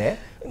ಡಯಟ್ನ ಬಗ್ಗೆ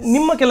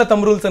ನಿಮ್ಮ ಕೆಲ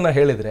ತಮ್ಮ ರೂಲ್ಸ್ ಅನ್ನ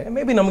ಹೇಳಿದ್ರೆ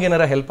ಮೇ ಬಿ ನಮ್ಗೆ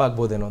ಏನಾರ ಹೆಲ್ಪ್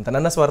ಆಗ್ಬೋದೇನೋ ಅಂತ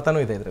ನನ್ನ ಸ್ವಾರ್ಥನೂ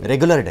ಇದೆ.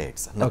 Regular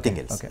diets, nothing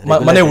else.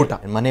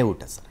 ಮನೆ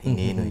ಊಟ ಸರ್,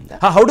 ಇನ್ನೇನು ಇಲ್ಲ.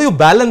 ಹೌ ಡು ಯು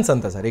ಬ್ಯಾಲೆನ್ಸ್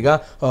ಅಂತ ಸರ್? ಈಗ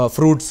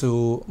ಫ್ರೂಟ್ಸು,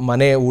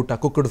 ಮನೆ ಊಟ,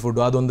 ಕುಕ್ಡ್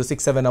ಫುಡ್ ಅದೊಂದು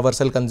 6-7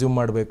 ಅವರ್ಸಲ್ಲಿ ಕನ್ಸ್ಯೂಮ್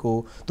ಮಾಡಬೇಕು,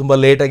 ತುಂಬ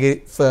ಲೇಟಾಗಿ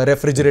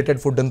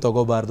ರೆಫ್ರಿಜಿರೇಟೆಡ್ ಫುಡ್ಡನ್ನು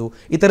ತಗೋಬಾರ್ದು,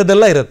 ಈ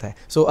ಥರದ್ದೆಲ್ಲ ಇರುತ್ತೆ.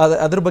 ಸೊ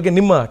ಅದ್ರ ಬಗ್ಗೆ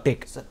ನಿಮ್ಮ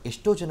ಟೇಕ್ ಸರ್?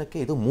 ಎಷ್ಟೋ ಜನಕ್ಕೆ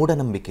ಇದು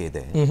ಮೂಢನಂಬಿಕೆ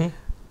ಇದೆ.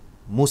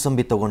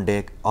 ಮೂಸಂಬಿ ತಗೊಂಡೆ,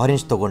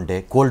 ಆರೆಂಜ್ ತಗೊಂಡೆ,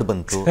 ಕೋಲ್ಡ್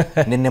ಬಂತು,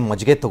 ನಿನ್ನೆ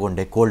ಮಜ್ಜಿಗೆ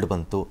ತಗೊಂಡೆ, ಕೋಲ್ಡ್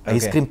ಬಂತು,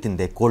 ಐಸ್ ಕ್ರೀಮ್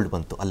ತಿಂದೆ, ಕೋಲ್ಡ್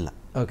ಬಂತು. ಅಲ್ಲ,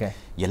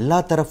 ಎಲ್ಲಾ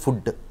ತರ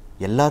ಫುಡ್,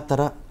 ಎಲ್ಲಾ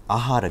ತರ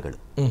ಆಹಾರಗಳು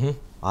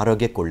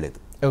ಆರೋಗ್ಯಕ್ಕೆ ಒಳ್ಳೇದು.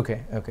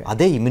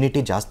 ಅದೇ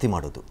ಇಮ್ಯುನಿಟಿ ಜಾಸ್ತಿ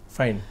ಮಾಡೋದು.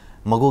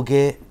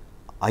 ಮಗುಗೆ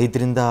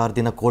 5-6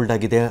 ದಿನ ಕೋಲ್ಡ್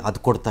ಆಗಿದೆ, ಅದು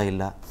ಕೊಡ್ತಾ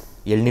ಇಲ್ಲ,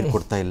 ಎಳ್ನೀರು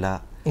ಕೊಡ್ತಾ ಇಲ್ಲ,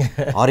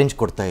 ಆರೆಂಜ್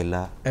ಕೊಡ್ತಾ ಇಲ್ಲ,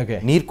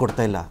 ನೀರು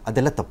ಕೊಡ್ತಾ ಇಲ್ಲ,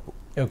 ಅದೆಲ್ಲ ತಪ್ಪು.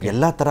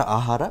 ಎಲ್ಲಾ ತರ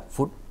ಆಹಾರ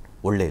ಫುಡ್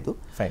ಒಳ್ಳೆಯದು.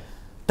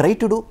 Try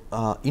to do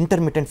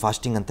intermittent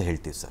fasting ಅಂತ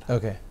ಹೇಳ್ತೀವಿ sir.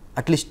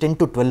 At least 10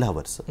 to 12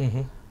 hours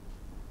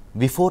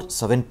before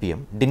 7 PM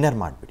dinner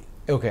ಮಾಡಿಬಿಡಿ.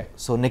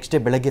 ಸೊ ನೆಕ್ಸ್ಟ್ ಡೇ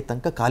ಬೆಳಗ್ಗೆ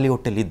ತನಕ ಖಾಲಿ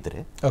ಹೊಟ್ಟೆಲಿ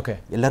ಇದ್ರೆ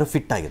ಎಲ್ಲರೂ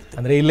ಫಿಟ್ ಆಗಿರುತ್ತೆ.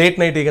 ಅಂದ್ರೆ ಈ ಲೇಟ್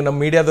ನೈಟ್ ಈಗ ನಮ್ಮ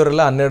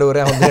ಮೀಡಿಯಾದವರೆಲ್ಲ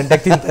 12:30-1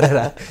 ಗಂಟೆಗೆ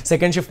ತಿಂತಾರೆ,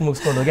 ಸೆಕೆಂಡ್ ಶಿಫ್ಟ್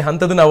ಮುಗಿಸ್ಕೊಂಡು ಹೋಗಿ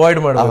ಅಂಥದನ್ನ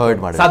ಅವಾಯ್ಡ್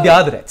ಮಾಡಿ ಸಾಧ್ಯ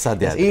ಆದ್ರೆ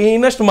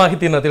ಇನ್ನಷ್ಟು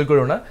ಮಾಹಿತಿಯನ್ನು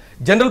ತಿಳ್ಕೊಳ್ಳೋಣ.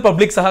 ಜನರಲ್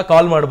ಪಬ್ಲಿಕ್ ಸಹ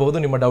ಕಾಲ್ ಮಾಡಬಹುದು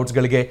ನಿಮ್ಮ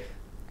ಡೌಟ್ಸ್ಗಳಿಗೆ.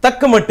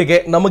 ತಕ್ಕ ಮಟ್ಟಿಗೆ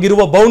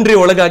ನಮಗಿರುವ ಬೌಂಡ್ರಿ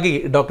ಒಳಗಾಗಿ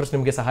ಡಾಕ್ಟರ್ಸ್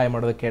ನಿಮಗೆ ಸಹಾಯ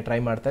ಮಾಡೋದಕ್ಕೆ ಟ್ರೈ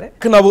ಮಾಡ್ತಾರೆ.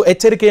 ನಾವು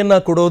ಎಚ್ಚರಿಕೆಯನ್ನ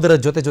ಕೊಡೋದರ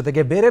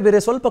ಜೊತೆ ಬೇರೆ ಬೇರೆ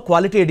ಸ್ವಲ್ಪ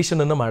ಕ್ವಾಲಿಟಿ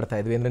ಎಡಿಷನ್ ಅನ್ನು ಮಾಡ್ತಾ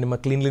ಇದ್ವಿ. ಅಂದ್ರೆ ನಿಮ್ಮ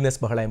ಕ್ಲೀನ್ಲಿನೆಸ್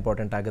ಬಹಳ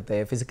ಇಂಪಾರ್ಟೆಂಟ್ ಆಗುತ್ತೆ.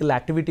 ಫಿಸಿಕಲ್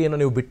ಆಕ್ಟಿವಿಟಿಯನ್ನು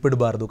ನೀವು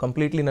ಬಿಟ್ಬಿಡಬಾರ್ದು,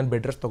 ಕಂಪ್ಲೀಟ್ಲಿ ನಾನು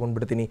ಬೆಡ್ ರೆಸ್ಟ್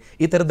ತಗೊಂಡ್ಬಿಡ್ತೀನಿ,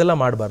 ಈ ಥರದ್ದೆಲ್ಲ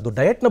ಮಾಡಬಾರ್ದು.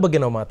 ಡಯಟ್ನ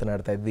ಬಗ್ಗೆ ನಾವು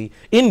ಮಾತನಾಡ್ತಾ ಇದ್ವಿ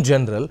ಇನ್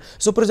ಜನರಲ್.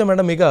 ಸುಪ್ರಜಾ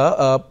ಮೇಡಮ್, ಈಗ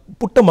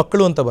ಪುಟ್ಟ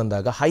ಮಕ್ಕಳು ಅಂತ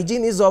ಬಂದಾಗ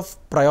ಹೈಜೀನ್ ಈಸ್ ಆಫ್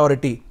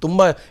ಪ್ರಯಾರಿಟಿ,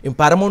 ತುಂಬಾ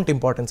ಪ್ಯಾರಮೌಂಟ್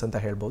ಇಂಪಾರ್ಟೆನ್ಸ್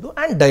ಅಂತ ಹೇಳ್ಬೋದು.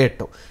 And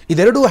diet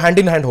ಇದೆರಡೂ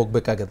hand in hand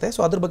ಹೋಗಬೇಕಾಗುತ್ತೆ. ಸೊ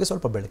ಅದ್ರ ಬಗ್ಗೆ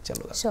ಸ್ವಲ್ಪ ಬೆಳಕು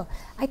ಚೆಲ್ಲೋದು. So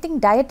I think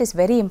diet is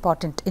very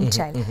important in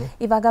child.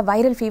 ಇವಾಗ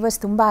ವೈರಲ್ ಫೀವರ್ಸ್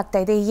ತುಂಬಾ ಆಗ್ತಾ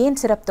ಇದೆ, ಏನ್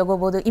ಸಿರಪ್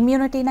ತಗೋಬಹುದು,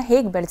 ಇಮ್ಯುನಿಟಿನ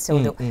ಹೇಗೆ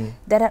ಬೆಳೆಸೋದು?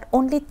 There are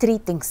only 3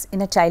 things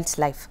in a child's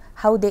life: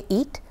 how they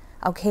eat,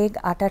 ಅವ್ರು ಹೇಗೆ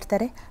ಆಟ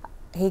ಆಡ್ತಾರೆ,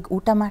 ಹೇಗೆ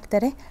ಊಟ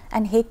ಮಾಡ್ತಾರೆ,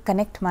 ಆ್ಯಂಡ್ ಹೇಗೆ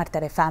ಕನೆಕ್ಟ್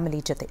ಮಾಡ್ತಾರೆ ಫ್ಯಾಮಿಲಿ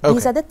ಜೊತೆ.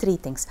 These are the 3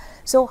 things.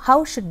 So how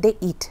should they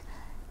eat?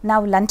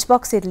 ನಾವು ಲಂಚ್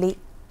ಬಾಕ್ಸ್ ಇರಲಿ,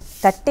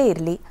 ತಟ್ಟೆ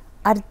ಇರಲಿ,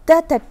 ಅರ್ಧ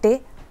ತಟ್ಟೆ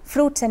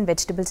ಫ್ರೂಟ್ಸ್ ಆ್ಯಂಡ್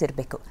ವೆಜಿಟೇಬಲ್ಸ್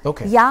ಇರಬೇಕು.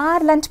 ಯಾರ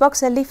ಲಂಚ್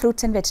ಬಾಕ್ಸಲ್ಲಿ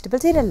ಫ್ರೂಟ್ಸ್ ಆ್ಯಂಡ್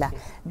ವೆಜಿಟೇಬಲ್ಸ್ ಇರಲ್ಲ,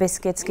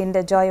 ಬಿಸ್ಕೆಟ್ಸ್,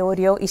 ಕಿಂಡರ್ ಜಾಯ್,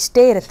 ಓರಿಯೋ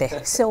ಇಷ್ಟೇ ಇರುತ್ತೆ.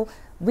 So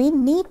we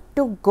need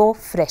to go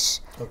fresh.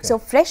 So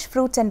fresh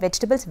fruits and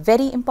vegetables,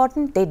 very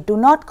important. They do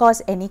not cause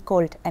any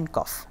cold and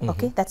cough.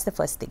 Okay, that's the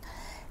first thing.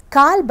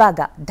 Kal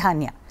baga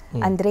dhanya,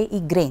 andre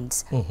ee grains,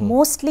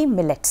 mostly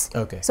millets.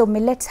 So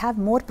millets have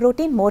more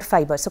protein, more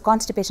fiber, so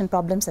constipation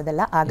problems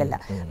adella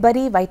agalla.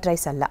 Bari white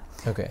rice alla.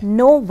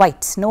 No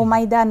whites, no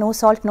maida, no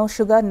salt, no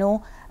sugar, no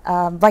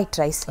white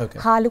rice.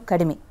 Halu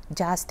kadime,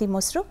 ಜಾಸ್ತಿ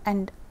ಮೊಸರು,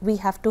 and we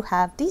have to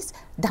have these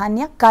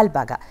dhanya kal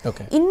baga.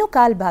 Innu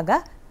kal baga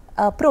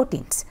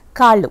proteins,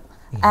 ಕಾಳು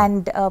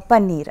and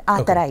paneer, ಆ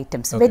ಥರ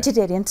items,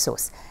 vegetarian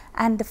sauce.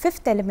 And the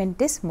 5th element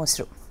is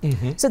ಮೊಸರು.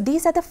 So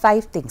these are the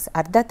 5 things.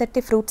 ಅರ್ಧ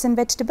ತಟ್ಟೆ fruits and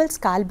vegetables,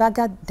 ಕಾಲ್ ಭಾಗ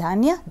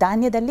ಧಾನ್ಯ,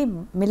 ಧಾನ್ಯದಲ್ಲಿ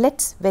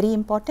millets very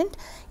important,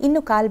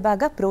 ಇನ್ನು ಕಾಲ್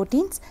ಭಾಗ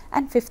proteins,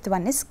 and 5th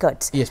one is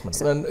curds.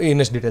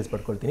 ಇನ್ನಷ್ಟು ಡೀಟೇಲ್ಸ್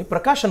ಪಡ್ಕೊಳ್ತೀನಿ.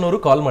 ಪ್ರಕಾಶ್ ಅನ್ನೋರು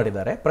ಕಾಲ್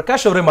ಮಾಡಿದ್ದಾರೆ.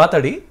 ಪ್ರಕಾಶ್ ಅವರೇ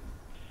ಮಾತಾಡಿ.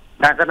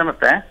 ಸರ್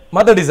ನಮಸ್ತೆ.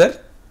 ಮಾತಾಡಿ ಸರ್.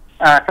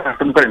 ಸರ್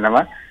ತುಮಕೂರಿನವ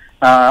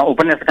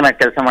ಉಪನ್ಯಾಸಕನಾಗಿ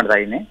ಕೆಲಸ ಮಾಡ್ತಾ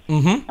ಇದ್ದೀನಿ.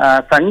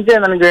 ಸಂಜೆ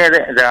ನನಗೆ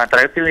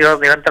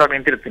ನಿರಂತರ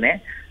ನಿಂತಿರ್ತೀನಿ.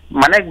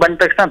 ಮನೆಗೆ ಬಂದ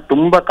ತಕ್ಷಣ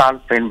ತುಂಬಾ ಕಾಲ್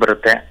ಪೇನ್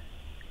ಬರುತ್ತೆ.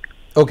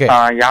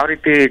 ಯಾವ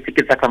ರೀತಿ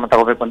ಚಿಕಿತ್ಸಾ ಕ್ರಮ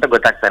ತಗೋಬೇಕು ಅಂತ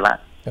ಗೊತ್ತಾಗ್ತಾ ಇಲ್ಲ.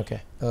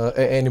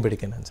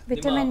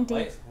 ವಿಟಮಿನ್ ಡಿ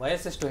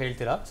ವಯಸ್ಸೆಷ್ಟು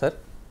ಹೇಳ್ತೀರಾ ಸರ್?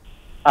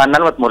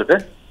 43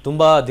 ಸರ್.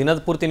 ತುಂಬಾ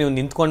ದಿನದ ಪೂರ್ತಿ ನೀವು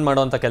ನಿಂತ್ಕೊಂಡು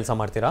ಮಾಡುವಂತ ಕೆಲಸ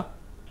ಮಾಡ್ತೀರಾ?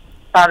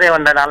 ಅದೇ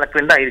ಒಂದು 4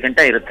 ರಿಂದ 5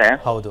 ಗಂಟೆ ಇರುತ್ತೆ.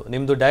 ಹೌದು.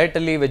 ನಿಮ್ದು ಡಯಟ್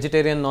ಅಲ್ಲಿ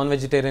ವೆಜಿಟೇರಿಯನ್, ನಾನ್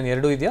ವೆಜಿಟೇರಿಯನ್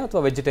ಎರಡೂ ಇದೆಯಾ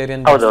ಅಥವಾ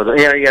ವೆಜಿಟೇರಿಯನ್? ಹೌದೌದು,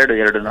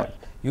 ಎರಡು.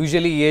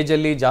 ಯೂಶಲಿ ಏಜ್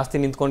ಅಲ್ಲಿ ಜಾಸ್ತಿ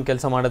ನಿಂತ್ಕೊಂಡು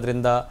ಕೆಲಸ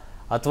ಮಾಡೋದ್ರಿಂದ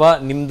ಅಥವಾ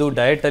ನಿಮ್ದು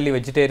ಡಯಟ್ ಅಲ್ಲಿ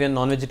vegetarian,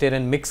 non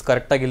vegetarian mix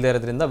correct ಆಗಿ ಇಲ್ಲದೆ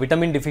ಇರೋದ್ರಿಂದ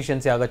ವಿಟಮಿನ್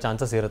ಡಿಫಿಷಿಯನ್ಸಿ ಆಗೋ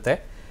ಚಾನ್ಸಸ್ ಇರುತ್ತೆ.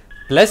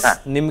 ಪ್ಲಸ್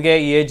ನಿಮಗೆ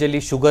ಈ ಏಜ್ ಅಲ್ಲಿ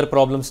ಶುಗರ್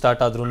ಪ್ರಾಬ್ಲಮ್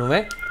ಸ್ಟಾರ್ಟ್ ಆದ್ರೂ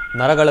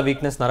ನರಗಳ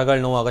ವೀಕ್ನೆಸ್, ನರಗಳ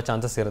ನೋವು ಆಗೋ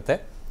ಚಾನ್ಸಸ್ ಇರುತ್ತೆ.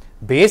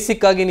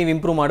 ಬೇಸಿಕ್ ಆಗಿ ನೀವು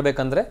ಇಂಪ್ರೂವ್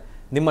ಮಾಡಬೇಕಂದ್ರೆ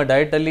ನಿಮ್ಮ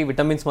ಡಯಟಲ್ಲಿ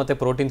ವಿಟಮಿನ್ಸ್ ಮತ್ತು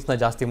ಪ್ರೋಟೀನ್ಸ್ನ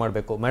ಜಾಸ್ತಿ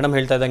ಮಾಡಬೇಕು. ಮೇಡಮ್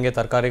ಹೇಳ್ತಾ ಇದ್ದಂಗೆ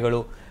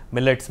ತರಕಾರಿಗಳು,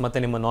 ಮಿಲೆಟ್ಸ್ ಮತ್ತು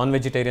ನಿಮ್ಮ ನಾನ್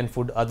ವೆಜಿಟೇರಿಯನ್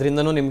ಫುಡ್,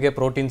 ಅದರಿಂದನೂ ನಿಮಗೆ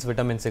ಪ್ರೋಟೀನ್ಸ್,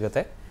 ವಿಟಮಿನ್ಸ್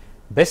ಸಿಗುತ್ತೆ.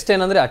 ಬೆಸ್ಟ್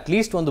ಏನಂದರೆ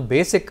ಅಟ್ಲೀಸ್ಟ್ ಒಂದು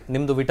ಬೇಸಿಕ್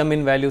ನಿಮ್ಮದು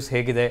ವಿಟಮಿನ್ ವ್ಯಾಲ್ಯೂಸ್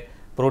ಹೇಗಿದೆ,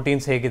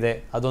 ಪ್ರೋಟೀನ್ಸ್ ಹೇಗಿದೆ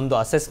ಅದೊಂದು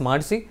ಅಸೆಸ್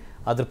ಮಾಡಿಸಿ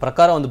ಅದ್ರ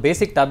ಪ್ರಕಾರ ಒಂದು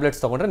ಬೇಸಿಕ್ ಟ್ಯಾಬ್ಲೆಟ್ಸ್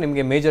ತೊಗೊಂಡ್ರೆ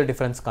ನಿಮಗೆ ಮೇಜರ್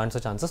ಡಿಫ್ರೆನ್ಸ್ ಕಾಣಿಸೋ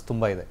ಚಾನ್ಸಸ್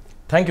ತುಂಬ ಇದೆ.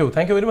 Thank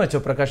you very much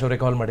Prakash ಅವರೇ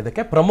ಕಾಲ್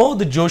ಮಾಡಿದ್ದಕ್ಕೆ.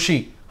 ಪ್ರಮೋದ್ ಜೋಶಿ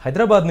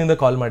ಹೈದರಾಬಾದ್ನಿಂದ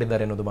ಕಾಲ್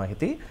ಮಾಡಿದ್ದಾರೆ ಅನ್ನೋದು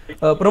ಮಾಹಿತಿ.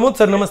 ಪ್ರಮೋದ್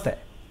ಸರ್ ನಮಸ್ತೆ.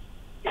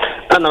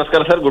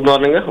 ನಮಸ್ಕಾರ ಸರ್, ಗುಡ್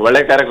ಮಾರ್ನಿಂಗ್.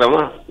 ಒಳ್ಳೆ ಕಾರ್ಯಕ್ರಮ.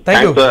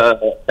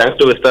 Thanks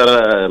to Vistara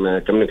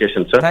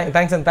communication sir.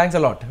 Thanks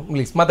a lot.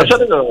 Please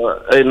sir,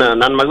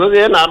 ನನ್ನ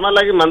ಮಗುಗೆ ನಾರ್ಮಲ್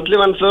ಆಗಿ ಮಂತ್ಲಿ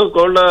ಒನ್ಸ್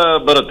ಕೋಲ್ಡ್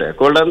ಬರುತ್ತೆ.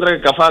 ಕೋಲ್ಡ್ ಅಂದ್ರೆ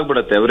ಕಫ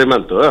ಆಗ್ಬಿಡುತ್ತೆ ಎವ್ರಿ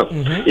ಮಂತ್.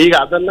 ಈಗ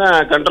ಅದನ್ನ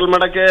ಕಂಟ್ರೋಲ್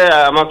ಮಾಡಕ್ಕೆ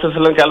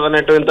ಅಮಾಕ್ಸಿಸಿಲಿನ್,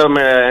 ಕ್ಯಾಲ್ವನೇಟ್ ಇಂತ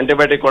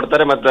ಆಂಟಿಬಯೋಟಿಕ್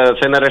ಕೊಡ್ತಾರೆ, ಮತ್ತೆ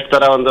ಸೈನರೆಸ್ಟ್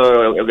ತರ ಒಂದು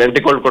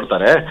ಆಂಟಿಕೋಲ್ಡ್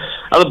ಕೊಡ್ತಾರೆ.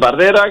 ಅದು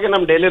ಬರ್ದೇ ಇರೋ ಹಾಗೆ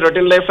ನಮ್ಮ ಡೈಲಿ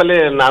ರೊಟೀನ್ ಲೈಫ್ ಅಲ್ಲಿ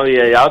ನಾವು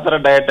ಯಾವ ತರ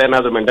ಡಯಟ್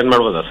ಏನಾದ್ರು ಮೇಂಟೈನ್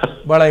ಮಾಡ್ಬೋದಾ ಸರ್?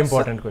 ಬಹಳ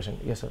important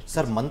question. Yes sir.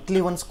 Sir,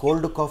 monthly once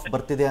cold calf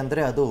ಬರ್ತಿದೆ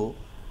ಅಂದರೆ ಅದು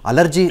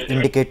ಅಲರ್ಜಿ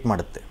ಇಂಡಿಕೇಟ್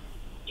ಮಾಡುತ್ತೆ.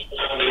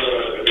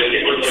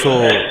 ಸೊ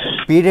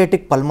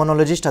ಪೀಡಿಯಾಟಿಕ್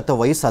ಪಲ್ಮನಾಲಜಿಸ್ಟ್ ಅಥವಾ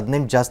ವಯಸ್ಸು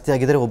 18 ಜಾಸ್ತಿ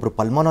ಆಗಿದರೆ ಒಬ್ಬರು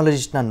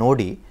ಪಲ್ಮನಾಲಜಿಸ್ಟ್ನ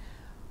ನೋಡಿ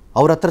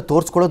ಅವ್ರ ಹತ್ರ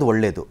ತೋರಿಸ್ಕೊಳ್ಳೋದು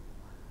ಒಳ್ಳೆಯದು.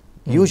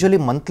 ಯೂಶ್ವಲಿ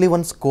ಮಂತ್ಲಿ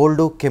ಒನ್ಸ್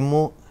ಕೋಲ್ಡು,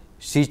 ಕೆಮ್ಮು,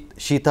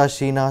 ಶೀತ,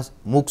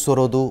 ಮೂಗು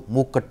ಸೋರೋದು,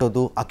 ಮೂಗು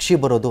ಕಟ್ಟೋದು, ಅಕ್ಷಿ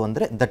ಬರೋದು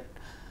ಅಂದರೆ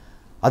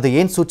ಅದು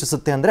ಏನು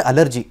ಸೂಚಿಸುತ್ತೆ ಅಂದರೆ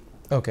ಅಲರ್ಜಿ.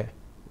 ಓಕೆ,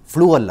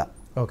 ಫ್ಲೂ ಅಲ್ಲ.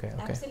 ಓಕೆ,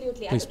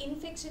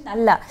 ಇನ್ಫೆಕ್ಷನ್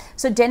ಅಲ್ಲ.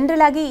 ಸೊ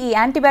ಜನರಲ್ ಆಗಿ ಈ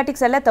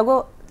ಆಂಟಿಬಯೋಟಿಕ್ಸ್ ಎಲ್ಲ ತಗೋ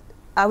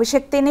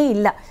ಅವಶ್ಯಕತೆನೇ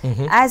ಇಲ್ಲ.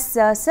 ಆಸ್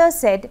ಸರ್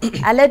ಸೆಡ್,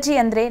 ಅಲರ್ಜಿ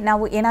ಅಂದರೆ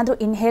ನಾವು ಏನಾದರೂ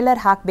ಇನ್ಹೇಲರ್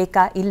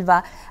ಹಾಕಬೇಕಾ ಇಲ್ವಾ,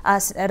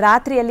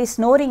 ರಾತ್ರಿಯಲ್ಲಿ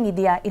ಸ್ನೋರಿಂಗ್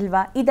ಇದೆಯಾ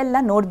ಇಲ್ವಾ, ಇದೆಲ್ಲ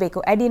ನೋಡಬೇಕು.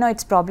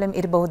 ಅಡಿನಾಯ್ಡ್ಸ್ ಪ್ರಾಬ್ಲಮ್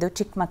ಇರಬಹುದು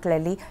ಚಿಕ್ಕ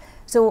ಮಕ್ಕಳಲ್ಲಿ.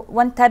 ಸೊ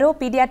ಒಂದು ಥರೋ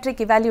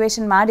ಪೀಡಿಯಾಟ್ರಿಕ್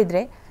ಇವ್ಯಾಲ್ಯೂಯೇಷನ್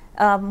ಮಾಡಿದರೆ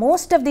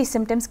most of these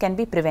symptoms can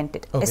be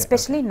prevented,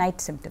 especially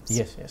night symptoms.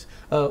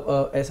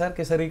 SRK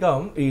sir, ಈಗ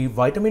ಈ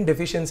ವೈಟಮಿನ್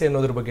ಡೆಫಿಷಿಯನ್ಸಿ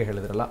ಅನ್ನೋದ್ರ ಬಗ್ಗೆ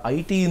ಹೇಳಿದ್ರಲ್ಲ,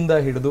 IT ಇಂದ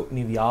ಹಿಡಿದು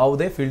ನೀವು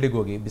ಯಾವುದೇ ಫೀಲ್ಡಿಗೆ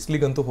ಹೋಗಿ,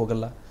 ಬಿಸಿಲಿಗಂತೂ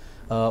ಹೋಗಲ್ಲ,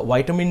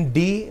 ವೈಟಮಿನ್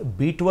D,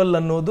 B12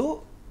 ಅನ್ನೋದು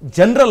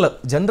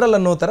ಜನರಲ್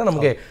ಅನ್ನೋ ಥರ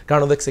ನಮಗೆ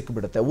ಕಾಣೋದಕ್ಕೆ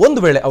ಸಿಕ್ಬಿಡುತ್ತೆ. ಒಂದು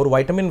ವೇಳೆ ಅವರು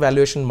ವೈಟಮಿನ್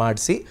ವ್ಯಾಲ್ಯೂಯೇಷನ್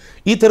ಮಾಡಿಸಿ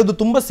ಈ ಥರದ್ದು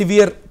ತುಂಬ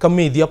ಸಿವಿಯರ್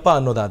ಕಮ್ಮಿ ಇದೆಯಪ್ಪ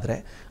ಅನ್ನೋದಾದರೆ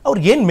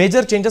ಅವ್ರಿಗೆ ಏನು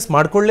ಮೇಜರ್ ಚೇಂಜಸ್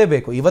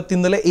ಮಾಡ್ಕೊಳ್ಳೇಬೇಕು,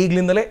 ಇವತ್ತಿಂದಲೇ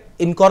ಈಗಲಿಂದಲೇ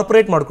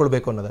ಇನ್ಕಾರ್ಪೊರೇಟ್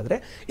ಮಾಡ್ಕೊಳ್ಬೇಕು ಅನ್ನೋದಾದರೆ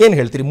ಏನು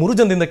ಹೇಳ್ತೀರಿ? 3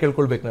 ಜನದಿಂದ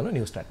ಕೇಳ್ಕೊಳ್ಬೇಕು ನಾನು,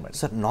 ನೀವು ಸ್ಟಾರ್ಟ್ ಮಾಡಿ.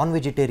 ಸರ್, ನಾನ್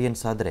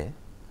ವೆಜಿಟೇರಿಯನ್ಸ್ ಆದರೆ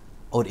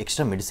ಅವ್ರು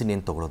ಎಕ್ಸ್ಟ್ರಾ ಮೆಡಿಸಿನ್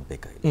ಏನು ತೊಗೊಳೋದು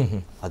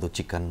ಬೇಕಾಗಿಲ್ಲ. ಅದು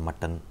ಚಿಕನ್,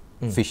 ಮಟನ್,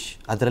 ಫಿಶ್,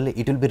 ಅದರಲ್ಲಿ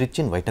it will be rich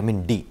in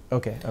vitamin D.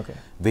 Okay.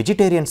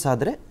 Vegetarians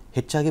ಆದರೆ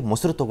ಹೆಚ್ಚಾಗಿ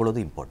ಮೊಸರು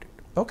ತೊಗೊಳ್ಳೋದು ಇಂಪಾರ್ಟೆಂಟ್.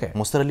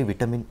 ಮೊಸರಲ್ಲಿ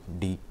ವಿಟಮಿನ್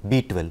D,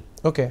 B12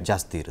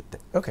 ಜಾಸ್ತಿ ಇರುತ್ತೆ.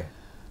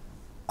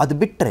 ಅದು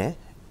ಬಿಟ್ಟರೆ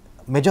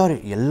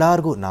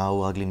ಎಲ್ಲರಿಗೂ, ನಾವು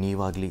ಆಗಲಿ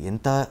ನೀವಾಗಲಿ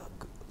ಎಂಥ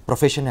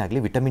ಪ್ರೊಫೆಷನ್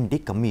ಆಗಲಿ, ವಿಟಮಿನ್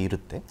D ಕಮ್ಮಿ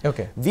ಇರುತ್ತೆ.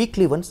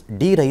 ವೀಕ್ಲಿ ಒನ್ಸ್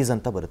D ರೈಸ್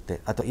ಅಂತ ಬರುತ್ತೆ,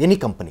 ಅಥವಾ any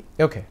company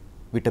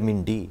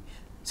vitamin D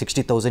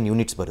 60,000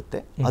 units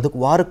ಬರುತ್ತೆ. ಅದಕ್ಕೆ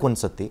ವಾರಕ್ಕೆ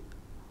ಒಂದ್ಸತಿ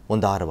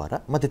ಒಂದು 6 ವಾರ,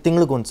 ಮತ್ತೆ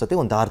ತಿಂಗಳಿಗೆ ಒಂದ್ಸತಿ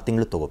ಒಂದು 6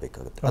 ತಿಂಗಳು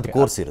ತಗೋಬೇಕಾಗುತ್ತೆ. ಅದು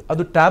ಕೋರ್ಸ್ ಇರುತ್ತೆ.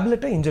 ಅದು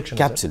ಟ್ಯಾಬ್ಲೆಟ್, ಇಂಜೆಕ್ಷನ್,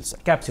 ಕ್ಯಾಪ್ಸೂಲ್ಸ್.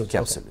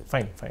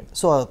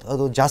 ಸೊ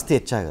ಅದು ಜಾಸ್ತಿ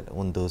ಹೆಚ್ಚಾಗಲ್ಲ,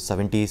 ಒಂದು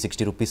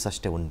 70-60 ರೂಪೀಸ್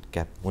ಅಷ್ಟೇ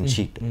ಒಂದು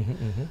ಶೀಟ್.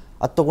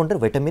 ಅದು ತಗೊಂಡ್ರೆ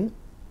ವಿಟಮಿನ್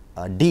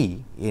D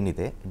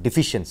ಏನಿದೆ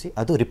ಡಿಫಿಷಿಯನ್ಸಿ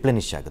ಅದು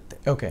ರಿಪ್ಲೆನಿಶ್ ಆಗುತ್ತೆ.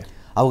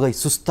 ಅವಾಗ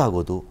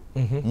ಸುಸ್ತಾಗೋದು,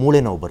 ಮೂಳೆ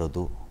ನೋವು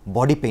ಬರೋದು,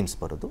 ಬಾಡಿ ಪೇನ್ಸ್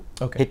ಬರೋದು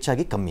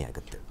ಹೆಚ್ಚಾಗಿ ಕಮ್ಮಿ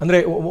ಆಗುತ್ತೆ. ಅಂದ್ರೆ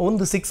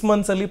ಒಂದು 6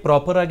 ಮಂತ್ಸ್ ಅಲ್ಲಿ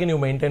ಪ್ರಾಪರ್ ಆಗಿ ನೀವು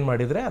ಮೇಂಟೈನ್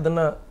ಮಾಡಿದ್ರೆ ಅದನ್ನ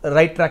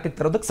ರೈಟ್ ಟ್ರ್ಯಾಕ್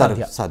ತರೋದಕ್ಕೆ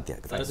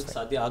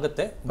ಸಾಧ್ಯ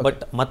ಆಗುತ್ತೆ.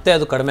 ಬಟ್ ಮತ್ತೆ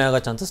ಅದು ಕಡಿಮೆ ಆಗೋ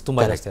ಚಾನ್ಸಸ್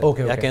ತುಂಬಾ ಜಾಸ್ತಿ.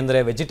 ಯಾಕೆಂದ್ರೆ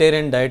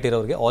ವೆಜಿಟೇರಿಯನ್ ಡಯಟ್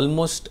ಇರೋರಿಗೆ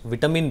ಆಲ್ಮೋಸ್ಟ್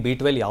ವಿಟಮಿನ್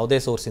B12 ಯಾವುದೇ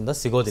ಸೋರ್ಸ್ ಇಂದ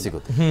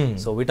ಸಿಗೋದಿಲ್ಲ.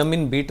 ಸೊ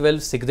ವಿಟಮಿನ್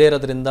B12 ಸಿಗದೇ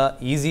ಇರೋದ್ರಿಂದ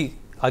ಈಸಿ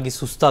ಆಗಿ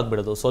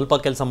ಸುಸ್ತಾಗ್ಬಿಡೋದು, ಸ್ವಲ್ಪ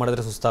ಕೆಲಸ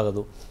ಮಾಡಿದ್ರೆ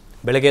ಸುಸ್ತಾಗೋದು,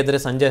 ಬೆಳಗ್ಗೆ ಎದ್ರೆ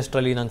ಸಂಜೆ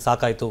ಅಷ್ಟರಲ್ಲಿ ನಂಗೆ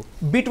ಸಾಕಾಯ್ತು.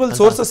 B12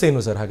 ಸೋರ್ಸಸ್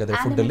ಏನು ಸರ್ ಹಾಗಾದ್ರೆ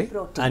ಫುಡ್ ಅಲ್ಲಿ?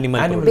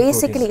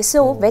 Basically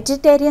so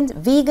vegetarians,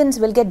 vegans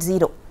will get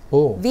 0.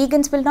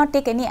 Vegans will not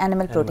take any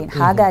animal protein.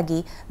 ಹಾಗಾಗಿ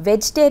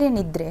ವೆಜಿಟೇರಿಯನ್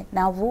ಇದ್ರೆ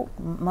ನಾವು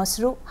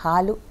ಮೊಸರು,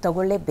 ಹಾಲು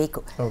ತಗೊಳ್ಳೇಬೇಕು.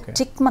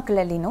 ಚಿಕ್ಕ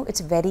ಮಕ್ಕಳಲ್ಲಿನೂ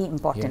ಇಟ್ಸ್ ವೆರಿ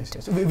ಇಂಪಾರ್ಟೆಂಟ್.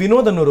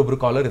 ವಿನೋದ್ ಅನ್ನೋರು ಒಬ್ರು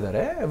ಕಾಲರ್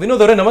ಇದ್ದಾರೆ.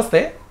 ವಿನೋದ್ ಅವರೇ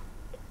ನಮಸ್ತೆ.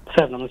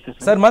 ಸರ್ ನಮಸ್ತೆ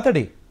ಸರ್,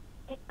 ಮಾತಾಡಿ.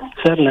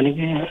 ಸರ್,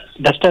 ನನಗೆ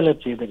ಡಸ್ಟ್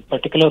ಅಲರ್ಜಿ ಇದೆ.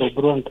 ಪರ್ಟಿಕ್ಯುಲರ್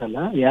ಒಬ್ರು ಅಂತಲ್ಲ,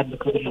 ಯಾರು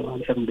ಬೇಕಾದ್ರೂ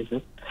ಆನ್ಸರ್ ಮಾಡಿ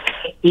ಸರ್.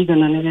 ಈಗ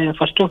ನನಗೆ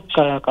ಫಸ್ಟ್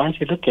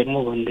ಕಾಣಿಸಿದ್ದು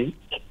ಕೆಮ್ಮು ಬಂದು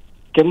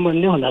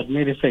ಒಂದು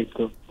 15 ದಿವಸ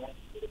ಇತ್ತು.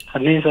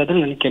 15 ದಿವಸ ಆದ್ರೆ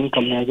ನನಗೆ ಕೆಮ್ಮು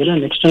ಕಮ್ಮಿ ಆಗಿಲ್ಲ.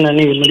 ನೆಕ್ಸ್ಟ್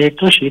ನನಗೆ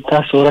ಇಮಿಡಿಯೇಟ್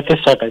ಶೀತ ಸೋರಕ್ಕೆ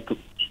ಸ್ಟಾರ್ಟ್ ಆಯ್ತು.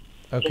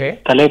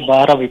 ತಲೆ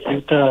ಭಾರ,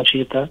 ವಿಪರೀತ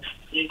ಶೀತ,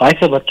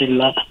 ಪಾಯಸ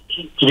ಬರ್ತಿಲ್ಲ,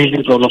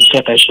 ಬ್ರೀದಿಂಗ್ ಪ್ರಾಬ್ಲಮ್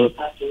ಸ್ಟಾರ್ಟ್ ಆಯ್ತು,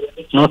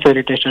 ನೋಸ್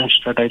ಇರಿಟೇಷನ್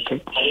ಸ್ಟಾರ್ಟ್ ಆಯ್ತು.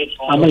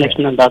 ಆಮೇಲೆ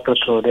ನೆಕ್ಸ್ಟ್ ನಾನು ಡಾಕ್ಟರ್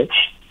ಹತ್ರ ಹೋದೆ.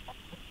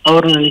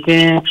 ಅವರು ನನಗೆ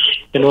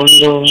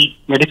ಕೆಲವೊಂದು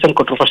ಮೆಡಿಸಿನ್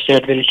ಕೊಟ್ಟರು. ಫಸ್ಟ್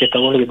 2 ದಿನಕ್ಕೆ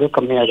ತಗೊಳ್ಳಿದ್ದು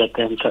ಕಮ್ಮಿ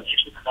ಆಗತ್ತೆ ಅಂತ.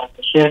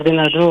 2 ದಿನ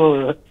ಆದ್ರೂ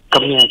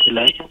ಕಮ್ಮಿ ಆಗಿಲ್ಲ.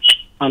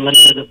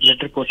 ಆಮೇಲೆ ಅದು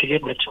ಬ್ಲಡ್ ರಿಪೋರ್ಟಿಗೆ,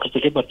 ಬ್ಲಡ್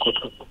ಚೆಕಪ್ಗೆ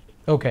ಬರ್ಕೊಟ್ರು.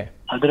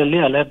 ಅದರಲ್ಲಿ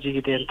ಅಲರ್ಜಿ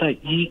ಇದೆ ಅಂತ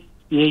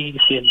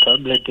EAEC ಅಂತ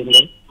ಬ್ಲಡ್ ಇಂದ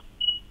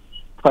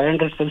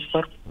 500 cells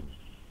per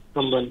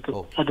ಬಂತು.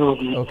 ಅದು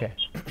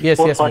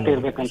 40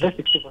 ಇರ್ಬೇಕಂದ್ರೆ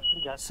 60%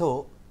 ಜಾಸ್ತಿ. ಸೊ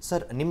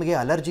ಸರ್, ನಿಮಗೆ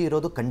ಅಲರ್ಜಿ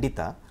ಇರೋದು ಖಂಡಿತ.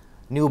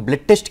 ನೀವು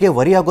ಬ್ಲಡ್ ಟೆಸ್ಟ್ಗೆ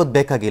ವರಿ ಆಗೋದು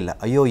ಬೇಕಾಗಿಲ್ಲ.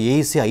 ಅಯ್ಯೋ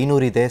AEC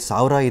 500 ಇದೆ,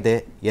 1000 ಇದೆ,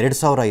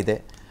 2000 ಇದೆ.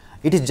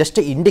 ಇಟ್ ಈಸ್ ಜಸ್ಟ್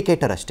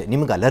ಇಂಡಿಕೇಟರ್ ಅಷ್ಟೇ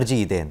ನಿಮಗೆ ಅಲರ್ಜಿ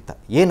ಇದೆ ಅಂತ.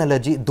 ಏನು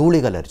allergy?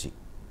 ಧೂಳಿಗೆ allergy,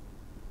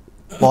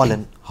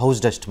 ಪಾಲನ್, house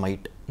dust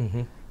mite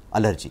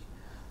allergy.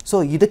 So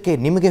ಇದಕ್ಕೆ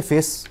ನಿಮಗೆ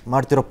ಫೇಸ್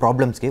ಮಾಡ್ತಿರೋ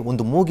ಪ್ರಾಬ್ಲಮ್ಸ್ಗೆ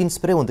ಒಂದು ಮೂಗಿನ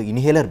ಸ್ಪ್ರೇ, ಒಂದು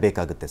ಇನ್ಹೇಲರ್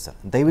ಬೇಕಾಗುತ್ತೆ ಸರ್.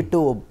 ದಯವಿಟ್ಟು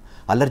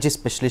ಅಲರ್ಜಿ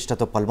ಸ್ಪೆಷಲಿಸ್ಟ್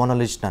ಅಥವಾ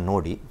ಪಲ್ಮನಾಲಜಿಸ್ಟ್ನ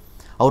ನೋಡಿ,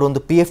 ಅವರೊಂದು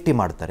PFT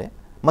ಮಾಡ್ತಾರೆ,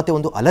 ಮತ್ತು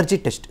ಒಂದು allergy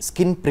test,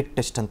 skin prick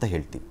test ಅಂತ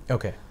ಹೇಳ್ತೀವಿ.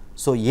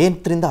 ಸೊ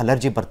ಏನರಿಂದ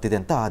ಅಲರ್ಜಿ ಬರ್ತಿದೆ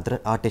ಅಂತ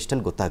ಆ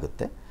ಟೆಸ್ಟಲ್ಲಿ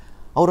ಗೊತ್ತಾಗುತ್ತೆ.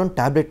 ಅವರೊಂದು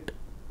ಟ್ಯಾಬ್ಲೆಟ್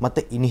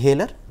ಮತ್ತು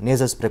ಇನ್ಹೇಲರ್,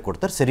 ನೇಸಲ್ ಸ್ಪ್ರೇ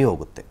ಕೊಡ್ತಾರೆ, ಸರಿ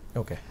ಹೋಗುತ್ತೆ.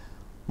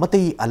 ಮತ್ತು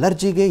ಈ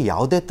ಅಲರ್ಜಿಗೆ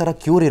ಯಾವುದೇ ಥರ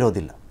ಕ್ಯೂರ್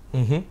ಇರೋದಿಲ್ಲ.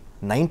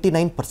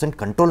 99%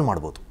 ಕಂಟ್ರೋಲ್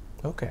ಮಾಡ್ಬೋದು.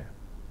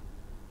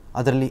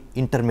 ಅದರಲ್ಲಿ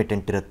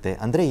ಇಂಟರ್ಮಿಟೆಂಟ್ ಇರುತ್ತೆ,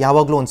 ಅಂದರೆ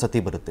ಯಾವಾಗಲೂ ಒಂದು ಸತಿ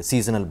ಬರುತ್ತೆ,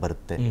 ಸೀಸನಲ್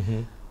ಬರುತ್ತೆ,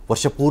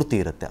 ವರ್ಷ ಪೂರ್ತಿ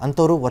ಇರುತ್ತೆ.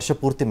 ಅಂಥವ್ರು ವರ್ಷ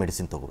ಪೂರ್ತಿ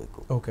ಮೆಡಿಸಿನ್ ತಗೋಬೇಕು.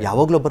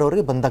 ಯಾವಾಗಲೂ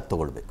ಬರೋರಿಗೆ ಬಂದಾಗ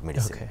ತಗೊಳ್ಬೇಕು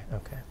ಮೆಡಿಸಿನ್.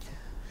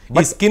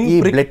 ಈ ಸ್ಕಿನ್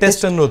ಪ್ರಿಕ್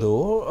ಟೆಸ್ಟ್ ಅನ್ನೋದು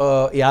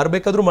ಯಾರು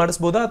ಬೇಕಾದ್ರೂ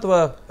ಮಾಡಿಸಬಹುದಾ ಅಥವಾ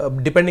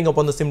depending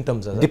upon the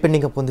symptoms?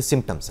 Depending upon the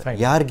symptoms.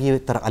 ಯಾರಿಗೆ ಈ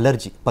ತರ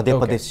ಅಲರ್ಜಿ ಪದೇ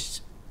ಪದೇ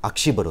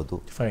ಅಕ್ಷಿ ಬರೋದು,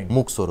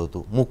 ಮೂಗ್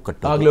ಸೋರೋದು, ಮೂಗ್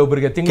ಕಟ್ಟೋದು, ಆಗ್ಲೇ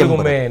ಒಬ್ಬರಿಗೆ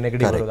ತಿಂಗಳಿಗೊಮ್ಮೆ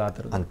ನೆಗಡಿ ಬರೋದು, ಆ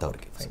ಥರದ್ದು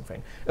ಅಂತವ್ರಿಗೆ.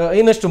 ಫೈನ್.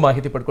 ಇನ್ನಷ್ಟು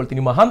ಮಾಹಿತಿ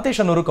ಪಡ್ಕೊಳ್ತೀನಿ. ಮಹಾಂತೇಶ್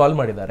ಅನ್ನೋರು ಕಾಲ್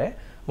ಮಾಡಿದ್ದಾರೆ.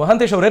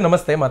 ಮಹಾಂತೇಶ್ ಅವರೇ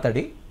ನಮಸ್ತೆ,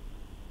 ಮಾತಾಡಿ.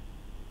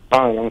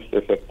 ನಮಸ್ತೆ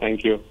ಸರ್,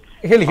 ಥ್ಯಾಂಕ್ ಯು.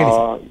 ಹೇಳಿ.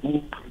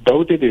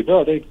 ಡೌಟ್ ಇದ್ದಿದ್ದು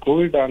ಅದೇ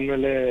ಕೋವಿಡ್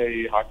ಆದ್ಮೇಲೆ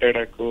ಈ ಹಾರ್ಟ್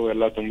ಅಟ್ಯಾಕ್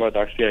ಎಲ್ಲ ತುಂಬಾ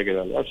ಜಾಸ್ತಿ ಆಗಿದೆ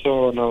ಅಲ್ವಾ? ಸೊ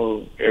ನಾವು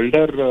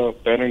ಎಲ್ಡರ್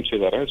ಪೇರೆಂಟ್ಸ್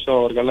ಇದಾರೆ, ಸೊ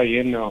ಅವ್ರಿಗೆಲ್ಲ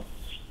ಏನ್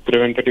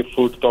ಪ್ರಿವೆಂಟೇಟಿವ್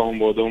ಫುಡ್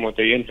ತಗೊಬಹುದು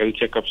ಮತ್ತೆ ಏನ್ ಹೆಲ್ತ್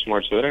ಚೆಕ್ಅಪ್ಸ್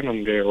ಮಾಡಿಸಿದ್ರೆ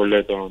ನಮ್ಗೆ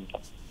ಒಳ್ಳೇದು ಅಂತ?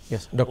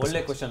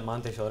 ಒಳ್ಳೆ ಕ್ವಶನ್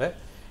ಮಹಾಂತೇಶ್ ಅವರೇ.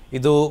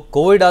 ಇದು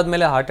ಕೋವಿಡ್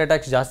ಆದಮೇಲೆ ಹಾರ್ಟ್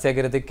ಅಟ್ಯಾಕ್ಸ್ ಜಾಸ್ತಿ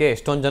ಆಗಿರೋದಕ್ಕೆ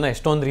ಎಷ್ಟೊಂದು ಜನ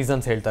ಎಷ್ಟೊಂದು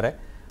ರೀಸನ್ಸ್ ಹೇಳ್ತಾರೆ.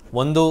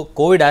 ಒಂದು,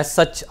 ಕೋವಿಡ್ ಆಸ್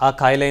ಸಚ್ ಆ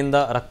ಕಾಯಿಲೆಯಿಂದ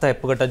ರಕ್ತ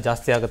ಹೆಪ್ಪುಗಟ್ಟೋದು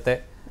ಜಾಸ್ತಿ ಆಗುತ್ತೆ,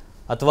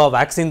 ಅಥವಾ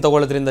ವ್ಯಾಕ್ಸಿನ್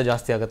ತೊಗೊಳ್ಳೋದ್ರಿಂದ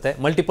ಜಾಸ್ತಿ ಆಗುತ್ತೆ.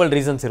 ಮಲ್ಟಿಪಲ್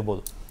ರೀಸನ್ಸ್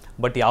ಇರ್ಬೋದು.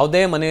 ಬಟ್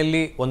ಯಾವುದೇ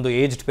ಮನೆಯಲ್ಲಿ ಒಂದು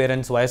ಏಜ್ಡ್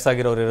ಪೇರೆಂಟ್ಸ್,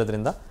 ವಯಸ್ಸಾಗಿರೋರು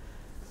ಇರೋದ್ರಿಂದ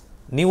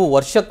ನೀವು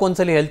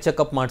ವರ್ಷಕ್ಕೊಂದ್ಸಲಿ ಹೆಲ್ತ್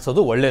ಚೆಕಪ್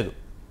ಮಾಡಿಸೋದು ಒಳ್ಳೆಯದು.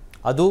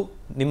 ಅದು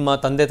ನಿಮ್ಮ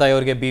ತಂದೆ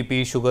ತಾಯಿಯವ್ರಿಗೆ ಬಿ ಪಿ,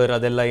 ಶುಗರ್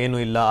ಅದೆಲ್ಲ ಏನೂ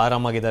ಇಲ್ಲ,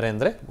 ಆರಾಮಾಗಿದ್ದಾರೆ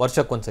ಅಂದರೆ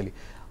ವರ್ಷಕ್ಕೊಂದ್ಸಲಿ.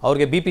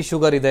 ಅವ್ರಿಗೆ ಬಿ ಪಿ,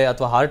 ಶುಗರ್ ಇದೆ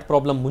ಅಥವಾ ಹಾರ್ಟ್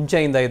ಪ್ರಾಬ್ಲಮ್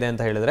ಮುಂಚೆಯಿಂದ ಇದೆ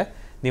ಅಂತ ಹೇಳಿದ್ರೆ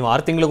ನೀವು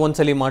 6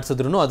 ತಿಂಗಳಿಗೊಂದ್ಸಲಿ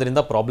ಮಾಡಿಸಿದ್ರೂ ಅದರಿಂದ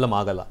ಪ್ರಾಬ್ಲಮ್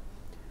ಆಗಲ್ಲ.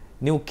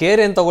 ನೀವು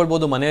ಕೇರ್ ಏನು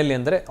ತೊಗೊಳ್ಬೋದು ಮನೆಯಲ್ಲಿ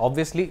ಅಂದರೆ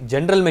ಆಬ್ವಿಯಸ್ಲಿ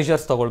ಜನರಲ್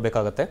ಮೆಷರ್ಸ್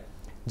ತೊಗೊಳ್ಬೇಕಾಗತ್ತೆ.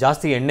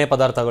 ಜಾಸ್ತಿ ಎಣ್ಣೆ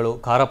ಪದಾರ್ಥಗಳು,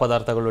 ಖಾರ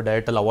ಪದಾರ್ಥಗಳು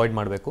ಡಯಟಲ್ಲಿ ಅವಾಯ್ಡ್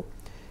ಮಾಡಬೇಕು.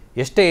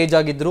 ಎಷ್ಟೇ ಏಜ್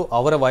ಆಗಿದ್ದರೂ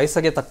ಅವರ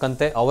ವಯಸ್ಸಿಗೆ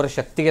ತಕ್ಕಂತೆ, ಅವರ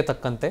ಶಕ್ತಿಗೆ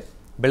ತಕ್ಕಂತೆ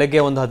ಬೆಳಗ್ಗೆ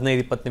ಒಂದು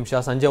 15-20 ನಿಮಿಷ,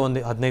 ಸಂಜೆ ಒಂದು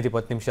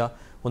 15-20 ನಿಮಿಷ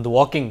ಒಂದು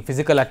ವಾಕಿಂಗ್,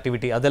 ಫಿಸಿಕಲ್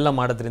ಆ್ಯಕ್ಟಿವಿಟಿ ಅದೆಲ್ಲ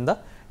ಮಾಡೋದ್ರಿಂದ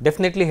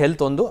ಡೆಫಿನೆಟ್ಲಿ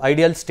ಹೆಲ್ತ್ ಒಂದು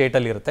ಐಡಿಯಲ್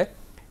ಸ್ಟೇಟಲ್ಲಿ ಇರುತ್ತೆ.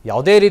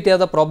 ಯಾವುದೇ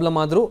ರೀತಿಯಾದ ಪ್ರಾಬ್ಲಮ್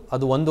ಆದರೂ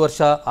ಅದು 1 ವರ್ಷ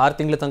 6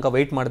 ತಿಂಗಳ ತನಕ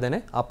ವೆಯ್ಟ್ ಮಾಡ್ದೇನೆ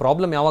ಆ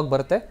ಪ್ರಾಬ್ಲಮ್ ಯಾವಾಗ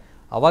ಬರುತ್ತೆ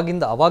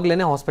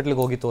ಅವಾಗಲೇ ಹಾಸ್ಪಿಟ್ಲಿಗೆ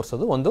ಹೋಗಿ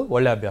ತೋರಿಸೋದು ಒಂದು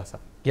ಒಳ್ಳೆ ಅಭ್ಯಾಸ.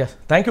 S,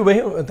 thank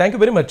you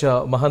very much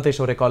Mahantesh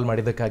ಅವರೇ ಕಾಲ್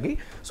ಮಾಡಿದ್ದಕ್ಕಾಗಿ.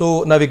 ಸೊ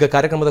ನಾವೀಗ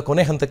ಕಾರ್ಯಕ್ರಮದ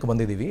ಕೊನೆ ಹಂತಕ್ಕೆ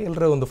ಬಂದಿದ್ದೀವಿ.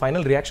 ಎಲ್ಲರ ಒಂದು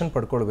ಫೈನಲ್ ರಿಯಾಕ್ಷನ್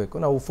ಪಡ್ಕೊಳ್ಬೇಕು.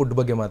 ನಾವು ಫುಡ್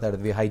ಬಗ್ಗೆ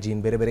ಮಾತಾಡಿದ್ವಿ, ಹೈಜೀನ್,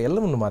 ಬೇರೆ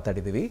ಎಲ್ಲವನ್ನು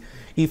ಮಾತಾಡಿದ್ದೀವಿ.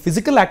 ಈ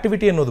ಫಿಸಿಕಲ್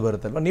ಆಕ್ಟಿವಿಟಿ ಅನ್ನೋದು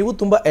ಬರುತ್ತಲ್ವ, ನೀವು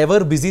ತುಂಬ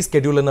ಎವರ್ ಬ್ಯುಸಿ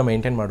ಸ್ಕೆಡ್ಯೂಲನ್ನು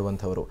ಮೇಂಟೈನ್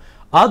ಮಾಡುವಂಥವ್ರು.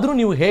 ಆದರೂ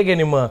ನೀವು ಹೇಗೆ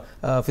ನಿಮ್ಮ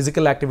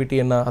ಫಿಸಿಕಲ್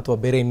ಆಕ್ಟಿವಿಟಿಯನ್ನು ಅಥವಾ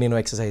ಬೇರೆ ಇನ್ನೇನು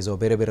ಎಕ್ಸಸೈಸು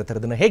ಬೇರೆ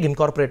ಥರದನ್ನು ಹೇಗೆ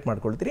ಇನ್ಕಾರ್ಪೊರೇಟ್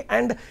ಮಾಡ್ಕೊಳ್ತೀರಿ?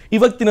 ಆ್ಯಂಡ್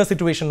ಇವತ್ತಿನ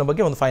ಸಿಚುವೇಶನ್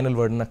ಬಗ್ಗೆ ಒಂದು ಫೈನಲ್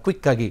ವರ್ಡ್ನ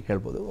ಕ್ವಿಕ್ ಆಗಿ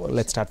ಹೇಳ್ಬೋದು.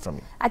 Let start from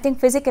you. I think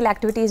physical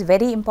activity is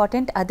very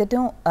important.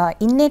 ಅದನ್ನು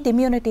ಇನ್ನೇಟ್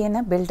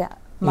ಇಮ್ಯುನಿಟಿಯನ್ನು ಬಿಲ್ಡ್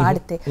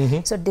ಮಾಡುತ್ತೆ.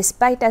 So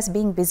despite us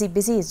being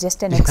busy is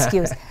just an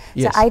excuse.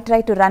 So I try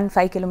to run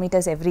 5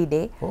 kilometers every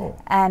day.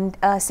 And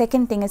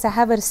second thing is I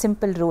have a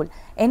simple rule.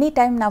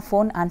 Anytime ನಾವು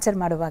phone answer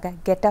ಮಾಡುವಾಗ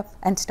get up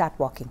and start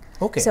walking.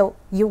 So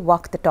you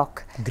walk the talk.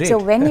 So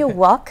when you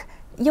walk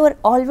you are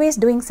always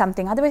doing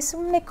something. Otherwise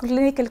ಸುಮ್ಮನೆ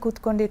ಕ್ಲಿನಿಕಲ್ಲಿ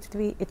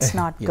ಕೂತ್ಕೊಂಡಿರ್ತೀವಿ, it's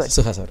not good.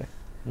 Suhas ಅವರೇ,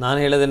 ನಾನು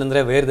ಹೇಳೋದೇನೆಂದರೆ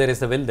wear there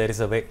is a will there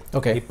is a way.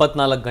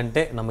 24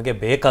 ಗಂಟೆ ನಮಗೆ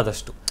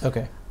ಬೇಕಾದಷ್ಟು.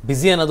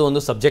 Busy ಅನ್ನೋದು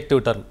ಒಂದು subjective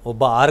term.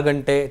 ಒಬ್ಬ 6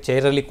 ಗಂಟೆ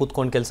ಚೇರಲ್ಲಿ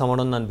ಕೂತ್ಕೊಂಡು ಕೆಲಸ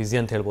ಮಾಡೋದು ನಾನು ಬ್ಯುಸಿ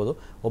ಅಂತ ಹೇಳ್ಬೋದು.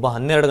 ಒಬ್ಬ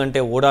 12 ಗಂಟೆ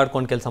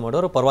ಓಡಾಡ್ಕೊಂಡು ಕೆಲಸ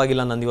ಮಾಡೋರು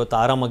ಪರವಾಗಿಲ್ಲ, ನಂದು ಇವತ್ತು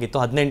ಆರಾಮಾಗಿತ್ತು,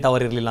 18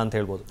 ಅವರ್ ಇರಲಿಲ್ಲ ಅಂತ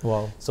ಹೇಳ್ಬೋದು.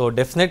 ಸೊ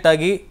ಡೆಫಿನೆಟ್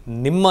ಆಗಿ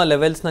ನಿಮ್ಮ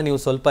ಲೆವೆಲ್ಸ್ನ ನೀವು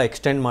ಸ್ವಲ್ಪ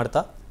ಎಕ್ಸ್ಟೆಂಡ್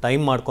ಮಾಡ್ತಾ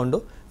ಟೈಮ್ ಮಾಡಿಕೊಂಡು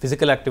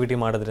ಫಿಸಿಕಲ್ ಆಕ್ಟಿವಿಟಿ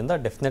ಮಾಡೋದ್ರಿಂದ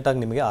ಡೆಫಿನೆಟ್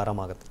ಆಗಿ ನಿಮಗೆ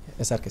ಆರಾಮಾಗುತ್ತೆ.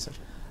 SRK ಸರ್,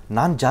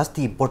 ನಾನು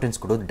ಜಾಸ್ತಿ ಇಂಪಾರ್ಟೆನ್ಸ್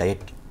ಕೊಡೋದು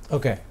ಡಯಟ್.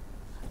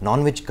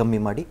 ನಾನ್ ವೆಜ್ ಕಮ್ಮಿ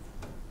ಮಾಡಿ,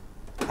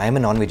 I am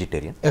A non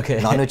vegetarian.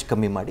 Non veg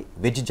ಕಮ್ಮಿ ಮಾಡಿ,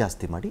 ವೆಜ್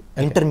ಜಾಸ್ತಿ ಮಾಡಿ,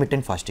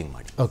 ಇಂಟರ್ಮಿಟೆಂಟ್ ಫಾಸ್ಟಿಂಗ್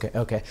ಮಾಡಿ.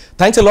 Okay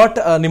thanks a lot.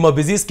 ನಿಮ್ಮ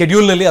ಬ್ಯುಸಿ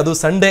ಸ್ಕೆಡ್ಯೂಲ್ನಲ್ಲಿ ಅದು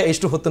ಸಂಡೇ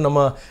ಎಷ್ಟು ಹೊತ್ತು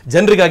ನಮ್ಮ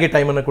ಜನರಿಗಾಗಿ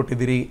ಟೈಮನ್ನು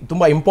ಕೊಟ್ಟಿದ್ದೀರಿ,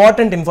 ತುಂಬ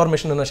ಇಂಪಾರ್ಟೆಂಟ್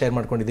ಇನ್ಫಾರ್ಮೇಷನನ್ನು ಶೇರ್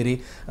ಮಾಡ್ಕೊಂಡಿದ್ದೀರಿ.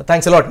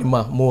 ಥ್ಯಾಂಕ್ಸ್ ಅ ಲಾಟ್ ನಿಮ್ಮ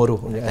ಮೂವರು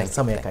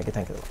ಸಮಯಕ್ಕಾಗಿ.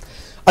 Thank you.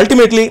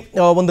 ಅಲ್ಟಿಮೇಟ್ಲಿ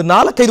ಒಂದು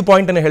 4-5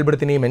 ಪಾಯಿಂಟನ್ನು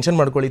ಹೇಳ್ಬಿಡ್ತೀನಿ, ಮೆನ್ಷನ್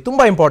ಮಾಡ್ಕೊಳ್ಳಿ,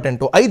 ತುಂಬ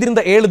ಇಂಪಾರ್ಟೆಂಟು.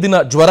 5-7 ದಿನ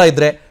ಜ್ವರ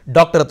ಇದ್ದರೆ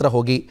ಡಾಕ್ಟರ್ ಹತ್ರ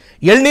ಹೋಗಿ.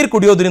 ಎಳ್ನೀರು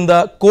ಕುಡಿಯೋದ್ರಿಂದ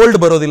ಕೋಲ್ಡ್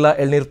ಬರೋದಿಲ್ಲ,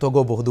 ಎಳ್ನೀರು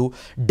ತಗೋಬಹುದು.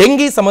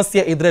 ಡೆಂಗಿ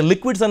ಸಮಸ್ಯೆ ಇದ್ದರೆ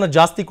ಲಿಕ್ವಿಡ್ಸನ್ನು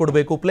ಜಾಸ್ತಿ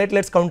ಕೊಡಬೇಕು.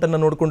 ಪ್ಲೇಟ್ಲೆಟ್ಸ್ ಕೌಂಟನ್ನು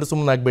ನೋಡಿಕೊಂಡು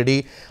ಸುಮ್ಮನಾಗಬೇಡಿ.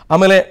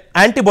 ಆಮೇಲೆ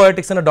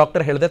ಆ್ಯಂಟಿಬಯೋಟಿಕ್ಸನ್ನು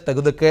ಡಾಕ್ಟರ್ ಹೇಳಿದೆ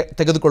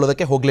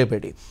ತೆಗೆದುಕೊಳ್ಳೋದಕ್ಕೆ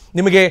ಹೋಗಲೇಬೇಡಿ.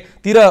 ನಿಮಗೆ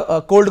ತೀರಾ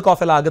ಕೋಲ್ಡ್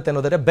ಕಾಫ್ ಎಲ್ಲ ಆಗುತ್ತೆ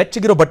ಅನ್ನೋದರೆ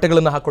ಬೆಚ್ಚಗಿರೋ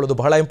ಬಟ್ಟೆಗಳನ್ನು ಹಾಕೊಳ್ಳೋದು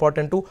ಬಹಳ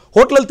ಇಂಪಾರ್ಟೆಂಟು.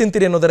 ಹೋಟ್ಲಲ್ಲಿ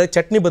ತಿಂತೀರಿ ಅನ್ನೋದರೆ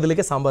ಚಟ್ನಿ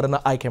ಬದಲಿಗೆ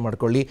ಸಾಂಬಾರನ್ನು ಆಯ್ಕೆ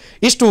ಮಾಡ್ಕೊಳ್ಳಿ.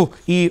 ಇಷ್ಟು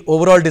ಈ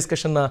ಓವರಾಲ್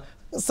ಡಿಸ್ಕಷನ್ನ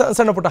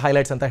ಸಣ್ಣ ಪುಟ್ಟ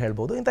ಹೈಲೈಟ್ಸ್ ಅಂತ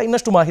ಹೇಳ್ಬೋದು. ಇಂಥ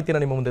ಇನ್ನಷ್ಟು ಮಾಹಿತಿನ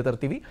ನಿಮ್ಮ ಮುಂದೆ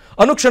ತರ್ತೀವಿ.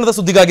 ಅನುಕ್ಷಣದ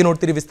ಸುದ್ದಿಗಾಗಿ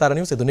ನೋಡ್ತೀರಿ ವಿಸ್ತಾರ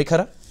ನ್ಯೂಸ್. ಇದು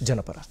ನಿಖರ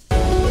ಜನಪರ.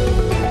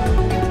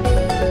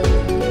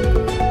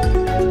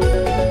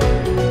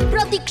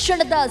 ಪ್ರತಿ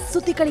ಕ್ಷಣದ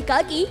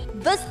ಸುದ್ದಿಗಳಿಗಾಗಿ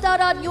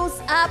ವಿಸ್ತಾರ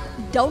ನ್ಯೂಸ್ ಆಪ್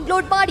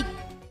ಡೌನ್ಲೋಡ್ ಮಾಡಿ.